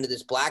that happened to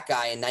this black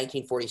guy in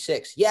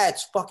 1946. Yeah,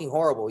 it's fucking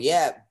horrible.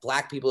 Yeah,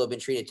 black people have been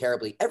treated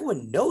terribly.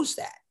 Everyone knows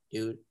that,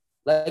 dude.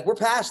 Like we're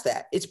past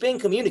that. It's been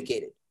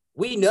communicated.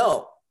 We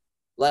know.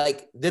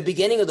 Like the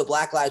beginning of the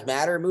Black Lives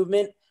Matter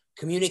movement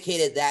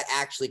communicated that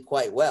actually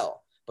quite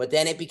well. But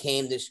then it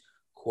became this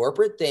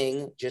corporate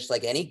thing, just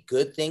like any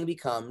good thing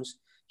becomes.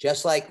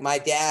 Just like my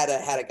dad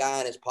had a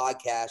guy on his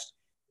podcast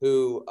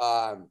who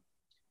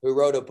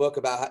wrote a book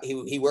about how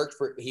he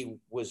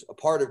was a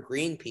part of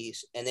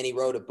Greenpeace, and then he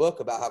wrote a book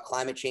about how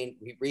climate change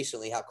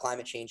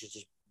is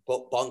just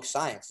bunk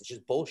science. It's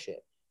just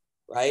bullshit,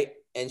 right?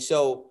 And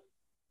so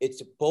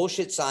it's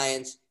bullshit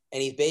science,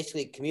 and he's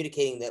basically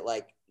communicating that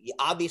like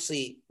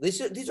obviously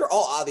these are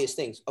all obvious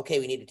things. Okay,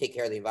 we need to take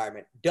care of the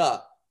environment. Duh.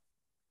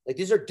 Like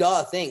these are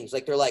duh things.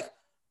 Like they're like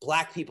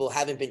black people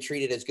haven't been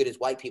treated as good as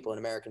white people in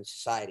American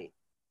society.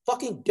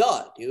 Fucking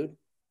duh, dude.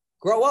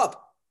 Grow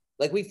up.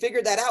 Like we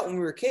figured that out when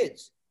we were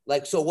kids.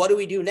 Like, so what do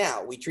we do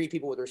now? We treat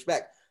people with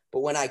respect. But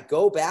when I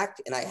go back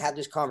and I have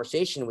this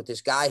conversation with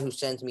this guy who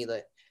sends me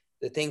the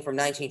thing from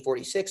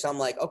 1946, I'm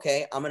like,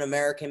 okay, I'm an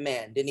American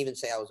man. Didn't even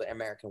say I was an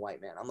American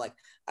white man. I'm like,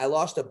 I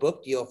lost a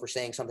book deal for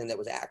saying something that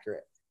was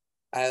accurate.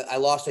 I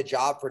lost a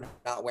job for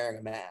not wearing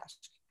a mask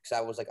because I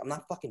was like, I'm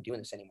not fucking doing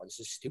this anymore. This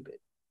is stupid.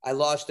 My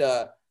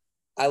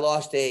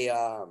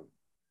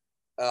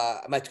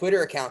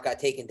Twitter account got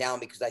taken down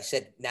because I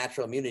said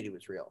natural immunity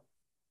was real.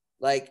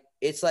 Like,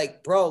 it's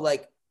like, bro,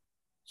 like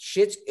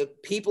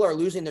people are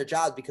losing their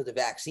jobs because of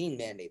vaccine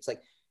mandates.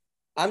 Like,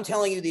 I'm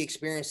telling you the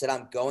experience that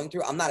I'm going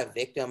through. I'm not a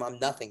victim. I'm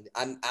nothing.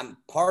 I'm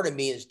part of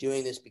me is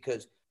doing this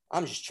because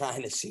I'm just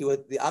trying to see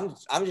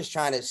I'm just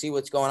trying to see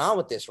what's going on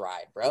with this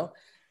ride, bro.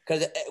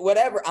 Because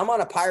whatever, I'm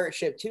on a pirate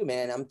ship too,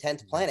 man. I'm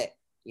 10th planet.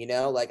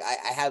 Like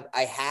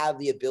I have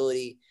the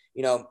ability.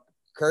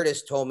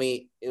 Curtis told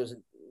me it was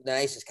the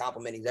nicest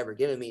compliment he's ever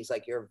given me. He's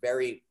like, you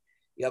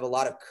have a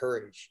lot of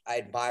courage. I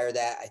admire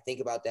that. I think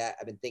about that.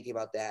 I've been thinking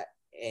about that,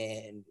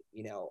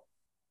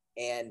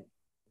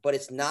 but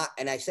it's not.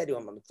 And I said to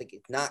him, I'm thinking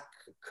it's not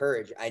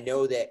courage. I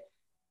know that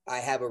I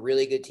have a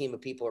really good team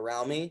of people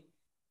around me.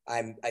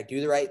 I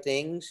do the right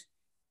things.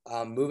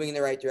 I'm moving in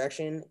the right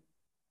direction.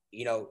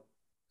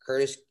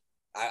 Curtis,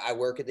 I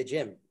work at the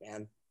gym,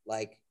 man.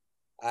 Like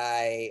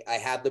I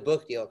have the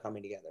book deal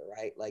coming together,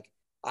 right? Like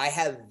I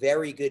have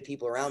very good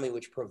people around me,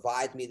 which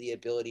provides me the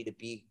ability to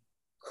be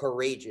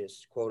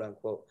courageous, quote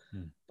unquote.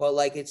 But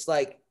like, it's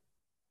like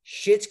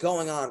shit's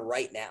going on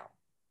right now.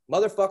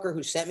 Motherfucker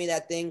who sent me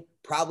that thing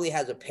probably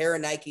has a pair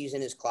of Nikes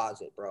in his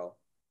closet, bro.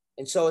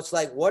 And so it's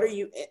like, one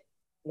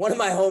of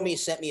my homies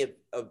sent me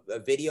a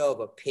video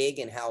of a pig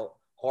and how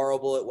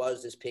horrible it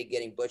was, this pig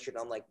getting butchered.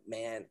 I'm like,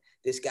 man,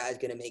 this guy's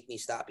going to make me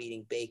stop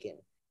eating bacon,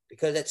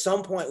 because at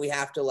some point we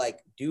have to like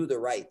do the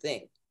right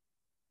thing,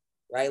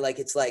 right? Like,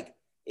 it's like,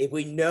 if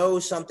we know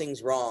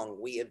something's wrong,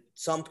 we at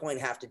some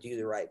point have to do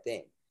the right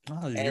thing.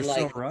 Oh, you're and so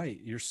like, right.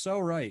 You're so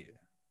right.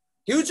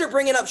 Dudes are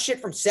bringing up shit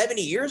from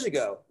 70 years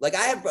ago. Like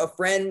I have a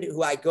friend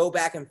who I go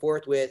back and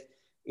forth with,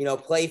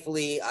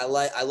 playfully. I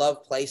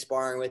love play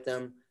sparring with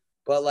them,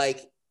 but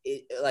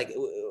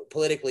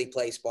politically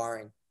play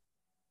sparring.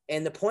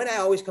 And the point I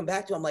always come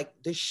back to, I'm like,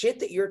 the shit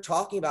that you're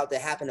talking about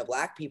that happened to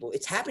black people,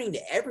 it's happening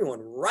to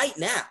everyone right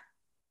now.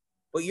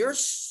 But you're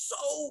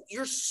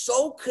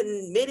so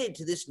committed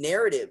to this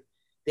narrative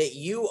that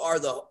you are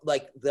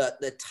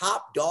the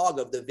top dog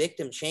of the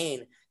victim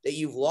chain, that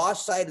you've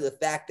lost sight of the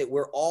fact that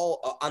we're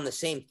all on the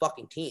same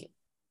fucking team.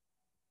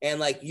 And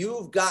like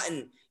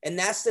and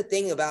that's the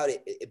thing about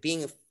it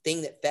being a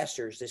thing that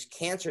festers, this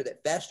cancer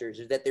that festers,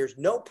 is that there's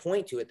no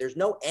point to it. There's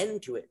no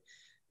end to it.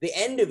 The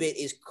end of it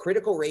is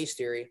critical race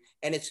theory.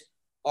 And it's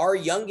our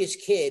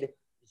youngest kid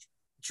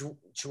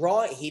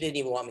he didn't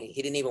even want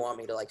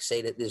me to like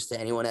say this to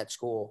anyone at his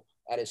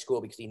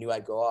school, because he knew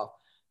I'd go off.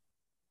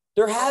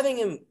 They're having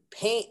him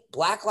paint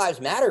Black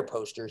Lives Matter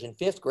posters in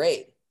 5th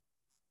grade.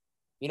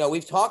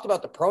 We've talked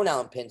about the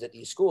pronoun pins at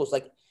these schools.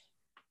 Like,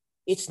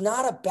 it's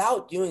not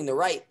about doing the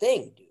right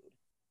thing, dude.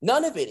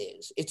 None of it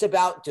is. It's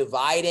about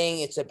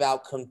dividing. It's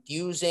about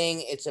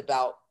confusing. It's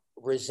about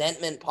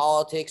resentment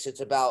politics.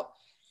 It's about,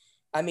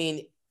 I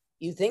mean,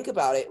 you think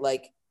about it,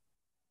 like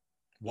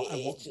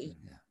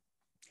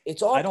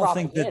it's all I don't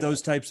think that propaganda.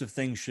 those types of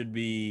things should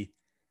be,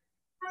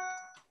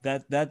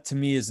 that to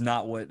me is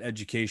not what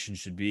education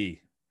should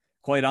be.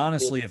 Quite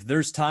honestly, if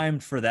there's time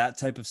for that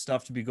type of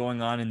stuff to be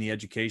going on in the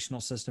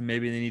educational system,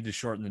 maybe they need to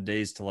shorten the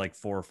days to like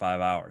 4 or 5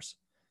 hours,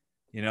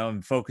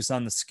 and focus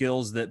on the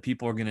skills that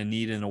people are going to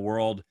need in a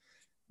world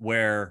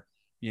where,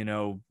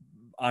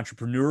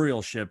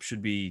 entrepreneurship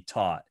should be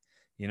taught,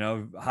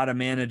 how to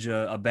manage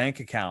a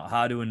bank account,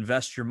 how to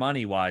invest your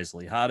money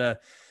wisely, how to,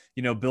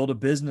 build a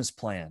business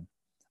plan.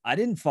 I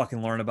didn't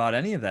fucking learn about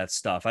any of that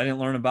stuff. I didn't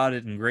learn about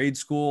it in grade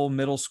school,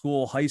 middle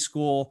school, high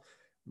school.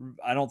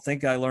 I don't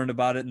think I learned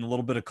about it in a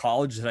little bit of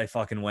college that I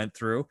fucking went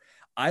through.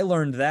 I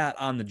learned that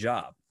on the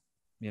job.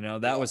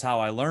 That was how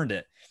I learned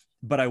it.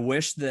 But I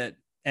wish that,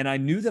 and I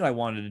knew that I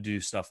wanted to do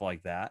stuff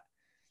like that,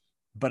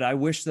 but I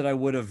wish that I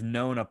would have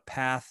known a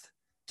path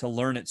to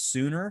learn it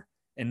sooner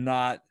and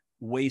not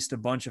waste a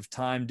bunch of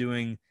time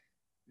doing.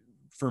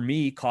 For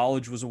me,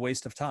 college was a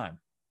waste of time.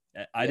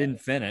 I didn't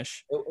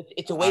finish.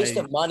 It's a waste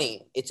of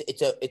money.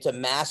 It's a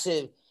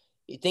massive.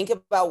 You think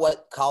about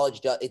what college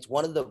does. It's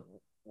one of the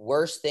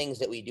worst things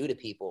that we do to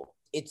people.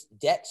 It's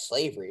debt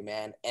slavery,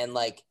 man. And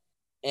like,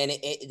 and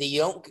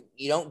you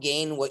don't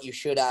gain what you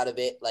should out of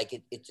it.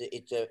 Like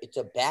it's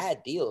a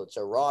bad deal. It's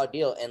a raw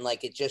deal, and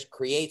like it just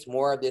creates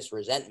more of this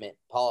resentment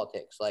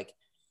politics. Like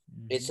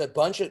it's a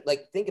bunch of,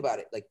 like, think about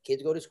it. Like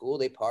kids go to school,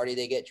 they party,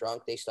 they get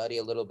drunk, they study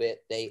a little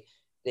bit, they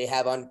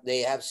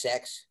have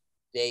sex.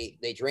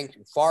 They drink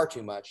far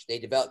too much.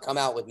 They come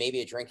out with maybe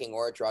a drinking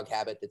or a drug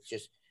habit that's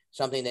just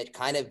something that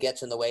kind of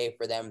gets in the way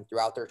for them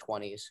throughout their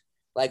 20s.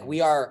 Like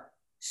we are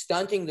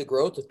stunting the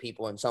growth of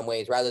people in some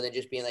ways, rather than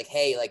just being like,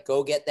 hey, like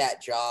go get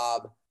that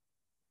job,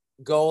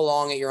 go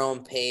along at your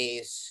own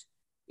pace,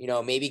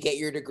 maybe get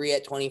your degree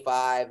at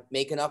 25,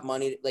 make enough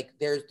money. Like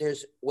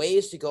there's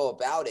ways to go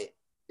about it.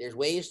 There's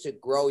ways to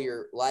grow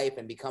your life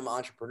and become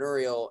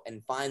entrepreneurial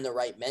and find the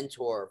right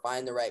mentor,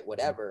 find the right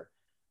whatever.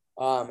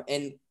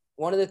 And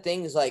one of the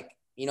things, like,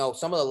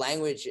 some of the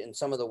language and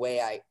some of the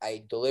way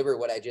I deliver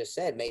what I just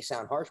said may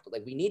sound harsh, but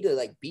like we need to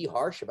like be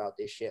harsh about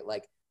this shit.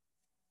 Like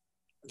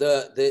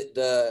people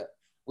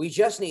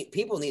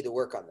need to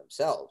work on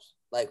themselves.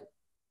 Like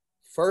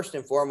first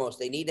and foremost,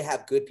 they need to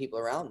have good people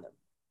around them.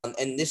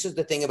 And this is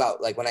the thing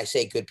about, like, when I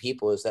say good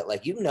people, is that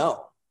like,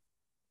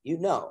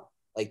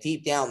 like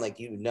deep down, like,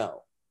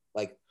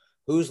 like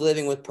who's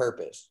living with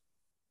purpose,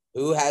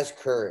 who has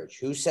courage,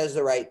 who says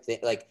the right thing,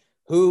 like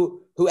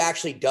who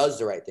actually does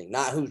the right thing,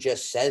 not who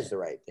just says the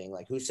right thing,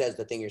 like who says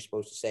the thing you're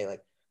supposed to say, like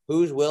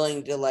who's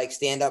willing to like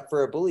stand up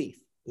for a belief,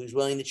 who's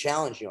willing to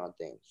challenge you on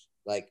things,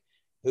 like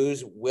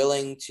who's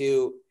willing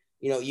to,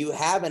 you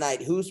have an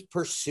idea, who's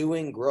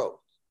pursuing growth.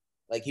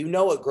 Like,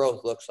 what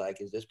growth looks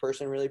like. Is this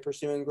person really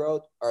pursuing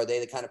growth? Or are they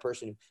the kind of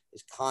person who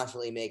is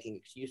constantly making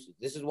excuses?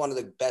 This is one of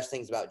the best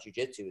things about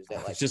jiu-jitsu, is that,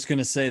 like, I was just going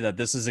to say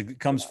that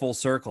comes full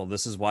circle.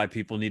 This is why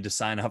people need to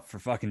sign up for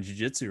fucking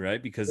jiu-jitsu,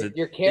 right? Because it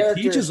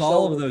teaches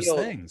all of those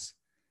things.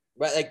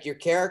 Right. Like your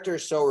character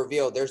is so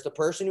revealed. There's the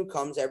person who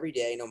comes every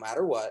day, no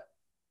matter what.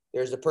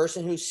 There's the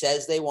person who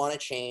says they want to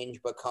change,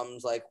 but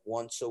comes like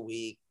once a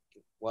week.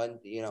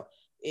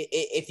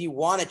 If you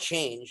want to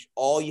change,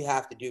 all you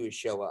have to do is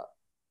show up.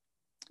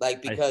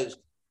 Like, because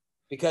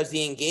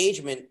the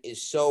engagement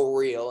is so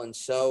real and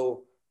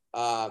so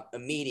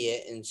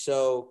immediate, and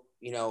so,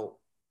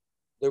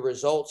 the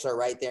results are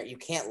right there. You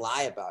can't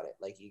lie about it.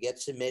 Like, you get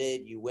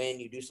submitted, you win,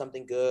 you do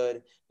something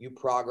good, you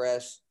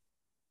progress.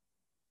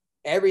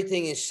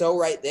 Everything is so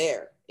right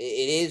there.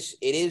 It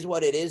is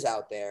what it is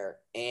out there.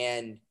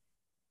 And,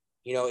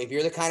 if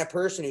you're the kind of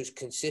person who's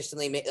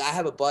consistently I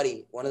have a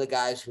buddy, one of the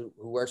guys who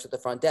works at the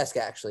front desk,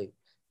 actually.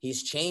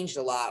 He's changed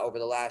a lot over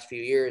the last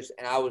few years.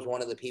 And I was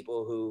one of the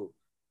people who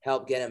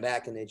helped get him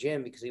back in the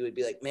gym, because he would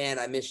be like, man,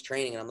 I miss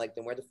training. And I'm like,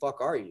 then where the fuck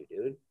are you,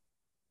 dude?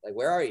 Like,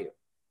 where are you?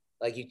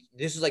 Like,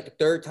 this is like the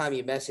third time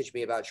you messaged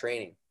me about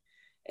training.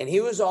 And he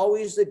was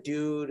always the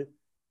dude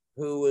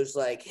who was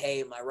like,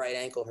 hey, my right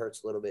ankle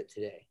hurts a little bit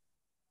today.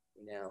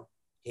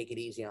 Take it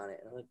easy on it.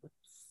 And I'm like,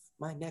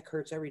 my neck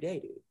hurts every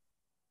day, dude.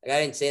 Like, I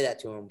didn't say that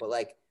to him, but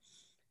like,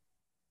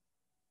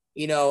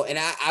 and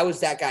I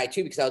was that guy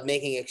too, because I was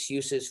making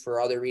excuses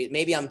for other reasons.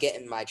 Maybe I'm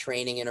getting my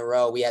training in a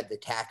row. We had the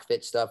tack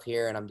fit stuff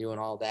here, and I'm doing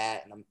all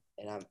that, and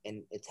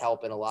it's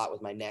helping a lot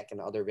with my neck and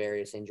other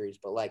various injuries.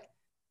 But like,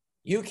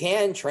 you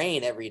can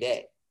train every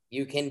day.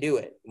 You can do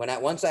it.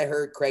 Once I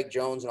heard Craig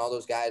Jones and all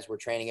those guys were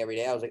training every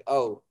day, I was like,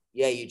 oh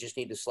yeah, you just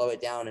need to slow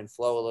it down and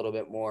flow a little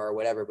bit more or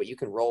whatever. But you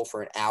can roll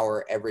for an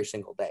hour every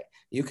single day.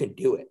 You can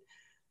do it.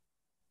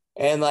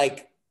 And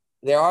like,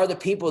 there are the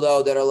people,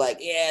 though, that are like,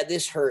 yeah,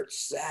 this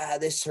hurts.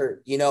 This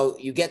hurt.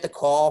 You get the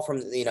call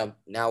from,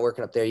 now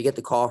working up there, you get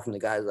the call from the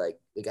guy's like,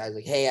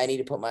 hey, I need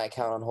to put my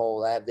account on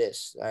hold. I have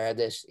this.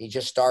 He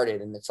just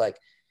started. And it's like,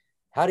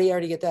 how do you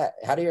already get that?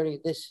 How do you already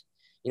get this?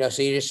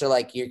 So you just are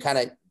like, you're kind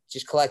of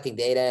just collecting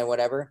data and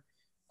whatever.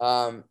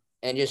 And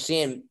just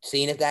seeing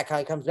if that kind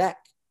of comes back,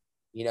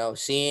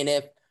 seeing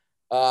if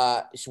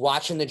just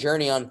watching the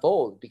journey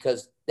unfold,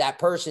 because that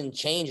person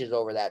changes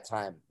over that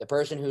time. The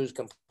person who's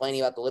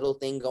complaining about the little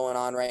thing going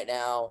on right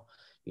now,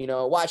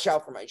 watch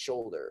out for my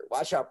shoulder,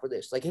 watch out for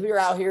this. Like if you're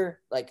out here,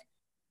 like,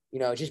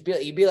 just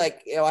you'd be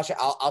like, watch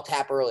out, I'll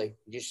tap early.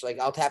 Just like,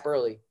 I'll tap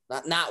early,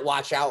 not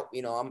watch out.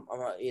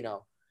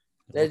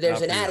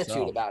 There's an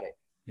attitude about it.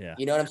 Yeah.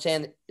 You know what I'm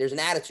saying? There's an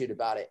attitude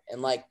about it.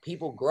 And like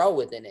people grow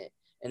within it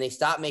and they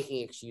stop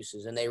making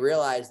excuses and they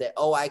realize that,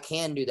 oh, I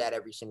can do that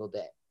every single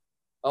day.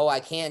 Oh,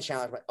 I can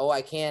challenge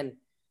I can,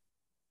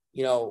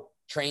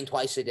 train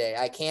twice a day.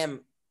 I can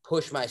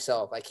push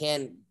myself. I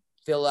can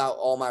fill out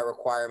all my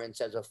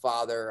requirements as a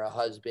father, a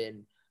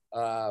husband,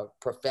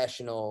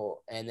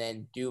 professional, and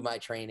then do my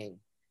training,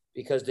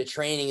 because the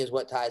training is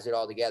what ties it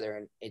all together.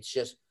 And it's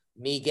just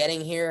me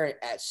getting here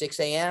at 6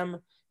 a.m.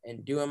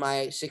 and doing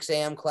my 6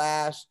 a.m.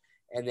 class,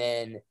 and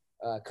then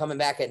coming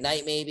back at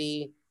night,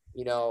 maybe,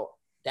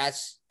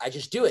 I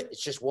just do it.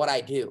 It's just what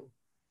I do.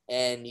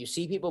 And you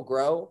see people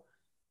grow.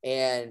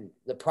 And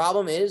the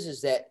problem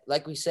is that,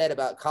 like we said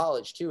about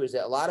college too, is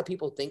that a lot of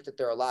people think that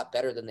they're a lot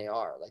better than they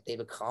are. Like they've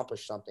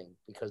accomplished something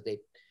because they,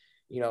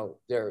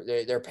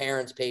 their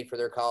parents paid for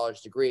their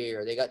college degree,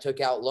 or they took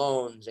out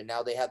loans and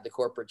now they have the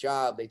corporate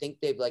job. They think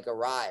they've like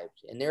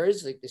arrived. And there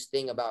is like this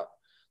thing about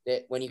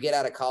that when you get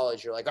out of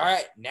college, you're like, all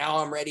right, now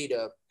I'm ready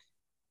to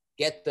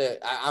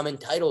I'm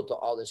entitled to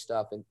all this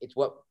stuff. And it's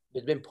what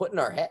has been put in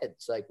our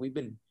heads. Like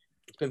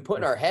it's been put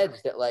in our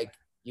heads that like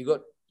you go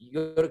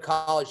to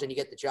college and you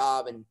get the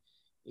job, and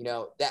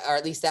that, or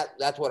at least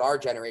that's what our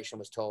generation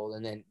was told.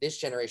 And then this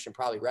generation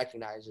probably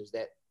recognizes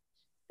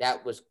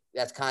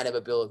that's kind of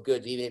a bill of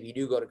goods. Even if you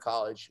do go to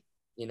college,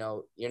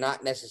 you're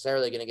not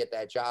necessarily going to get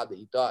that job that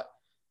you thought,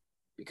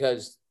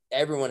 because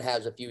everyone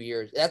has a few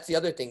years. That's the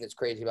other thing that's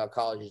crazy about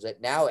college, is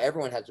that now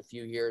everyone has a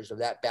few years of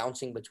that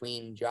bouncing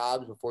between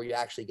jobs before you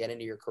actually get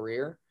into your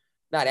career.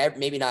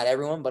 Maybe not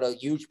everyone, but a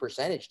huge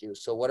percentage do.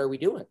 So what are we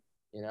doing?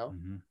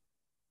 Mm-hmm.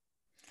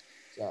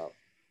 So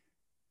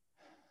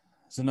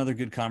it's another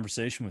good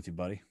conversation with you,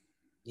 buddy.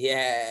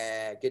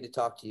 Yeah, good to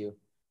talk to you.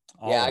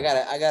 All yeah,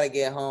 right. I gotta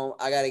get home.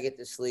 I gotta get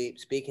to sleep.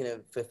 Speaking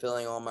of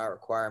fulfilling all my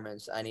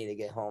requirements, I need to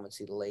get home and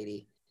see the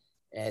lady.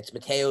 And it's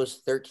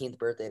Mateo's 13th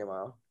birthday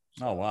tomorrow.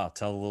 So, oh wow!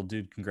 Tell the little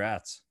dude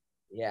congrats.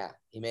 Yeah,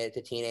 he made it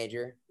to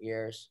teenager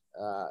years.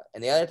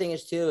 And the other thing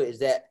is too is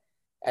that,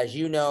 as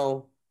you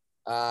know,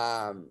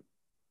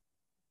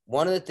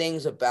 one of the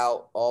things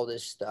about all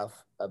this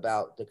stuff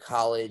about the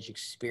college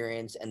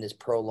experience and this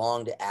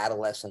prolonged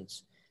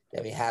adolescence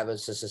that we have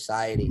as a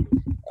society,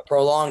 a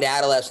prolonged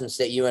adolescence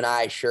that you and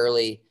I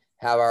surely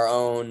have our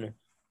own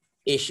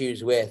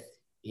issues with.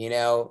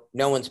 No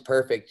one's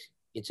perfect.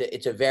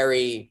 It's a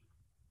very,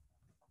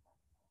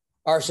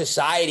 our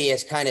society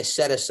has kind of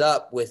set us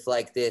up with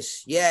like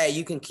this, yeah,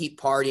 you can keep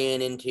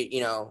partying into,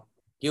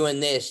 doing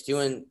this,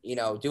 doing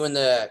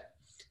the,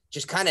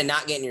 just kind of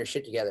not getting your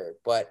shit together,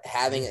 but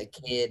having a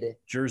kid.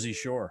 Jersey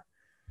Shore.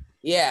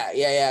 Yeah.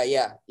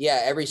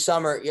 Every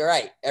summer, you're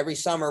right. Every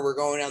summer we're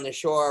going down the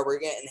shore, we're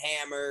getting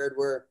hammered,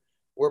 we're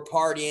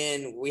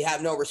partying, we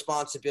have no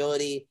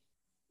responsibility.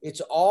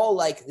 It's all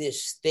like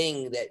this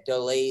thing that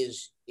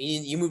delays.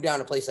 You move down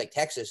to a place like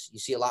Texas, you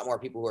see a lot more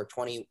people who are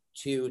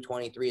 22,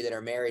 23 that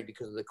are married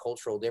because of the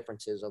cultural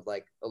differences of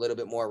like a little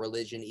bit more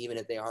religion, even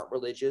if they aren't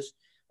religious,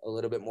 a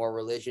little bit more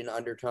religion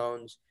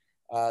undertones.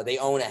 They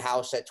own a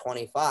house at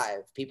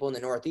 25. People in the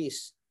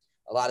Northeast,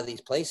 a lot of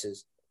these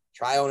places,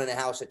 try owning a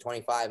house at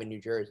 25 in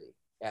New Jersey,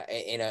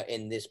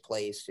 in this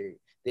place or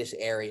this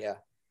area,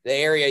 the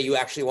area you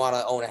actually want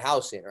to own a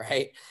house in,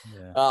 right?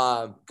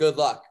 Yeah. Good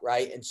luck,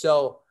 right? And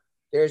so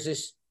there's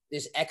this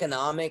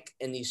economic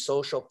and these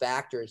social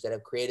factors that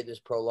have created this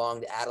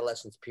prolonged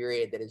adolescence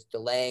period that is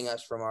delaying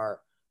us from our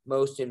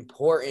most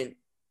important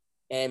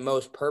and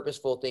most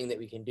purposeful thing that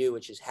we can do,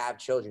 which is have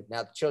children.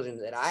 Now, the children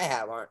that I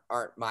have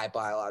aren't my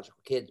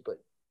biological kids,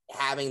 but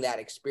having that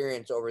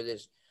experience over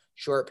this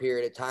short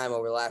period of time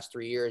over the last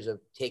 3 years of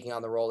taking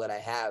on the role that I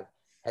have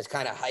has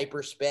kind of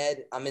hyper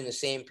sped. I'm in the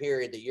same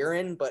period that you're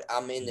in, but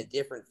I'm in the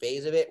different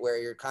phase of it where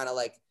you're kind of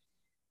like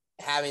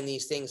having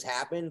these things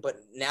happen.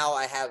 But now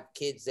I have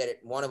kids that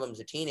one of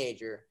them's a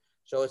teenager.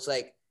 So it's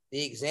like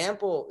the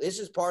example, this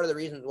is part of the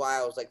reasons why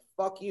I was like,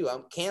 fuck you,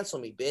 cancel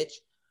me, bitch,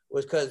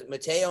 was because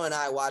Mateo and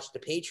I watched The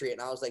Patriot,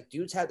 and I was like,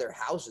 dudes had their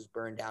houses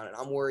burned down, and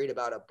I'm worried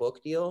about a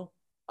book deal.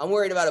 I'm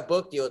worried about a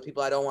book deal with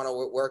people I don't want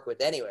to work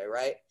with anyway,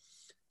 right?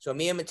 So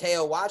me and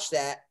Mateo watched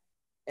that,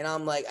 and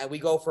I'm like, we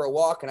go for a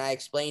walk, and I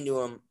explained to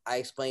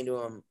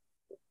him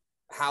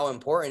how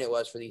important it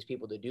was for these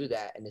people to do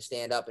that and to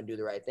stand up and do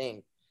the right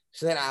thing.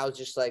 So then I was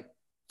just like,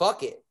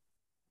 fuck it.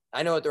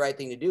 I know what the right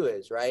thing to do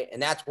is, right?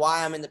 And that's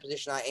why I'm in the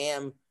position I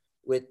am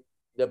with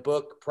the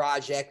book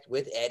project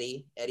with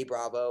Eddie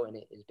Bravo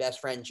and his best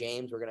friend,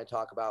 James. We're going to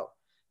talk about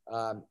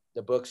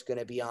the book's going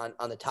to be on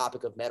the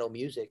topic of metal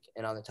music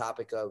and on the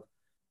topic of,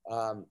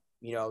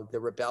 the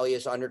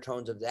rebellious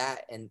undertones of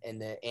that and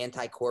the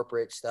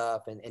anti-corporate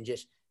stuff and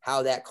just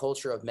how that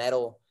culture of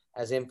metal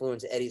has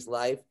influenced Eddie's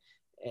life.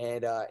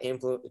 and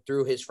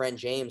through his friend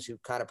James, who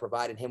kind of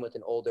provided him with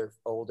an older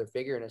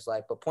figure in his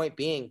life. But point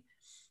being,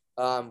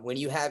 when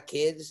you have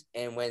kids,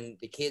 and when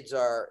the kids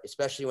are,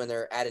 especially when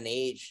they're at an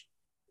age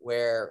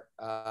where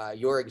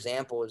your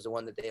example is the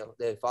one that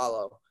they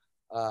follow,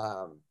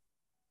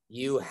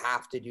 you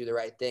have to do the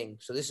right thing.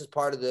 So this is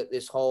part of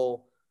this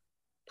whole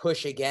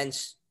push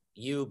against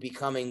you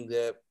becoming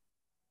the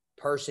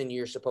person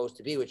you're supposed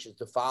to be, which is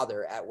the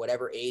father at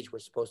whatever age we're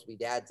supposed to be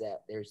dads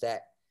at. There's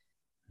that.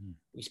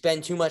 We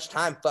spend too much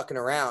time fucking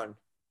around,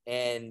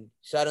 and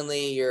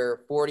suddenly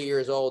you're 40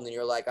 years old and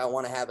you're like, I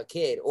want to have a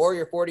kid. Or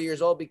you're 40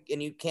 years old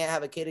and you can't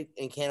have a kid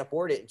and can't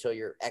afford it until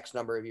you're X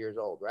number of years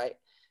old, right?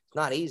 It's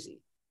not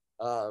easy.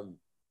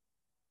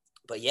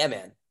 But yeah,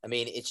 man, I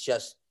mean, it's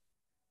just,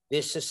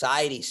 this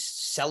society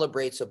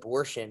celebrates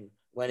abortion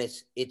when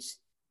it's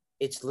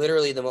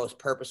literally the most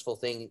purposeful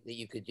thing that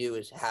you could do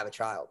is have a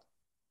child.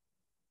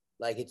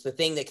 Like, it's the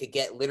thing that could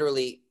get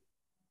literally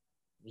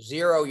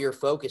zero your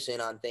focus in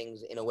on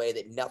things in a way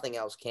that nothing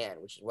else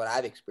can, which is what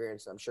I've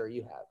experienced. I'm sure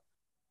you have.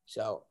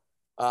 So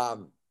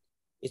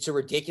it's a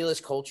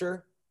ridiculous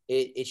culture.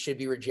 It should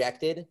be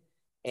rejected.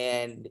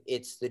 And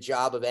it's the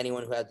job of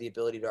anyone who has the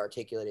ability to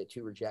articulate it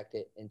to reject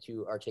it and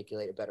to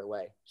articulate a better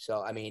way.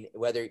 So, I mean,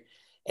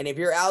 and if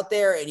you're out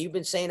there and you've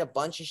been saying a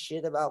bunch of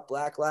shit about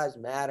Black Lives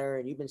Matter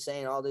and you've been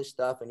saying all this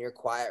stuff and you're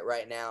quiet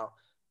right now,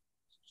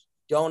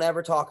 don't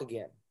ever talk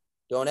again.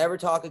 Don't ever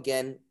talk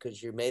again,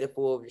 because you're made a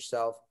fool of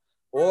yourself.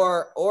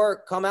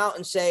 Or come out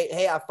and say,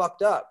 hey, I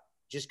fucked up.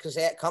 Just because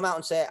come out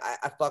and say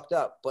I fucked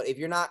up. But if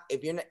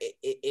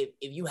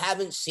you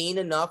haven't seen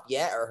enough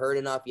yet or heard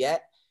enough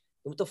yet,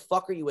 what the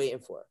fuck are you waiting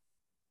for?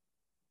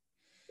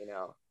 You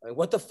know, I mean,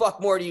 what the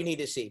fuck more do you need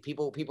to see?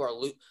 People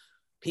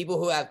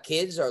who have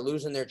kids are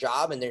losing their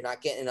job and they're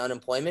not getting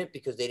unemployment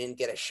because they didn't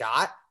get a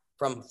shot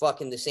from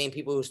fucking the same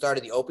people who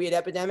started the opiate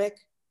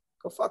epidemic.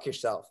 Go fuck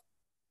yourself.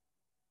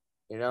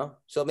 You know?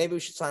 So maybe we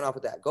should sign off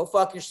with that. Go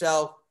fuck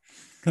yourself.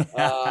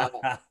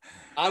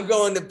 I'm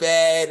going to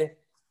bed.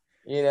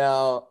 You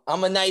know,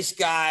 I'm a nice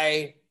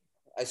guy.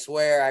 I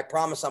swear, I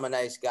promise I'm a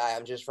nice guy.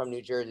 I'm just from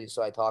New Jersey,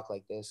 so I talk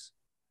like this.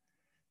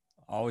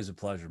 Always a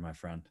pleasure, my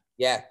friend.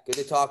 Yeah, good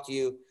to talk to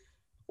you.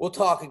 We'll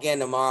talk again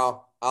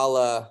tomorrow.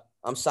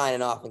 I'm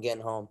signing off and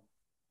getting home.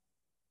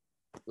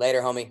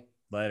 Later, homie.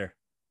 Later.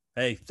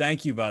 Hey,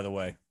 thank you, by the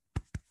way.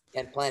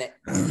 10th Planet.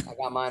 I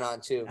got mine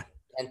on too.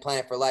 10th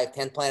Planet for life.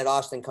 10th Planet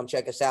Austin. Come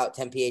check us out.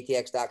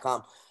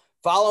 10patx.com.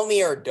 Follow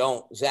me or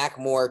don't. Zack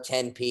Moore,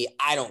 10P.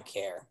 I don't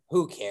care.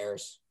 Who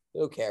cares?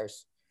 Who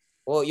cares?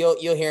 Well,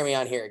 you'll hear me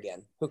on here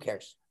again. Who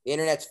cares? The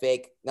internet's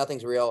fake.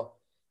 Nothing's real.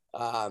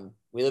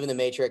 We live in the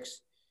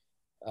Matrix.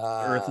 The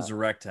Earth is a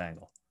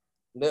rectangle.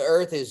 The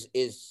Earth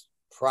is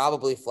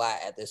probably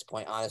flat at this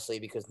point, honestly,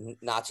 because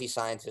Nazi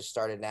scientists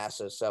started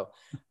NASA. So,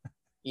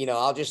 you know,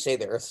 I'll just say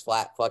the Earth's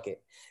flat. Fuck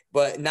it.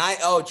 But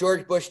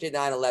George Bush did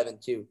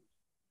 9/11 too.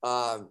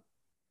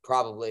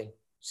 Probably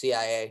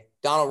CIA.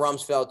 Donald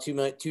Rumsfeld,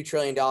 $2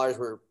 trillion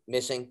were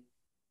missing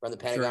from the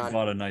Pentagon. Sure, he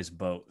bought a nice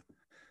boat.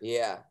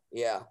 Yeah.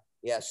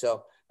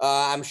 So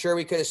I'm sure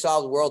we could have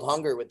solved world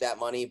hunger with that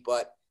money,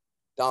 but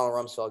Donald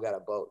Rumsfeld got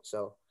a boat.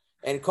 So,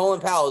 and Colin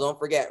Powell, don't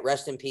forget,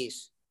 rest in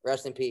peace.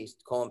 Rest in peace,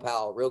 Colin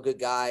Powell. Real good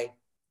guy.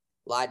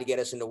 Lied to get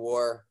us into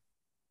war.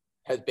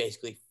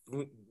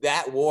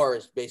 That war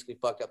has basically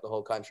fucked up the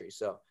whole country.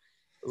 So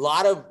a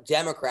lot of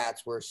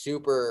Democrats were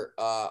super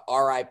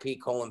RIP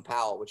Colin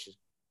Powell, which is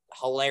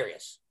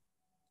hilarious.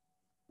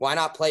 Why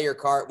not play your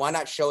card? Why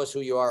not show us who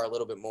you are a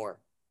little bit more?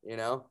 You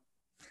know?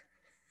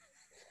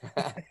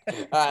 All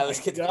right, let's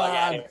get the fuck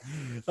out of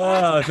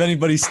here. If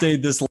anybody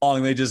stayed this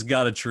long, they just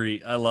got a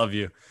treat. I love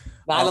you.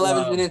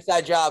 9/11's an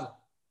inside job.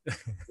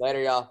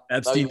 Later, y'all.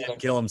 Epstein didn't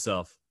kill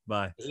himself.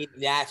 Bye.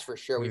 That's for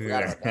sure. We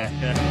forgot about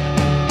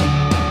that.